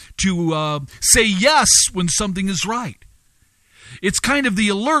 to say yes when something is right. It's kind of the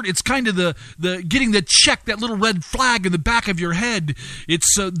alert. It's kind of the getting the check, that little red flag in the back of your head.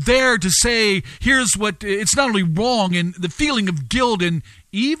 It's there to say, here's what, it's not only wrong, and the feeling of guilt, and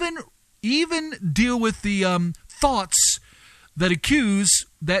even deal with the thoughts that accuse,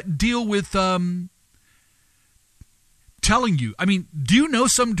 that deal with telling you. Do you know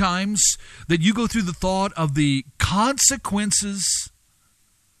sometimes that you go through the thought of the consequences?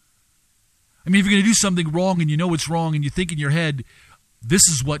 If you're going to do something wrong and you know it's wrong and you think in your head, this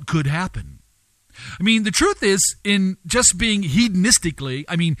is what could happen. The truth is, in just being hedonistically,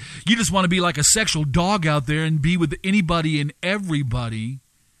 you just want to be like a sexual dog out there and be with anybody and everybody.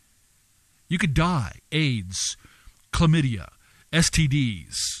 You could die. AIDS, chlamydia,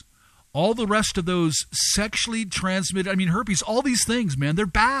 STDs, all the rest of those sexually transmitted, herpes, all these things, man, they're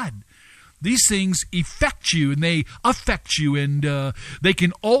bad. These things affect you, and they affect you, and they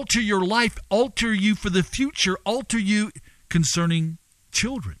can alter your life, alter you for the future, alter you concerning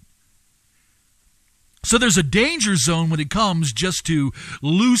children. So there's a danger zone when it comes just to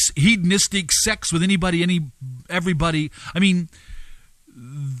loose, hedonistic sex with anybody, everybody.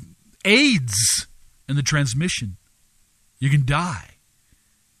 AIDS and the transmission. You can die.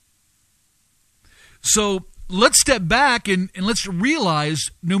 So let's step back and let's realize,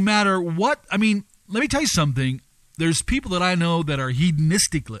 no matter what, let me tell you something. There's people that I know that are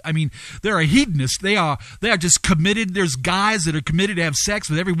hedonistically, they're a hedonist. They are just committed. There's guys that are committed to have sex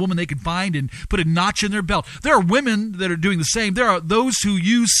with every woman they can find and put a notch in their belt. There are women that are doing the same. There are those who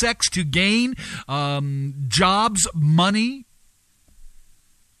use sex to gain jobs, money.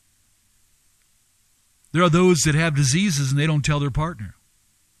 There are those that have diseases and they don't tell their partner.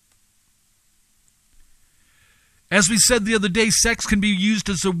 As we said the other day, sex can be used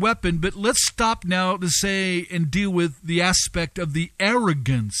as a weapon, but let's stop now to say and deal with the aspect of the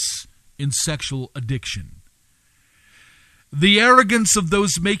arrogance in sexual addiction. The arrogance of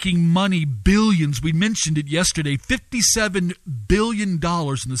those making money, billions. We mentioned it yesterday, $57 billion in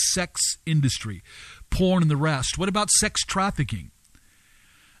the sex industry, porn and the rest. What about sex trafficking?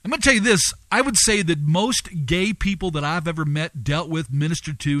 I'm going to tell you this. I would say that most gay people that I've ever met, dealt with,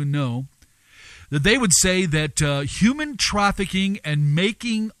 ministered to, and know, that they would say that human trafficking and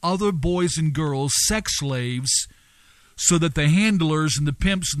making other boys and girls sex slaves so that the handlers and the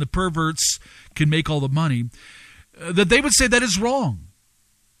pimps and the perverts can make all the money, that they would say that is wrong.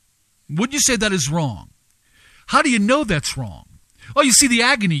 Wouldn't you say that is wrong? How do you know that's wrong? Oh, you see the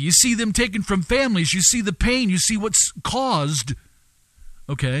agony. You see them taken from families. You see the pain. You see what's caused.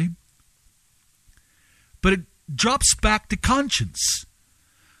 Okay? But it drops back to conscience.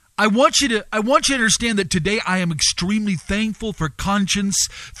 I want you to understand that today I am extremely thankful for conscience,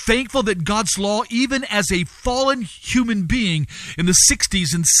 thankful that God's law, even as a fallen human being in the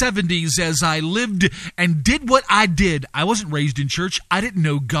 60s and 70s, as I lived and did what I did. I wasn't raised in church. I didn't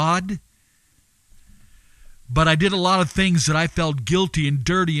know God. But I did a lot of things that I felt guilty and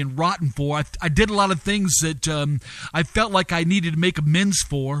dirty and rotten for. I did a lot of things that I felt like I needed to make amends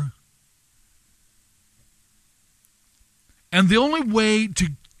for. And the only way to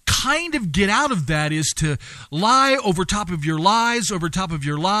kind of get out of that is to lie over top of your lies, to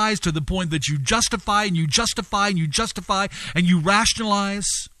the point that you justify and you justify and you justify and you rationalize.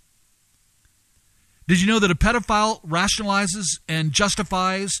 Did you know that a pedophile rationalizes and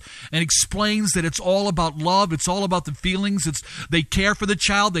justifies and explains that it's all about love, it's all about the feelings, they care for the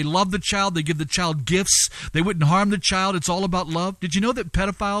child, they love the child, they give the child gifts, they wouldn't harm the child, it's all about love? Did you know that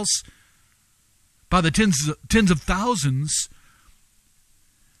pedophiles, by the tens of thousands,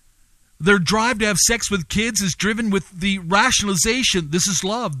 Their drive to have sex with kids is driven with the rationalization, this is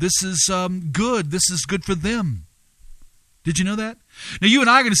love, this is good, this is good for them. Did you know that? Now you and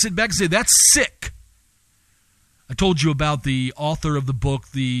I are going to sit back and say, that's sick. I told you about the author of the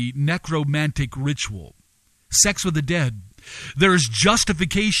book, The Necromantic Ritual, Sex with the Dead. There is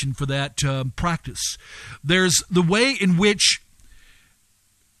justification for that practice. There's the way in which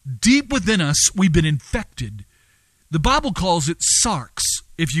deep within us we've been infected. The Bible calls it sarx.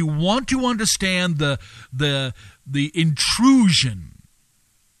 If you want to understand the intrusion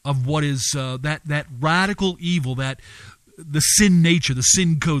of what is that radical evil, that the sin nature, the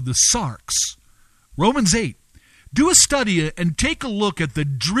sin code, the sarx, Romans 8. Do a study and take a look at the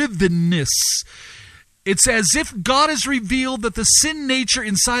drivenness. It's as if God has revealed that the sin nature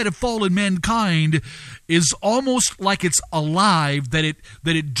inside of fallen mankind is almost like it's alive, that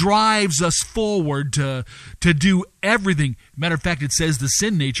it drives us forward to do everything. Matter of fact, it says the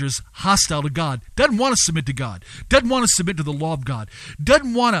sin nature is hostile to God, doesn't want to submit to God, doesn't want to submit to the law of God,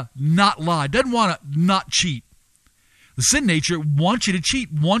 doesn't want to not lie, doesn't want to not cheat. The sin nature wants you to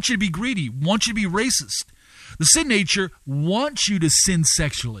cheat, wants you to be greedy, wants you to be racist. The sin nature wants you to sin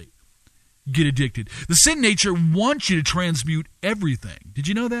sexually, get addicted. The sin nature wants you to transmute everything. Did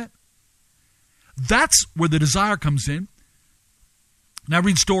you know that? That's where the desire comes in. And I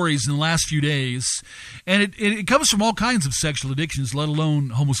read stories in the last few days, and it comes from all kinds of sexual addictions, let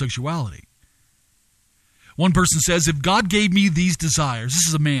alone homosexuality. One person says, if God gave me these desires, this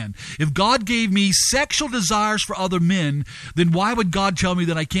is a man, if God gave me sexual desires for other men, then why would God tell me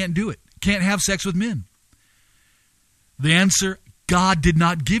that I can't do it, can't have sex with men? The answer, God did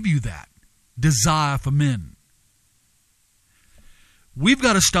not give you that desire for men. We've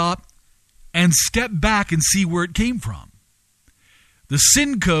got to stop and step back and see where it came from. The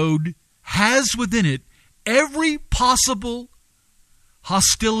sin code has within it every possible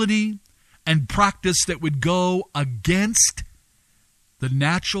hostility and practice that would go against the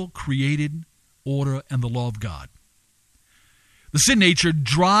natural created order and the law of God. The sin nature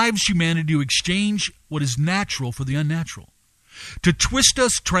drives humanity to exchange what is natural for the unnatural, to twist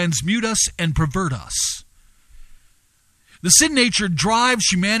us, transmute us, and pervert us. The sin nature drives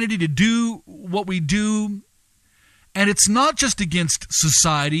humanity to do what we do, and it's not just against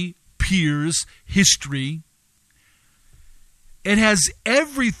society, peers, history. It has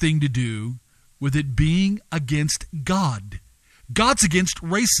everything to do with it being against God. God's against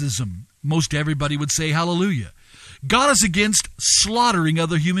racism. Most everybody would say hallelujah. God is against slaughtering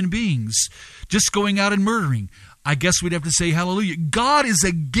other human beings, just going out and murdering. I guess we'd have to say hallelujah. God is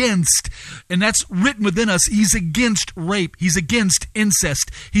against, and that's written within us, he's against rape. He's against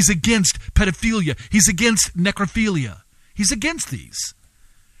incest. He's against pedophilia. He's against necrophilia. He's against these.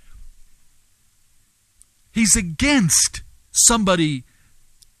 He's against somebody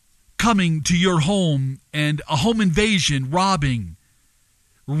coming to your home and a home invasion, robbing,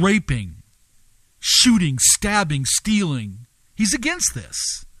 raping, shooting, stabbing, stealing. He's against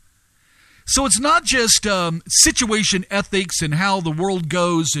this. So it's not just situation ethics and how the world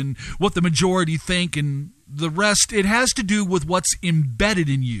goes and what the majority think and the rest. It has to do with what's embedded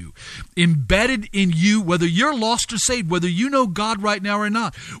in you. Embedded in you, whether you're lost or saved, whether you know God right now or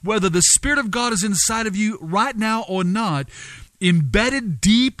not, whether the Spirit of God is inside of you right now or not, embedded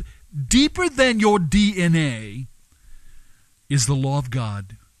deeper than your DNA is the law of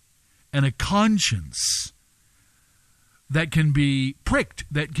God and a conscience that can be pricked,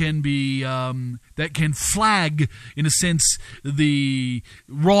 that can flag, in a sense, the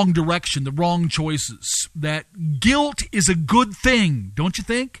wrong direction, the wrong choices. That guilt is a good thing, don't you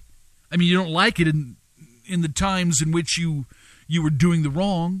think? I mean, you don't like it in the times in which you were doing the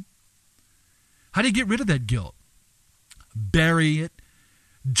wrong. How do you get rid of that guilt? Bury it,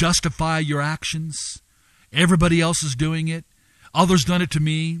 justify your actions. Everybody else is doing it. Others done it to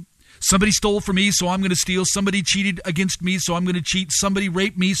me. Somebody stole from me, so I'm going to steal. Somebody cheated against me, so I'm going to cheat. Somebody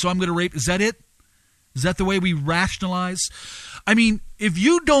raped me, so I'm going to rape. Is that it? Is that the way we rationalize? I mean, if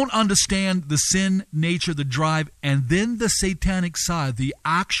you don't understand the sin nature, the drive, and then the satanic side, the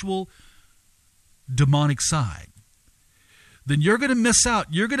actual demonic side, then you're going to miss out.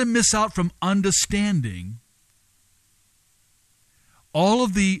 You're going to miss out from understanding all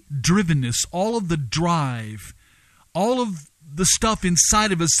of the drivenness, all of the drive, all of the stuff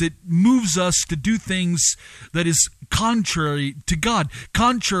inside of us that moves us to do things that is contrary to God,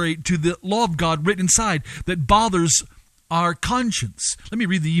 contrary to the law of God written inside, that bothers our conscience. Let me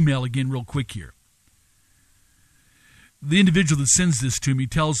read the email again real quick here. The individual that sends this to me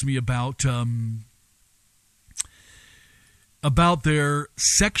tells me about their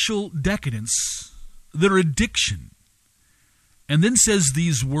sexual decadence, their addiction, and then says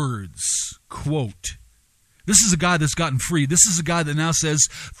these words, quote, this is a guy that's gotten free. This is a guy that now says,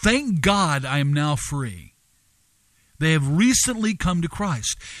 thank God I am now free. They have recently come to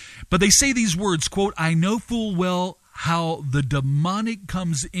Christ. But they say these words, quote, I know full well how the demonic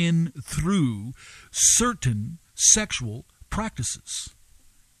comes in through certain sexual practices.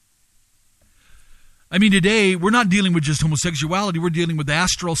 I mean, today, we're not dealing with just homosexuality. We're dealing with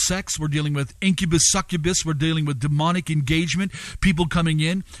astral sex. We're dealing with incubus, succubus. We're dealing with demonic engagement, people coming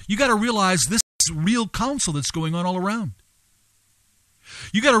in. You got to realize this is real counsel that's going on all around.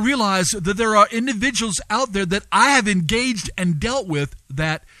 You got to realize that there are individuals out there that I have engaged and dealt with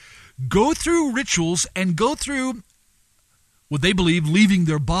that go through rituals and go through what they believe leaving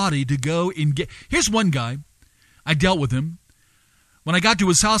their body to go engage. Here's one guy. I dealt with him. When I got to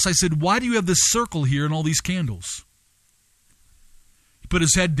his house, I said, why do you have this circle here and all these candles? He put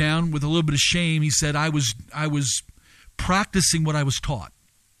his head down with a little bit of shame. He said, I was practicing what I was taught.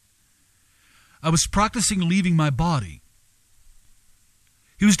 I was practicing leaving my body.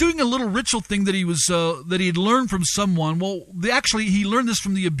 He was doing a little ritual thing that he had learned from someone. Well, actually, he learned this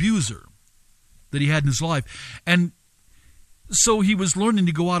from the abuser that he had in his life. And so he was learning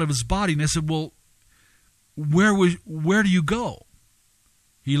to go out of his body. And I said, well, where do you go?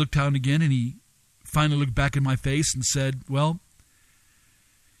 He looked down again, and he finally looked back in my face and said, well,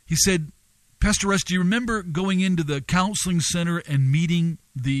 he said, Pastor Russ, do you remember going into the counseling center and meeting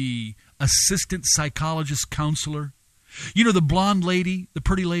the assistant psychologist counselor? You know, the blonde lady, the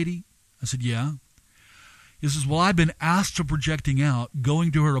pretty lady? I said, yeah. He says, well, I've been astral projecting out,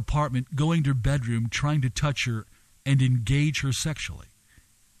 going to her apartment, going to her bedroom, trying to touch her and engage her sexually.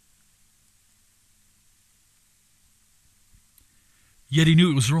 Yet he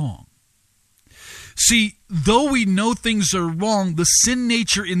knew it was wrong. See, though we know things are wrong, the sin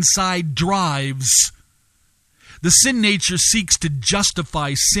nature inside drives. The sin nature seeks to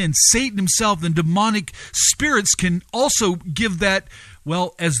justify sin. Satan himself and demonic spirits can also give that,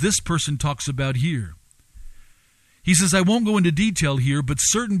 well, as this person talks about here. He says, I won't go into detail here, but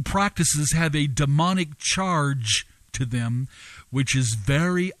certain practices have a demonic charge to them, which is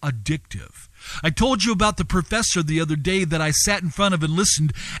very addictive. I told you about the professor the other day that I sat in front of and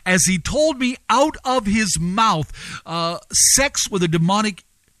listened as he told me out of his mouth sex with a demonic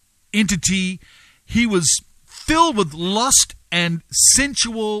entity. He was filled with lust and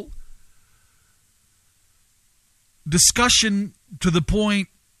sensual discussion to the point,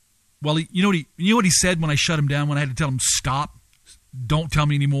 well, you know what he said when I shut him down, when I had to tell him, stop, don't tell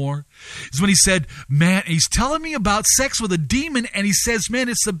me anymore, is when he said, man, he's telling me about sex with a demon, and he says, man,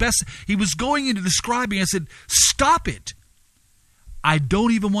 it's the best. He was going into describing. I said, stop it. I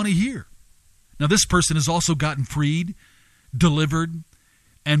don't even want to hear. Now, this person has also gotten freed, delivered,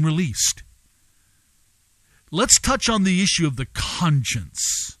 and released. Let's touch on the issue of the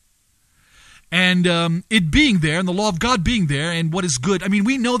conscience. And it being there, and the law of God being there, and what is good. I mean,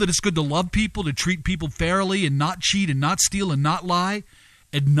 we know that it's good to love people, to treat people fairly, and not cheat, and not steal, and not lie,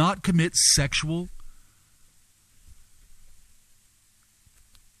 and not commit sexual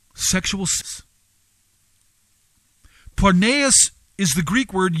sins. Porneus is the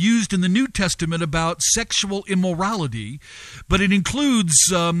Greek word used in the New Testament about sexual immorality, but it includes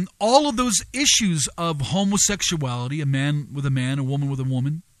all of those issues of homosexuality, a man with a man, a woman with a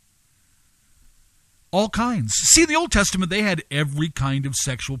woman. All kinds. See, in the Old Testament, they had every kind of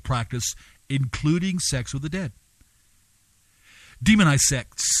sexual practice, including sex with the dead. Demonized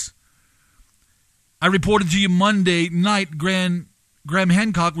sects. I reported to you Monday night, Graham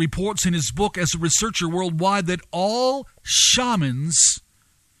Hancock reports in his book as a researcher worldwide that all shamans,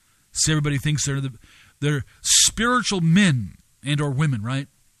 see, everybody thinks they're spiritual men and or women, right?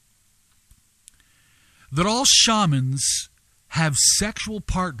 That all shamans have sexual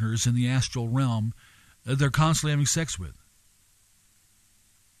partners in the astral realm that they're constantly having sex with.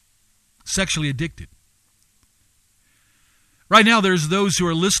 Sexually addicted. Right now, there's those who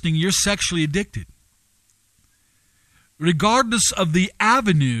are listening, you're sexually addicted. Regardless of the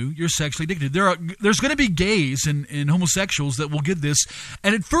avenue, you're sexually addicted. There's going to be gays and homosexuals that will get this,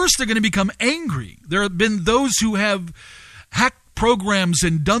 and at first they're going to become angry. There have been those who have hacked programs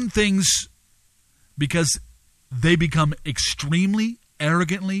and done things because they become extremely,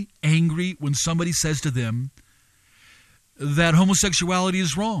 arrogantly angry when somebody says to them that homosexuality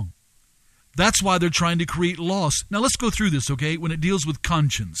is wrong. That's why they're trying to create laws. Now let's go through this, okay? When it deals with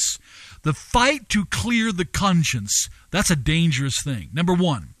conscience. The fight to clear the conscience, that's a dangerous thing. Number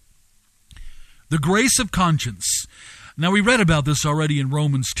one, the grace of conscience. Now we read about this already in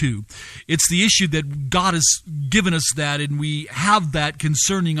Romans 2. It's the issue that God has given us that, and we have that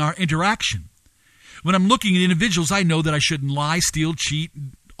concerning our interaction. When I'm looking at individuals, I know that I shouldn't lie, steal, cheat,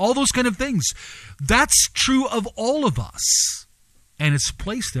 all those kind of things. That's true of all of us, and it's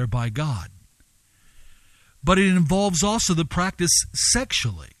placed there by God. But it involves also the practice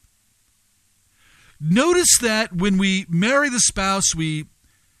sexually. Notice that when we marry the spouse, we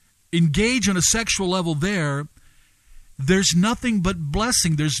engage on a sexual level there, there's nothing but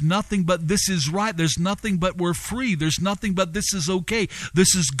blessing. There's nothing but this is right. There's nothing but we're free. There's nothing but this is okay.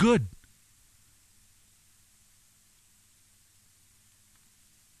 This is good.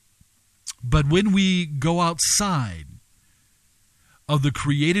 But when we go outside of the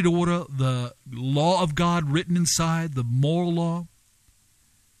created order, the law of God written inside, the moral law,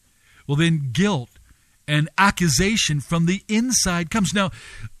 well then guilt and accusation from the inside comes. Now,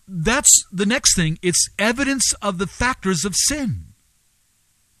 that's the next thing. It's evidence of the factors of sin.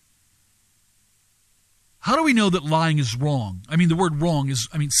 How do we know that lying is wrong? I mean, the word wrong is,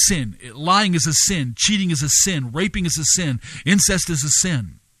 sin. Lying is a sin. Cheating is a sin. Raping is a sin. Incest is a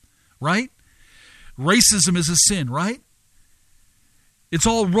sin. Right? Racism is a sin, right? It's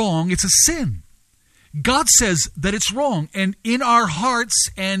all wrong. It's a sin. God says that it's wrong, and in our hearts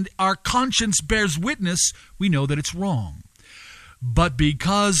and our conscience bears witness, we know that it's wrong. But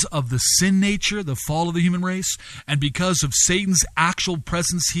because of the sin nature, the fall of the human race, and because of Satan's actual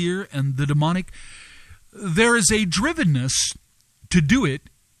presence here and the demonic, there is a drivenness to do it,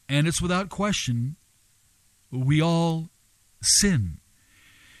 and it's without question, we all sin.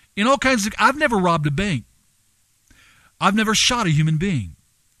 In all kinds of, I've never robbed a bank. I've never shot a human being.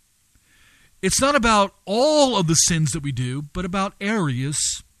 It's not about all of the sins that we do, but about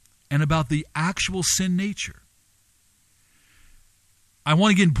areas and about the actual sin nature. I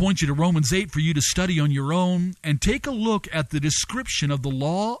want to again point you to Romans 8 for you to study on your own and take a look at the description of the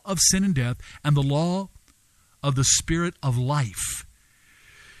law of sin and death and the law of the spirit of life.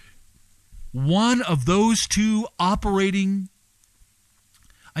 One of those two operating,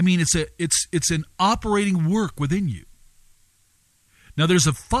 it's an operating work within you. Now there's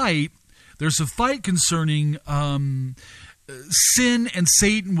a fight concerning sin, and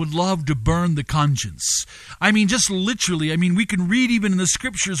Satan would love to burn the conscience. Just literally, we can read even in the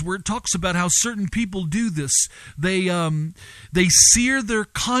scriptures where it talks about how certain people do this. They sear their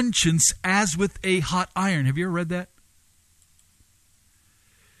conscience as with a hot iron. Have you ever read that?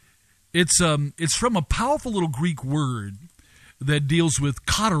 It's from a powerful little Greek word that deals with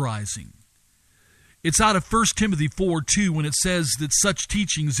cauterizing. It's out of 1 Timothy 4:2 when it says that such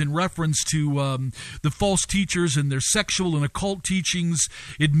teachings in reference to the false teachers and their sexual and occult teachings,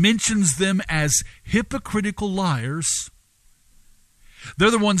 it mentions them as hypocritical liars.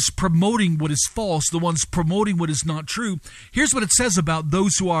 They're the ones promoting what is false, the ones promoting what is not true. Here's what it says about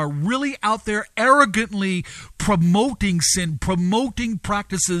those who are really out there arrogantly promoting sin, promoting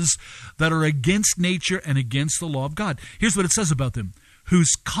practices that are against nature and against the law of God. Here's what it says about them: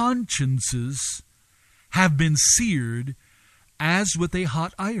 whose consciences have been seared as with a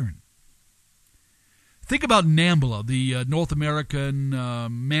hot iron. Think about NAMBLA, the North American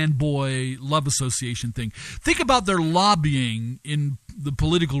Man-Boy Love Association thing. Think about their lobbying in the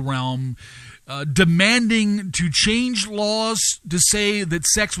political realm, demanding to change laws to say that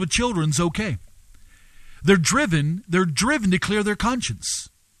sex with children is okay. They're driven to clear their conscience.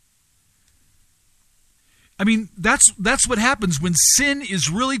 That's what happens when sin is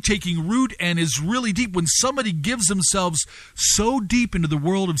really taking root and is really deep, when somebody gives themselves so deep into the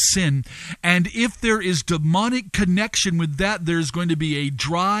world of sin, and if there is demonic connection with that, there's going to be a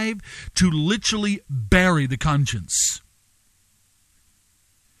drive to literally bury the conscience.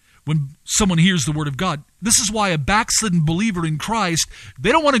 When someone hears the word of God, this is why a backslidden believer in Christ,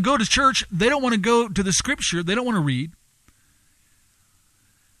 they don't want to go to church, they don't want to go to the scripture, they don't want to read.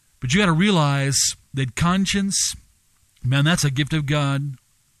 But you got to realize that conscience, man, that's a gift of God.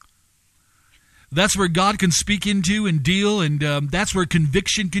 That's where God can speak into and deal, and that's where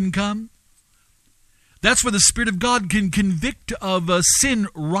conviction can come. That's where the Spirit of God can convict of sin,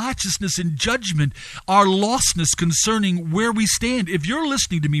 righteousness, and judgment, our lostness concerning where we stand. If you're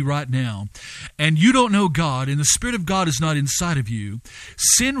listening to me right now and you don't know God and the Spirit of God is not inside of you,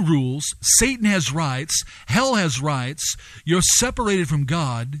 sin rules, Satan has rights, hell has rights, you're separated from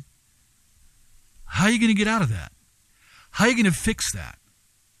God. How are you going to get out of that? How are you going to fix that?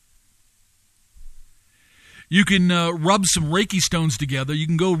 You can rub some Reiki stones together. You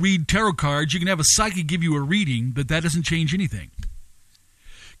can go read tarot cards. You can have a psychic give you a reading, but that doesn't change anything.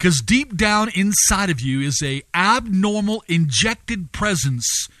 Because deep down inside of you is a abnormal injected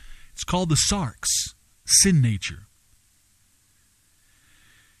presence. It's called the sarx, sin nature.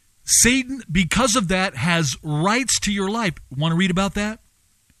 Satan, because of that, has rights to your life. Want to read about that?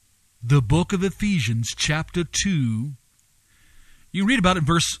 the book of Ephesians, chapter 2. You can read about it in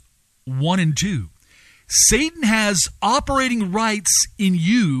verse 1 and 2. Satan has operating rights in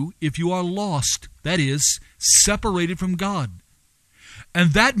you if you are lost, that is, separated from God.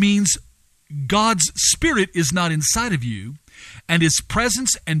 And that means God's Spirit is not inside of you, and His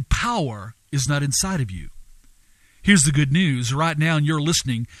presence and power is not inside of you. Here's the good news. Right now, and you're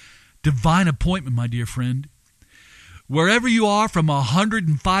listening, divine appointment, my dear friend. Wherever you are from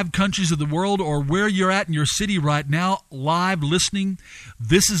 105 countries of the world, or where you're at in your city right now, live listening,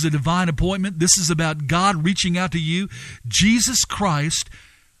 this is a divine appointment. This is about God reaching out to you. Jesus Christ,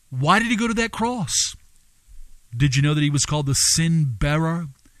 why did He go to that cross? Did you know that He was called the sin bearer?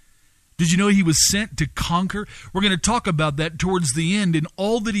 Did you know He was sent to conquer? We're going to talk about that towards the end and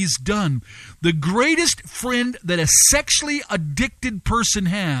all that He's done. The greatest friend that a sexually addicted person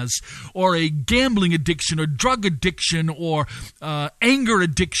has, or a gambling addiction, or drug addiction, or anger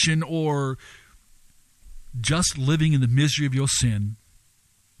addiction, or just living in the misery of your sin.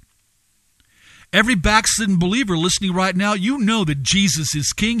 Every backslidden believer listening right now, you know that Jesus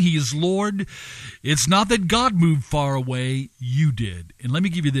is King. He is Lord. It's not that God moved far away. You did. And let me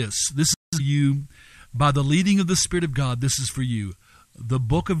give you this. This is for you. By the leading of the Spirit of God, this is for you. The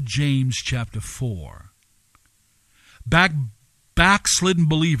book of James, chapter 4. Backslidden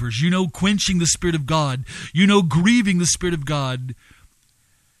believers, you know, quenching the Spirit of God. You know, grieving the Spirit of God.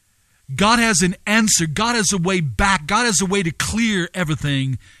 God has an answer. God has a way back. God has a way to clear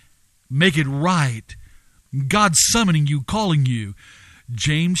everything. Make it right. God's summoning you, calling you.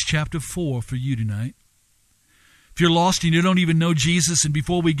 James chapter 4 for you tonight. If you're lost and you don't even know Jesus, and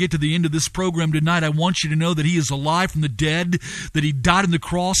before we get to the end of this program tonight, I want you to know that He is alive from the dead, that He died on the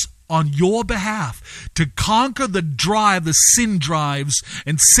cross on your behalf to conquer the drive, the sin drives,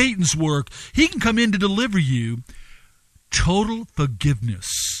 and Satan's work. He can come in to deliver you. Total forgiveness.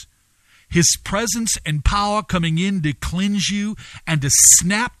 His presence and power coming in to cleanse you and to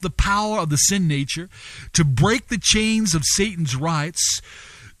snap the power of the sin nature, to break the chains of Satan's rights,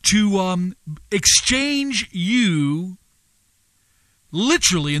 to exchange you,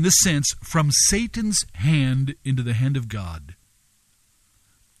 literally in this sense, from Satan's hand into the hand of God.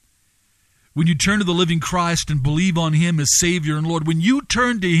 When you turn to the living Christ and believe on Him as Savior and Lord, when you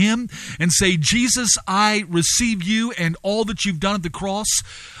turn to Him and say, Jesus, I receive you and all that you've done at the cross,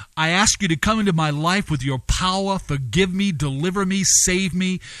 I ask you to come into my life with your power, forgive me, deliver me, save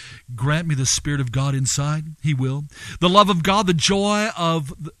me, grant me the Spirit of God inside. He will. The love of God, the joy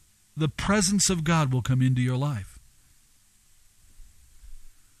of the presence of God will come into your life.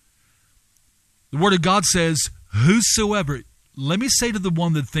 The Word of God says, whosoever, let me say to the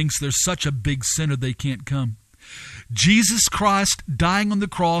one that thinks they're such a big sinner they can't come, Jesus Christ dying on the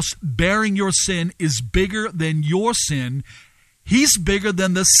cross, bearing your sin, is bigger than your sin. He's bigger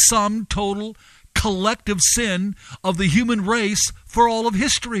than the sum total collective sin of the human race for all of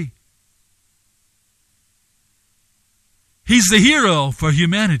history. He's the hero for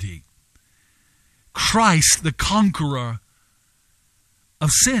humanity. Christ, the conqueror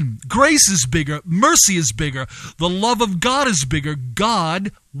of sin. Grace is bigger. Mercy is bigger. The love of God is bigger.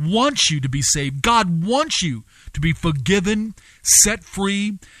 God wants you to be saved. God wants you to be forgiven, set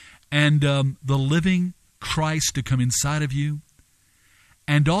free, and the living Christ to come inside of you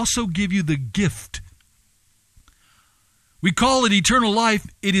and also give you the gift. We call it eternal life.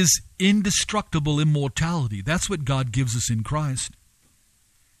 It is indestructible immortality. That's what God gives us in Christ.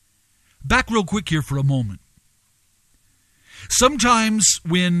 Back real quick here for a moment. Sometimes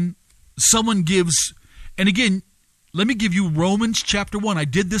when someone gives, and again, let me give you Romans chapter 1. I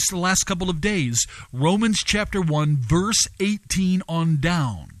did this the last couple of days. Romans chapter 1, verse 18 on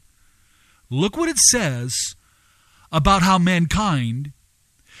down. Look what it says about how mankind,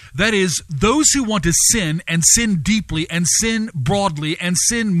 that is, those who want to sin and sin deeply and sin broadly and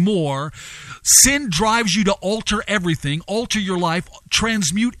sin more, sin drives you to alter everything, alter your life,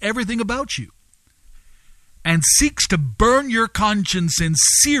 transmute everything about you, and seeks to burn your conscience and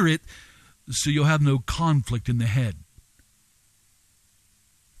sear it so you'll have no conflict in the head.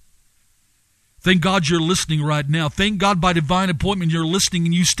 Thank God you're listening right now. Thank God by divine appointment you're listening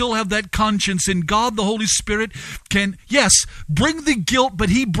and you still have that conscience, and God the Holy Spirit can, yes, bring the guilt, but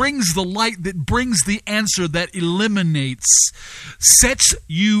He brings the light that brings the answer that eliminates, sets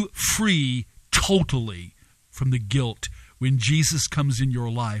you free totally from the guilt when Jesus comes in your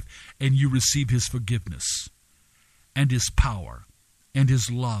life and you receive His forgiveness and His power and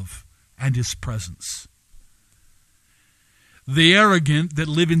His love and His presence. The arrogant that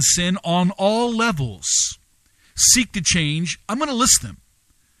live in sin on all levels seek to change. I'm going to list them.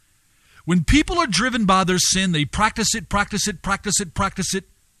 When people are driven by their sin, they practice it, practice it, practice it, practice it.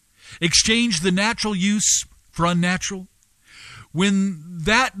 exchange the natural use for unnatural, when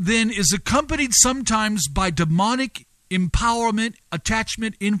that then is accompanied sometimes by demonic empowerment,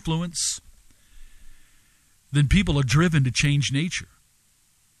 attachment, influence, then people are driven to change nature.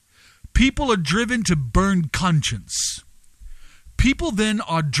 People are driven to burn conscience. People then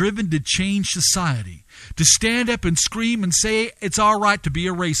are driven to change society, to stand up and scream and say it's all right to be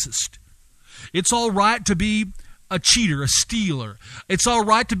a racist. It's all right to be a cheater, a stealer. It's all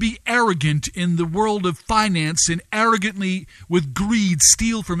right to be arrogant in the world of finance and arrogantly, with greed,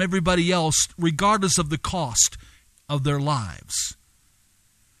 steal from everybody else, regardless of the cost of their lives.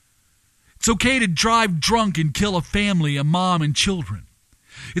 It's okay to drive drunk and kill a family, a mom and children.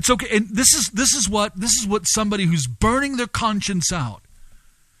 It's okay, and this is what somebody who's burning their conscience out.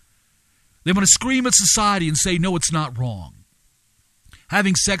 They want to scream at society and say, no, it's not wrong.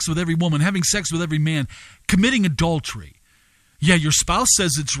 Having sex with every woman, having sex with every man, committing adultery. Yeah, your spouse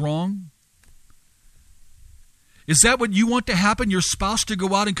says it's wrong. Is that what you want to happen? Your spouse to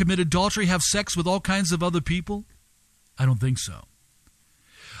go out and commit adultery, have sex with all kinds of other people? I don't think so.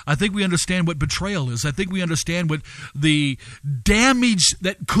 I think we understand what betrayal is. I think we understand what the damage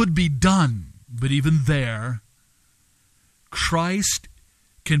that could be done. But even there, Christ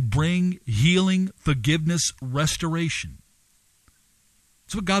can bring healing, forgiveness, restoration.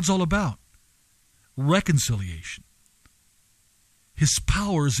 That's what God's all about. Reconciliation. His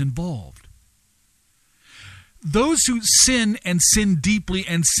power is involved. Those who sin and sin deeply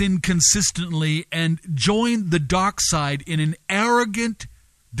and sin consistently and join the dark side in an arrogant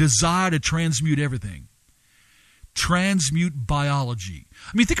desire to transmute everything. Transmute biology.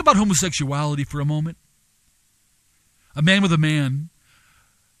 I mean, think about homosexuality for a moment. A man with a man,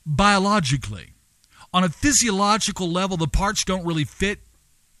 biologically. On a physiological level, the parts don't really fit.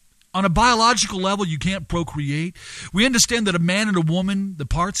 On a biological level, you can't procreate. We understand that a man and a woman, the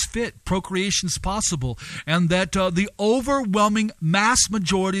parts fit. Procreation is possible. And that the overwhelming mass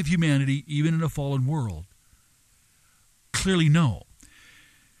majority of humanity, even in a fallen world, clearly know.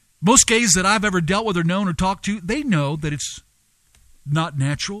 Most gays that I've ever dealt with or known or talked to, they know that it's not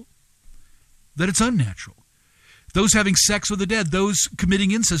natural, that it's unnatural. Those having sex with the dead, those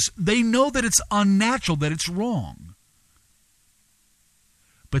committing incest, they know that it's unnatural, that it's wrong.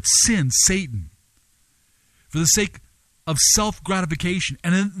 But sin, Satan, for the sake of self-gratification,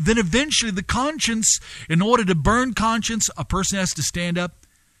 and then eventually the conscience, in order to burn conscience, a person has to stand up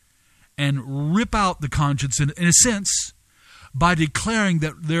and rip out the conscience, in a sense, by declaring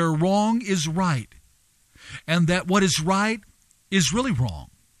that their wrong is right, and that what is right is really wrong.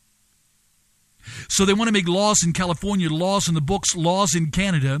 So they want to make laws in California, laws in the books, laws in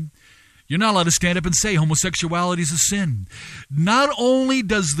Canada. You're not allowed to stand up and say homosexuality is a sin. Not only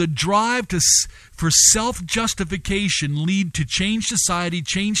does the drive for self-justification lead to change society,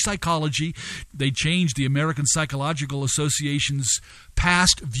 change psychology, they changed the American Psychological Association's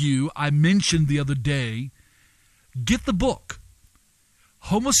past view. I mentioned the other day, get the book,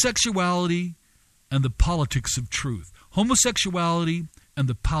 Homosexuality and the Politics of Truth. Homosexuality and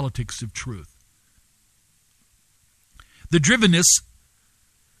the Politics of Truth. The drivenness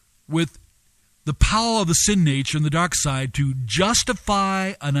with the power of the sin nature and the dark side to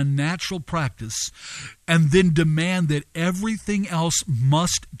justify an unnatural practice and then demand that everything else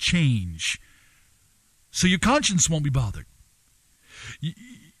must change so your conscience won't be bothered.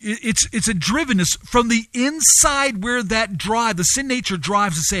 It's a drivenness from the inside where that drive, the sin nature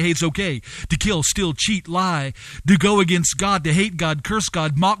drives to say, hey, it's okay to kill, steal, cheat, lie, to go against God, to hate God, curse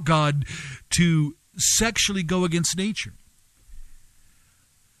God, mock God, to sexually go against nature.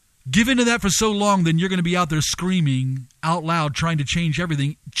 Give into that for so long, then you're going to be out there screaming out loud, trying to change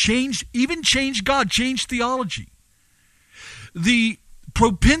everything. Change God, change theology. The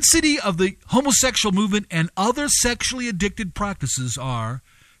propensity of the homosexual movement and other sexually addicted practices are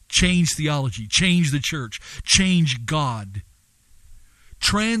change theology, change the church, change God,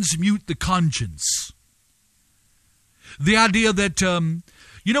 transmute the conscience. The idea that,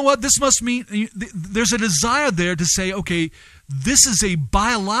 you know what, this must mean, there's a desire there to say, okay, this is a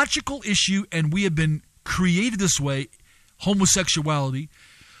biological issue and we have been created this way, homosexuality,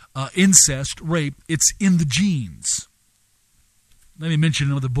 incest, rape, it's in the genes. Let me mention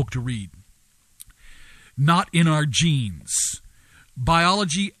another book to read. Not in Our Genes.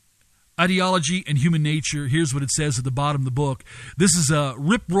 Biology, Ideology, and Human Nature. Here's what it says at the bottom of the book. This is a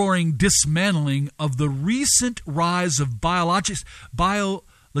rip-roaring dismantling of the recent rise of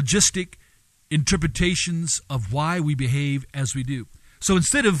biologistic interpretations of why we behave as we do. So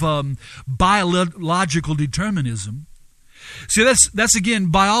instead of biological determinism, See, that's again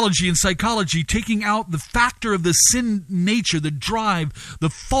biology and psychology, taking out the factor of the sin nature, the drive, the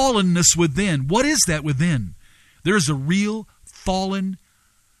fallenness within. What is that within? There is a real fallen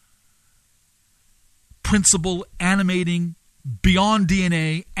principle animating, beyond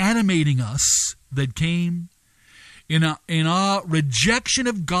DNA, animating us, that came in our rejection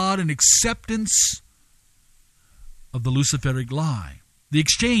of God and acceptance of the Luciferic lie. The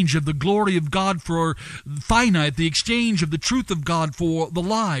exchange of the glory of God for finite, the exchange of the truth of God for the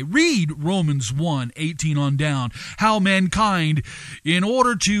lie. Read Romans 1:18 on down. How mankind, in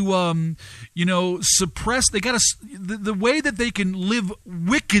order to, suppress, they got to, the way that they can live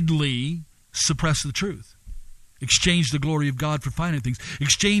wickedly, suppress the truth. Exchange the glory of God for finite things.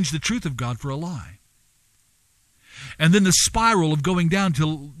 Exchange the truth of God for a lie. And then the spiral of going down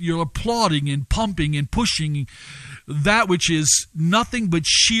till you're applauding and pumping and pushing that which is nothing but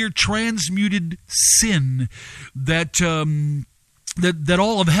sheer transmuted sin that that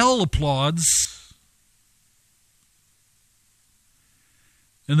all of hell applauds.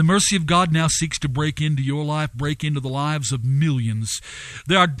 And the mercy of God now seeks to break into your life, break into the lives of millions.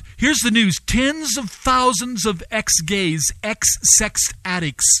 Here's the news, tens of thousands of ex-gays, ex-sex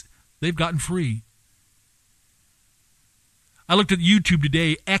addicts, they've gotten free. I looked at YouTube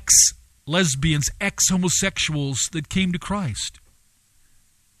today, ex-lesbians, ex-homosexuals that came to Christ.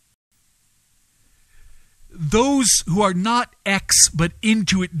 Those who are not ex but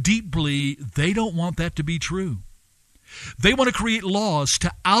into it deeply, they don't want that to be true. They want to create laws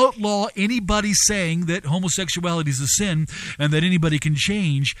to outlaw anybody saying that homosexuality is a sin and that anybody can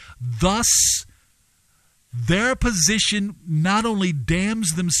change. Thus, their position not only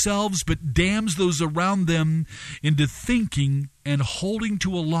damns themselves, but damns those around them into thinking and holding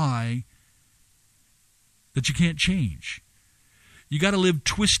to a lie that you can't change. You got to live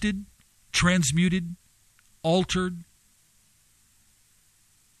twisted, transmuted, altered.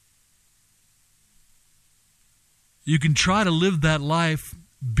 You can try to live that life,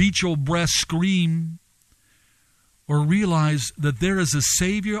 beat your breast, scream, or realize that there is a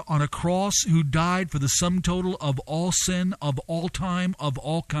Savior on a cross who died for the sum total of all sin, of all time, of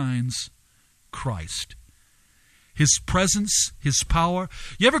all kinds, Christ. His presence, His power.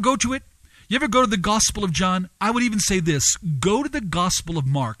 You ever go to it? You ever go to the Gospel of John? I would even say this. Go to the Gospel of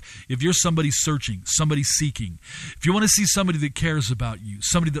Mark if you're somebody searching, somebody seeking. If you want to see somebody that cares about you,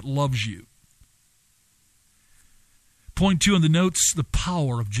 somebody that loves you. Point 2 in the notes, the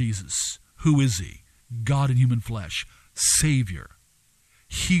power of Jesus. Who is He? God in human flesh, Savior,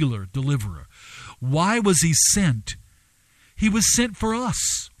 healer, deliverer. Why was He sent? He was sent for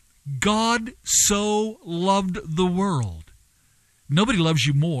us. God so loved the world. Nobody loves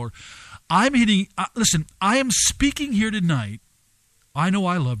you more. Listen, I am speaking here tonight. I know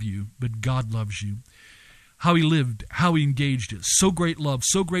I love you, but God loves you. How He lived, how He engaged us. So great love,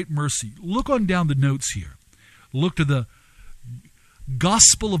 so great mercy. Look on down the notes here. Look to the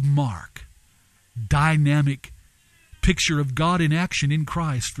Gospel of Mark. Dynamic picture of God in action in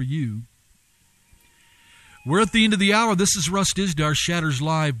Christ for you. We're at the end of the hour. This is Russ Disdar, Shatter's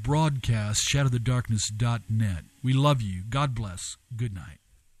live broadcast, shatterthedarkness.net. We love you. God bless. Good night.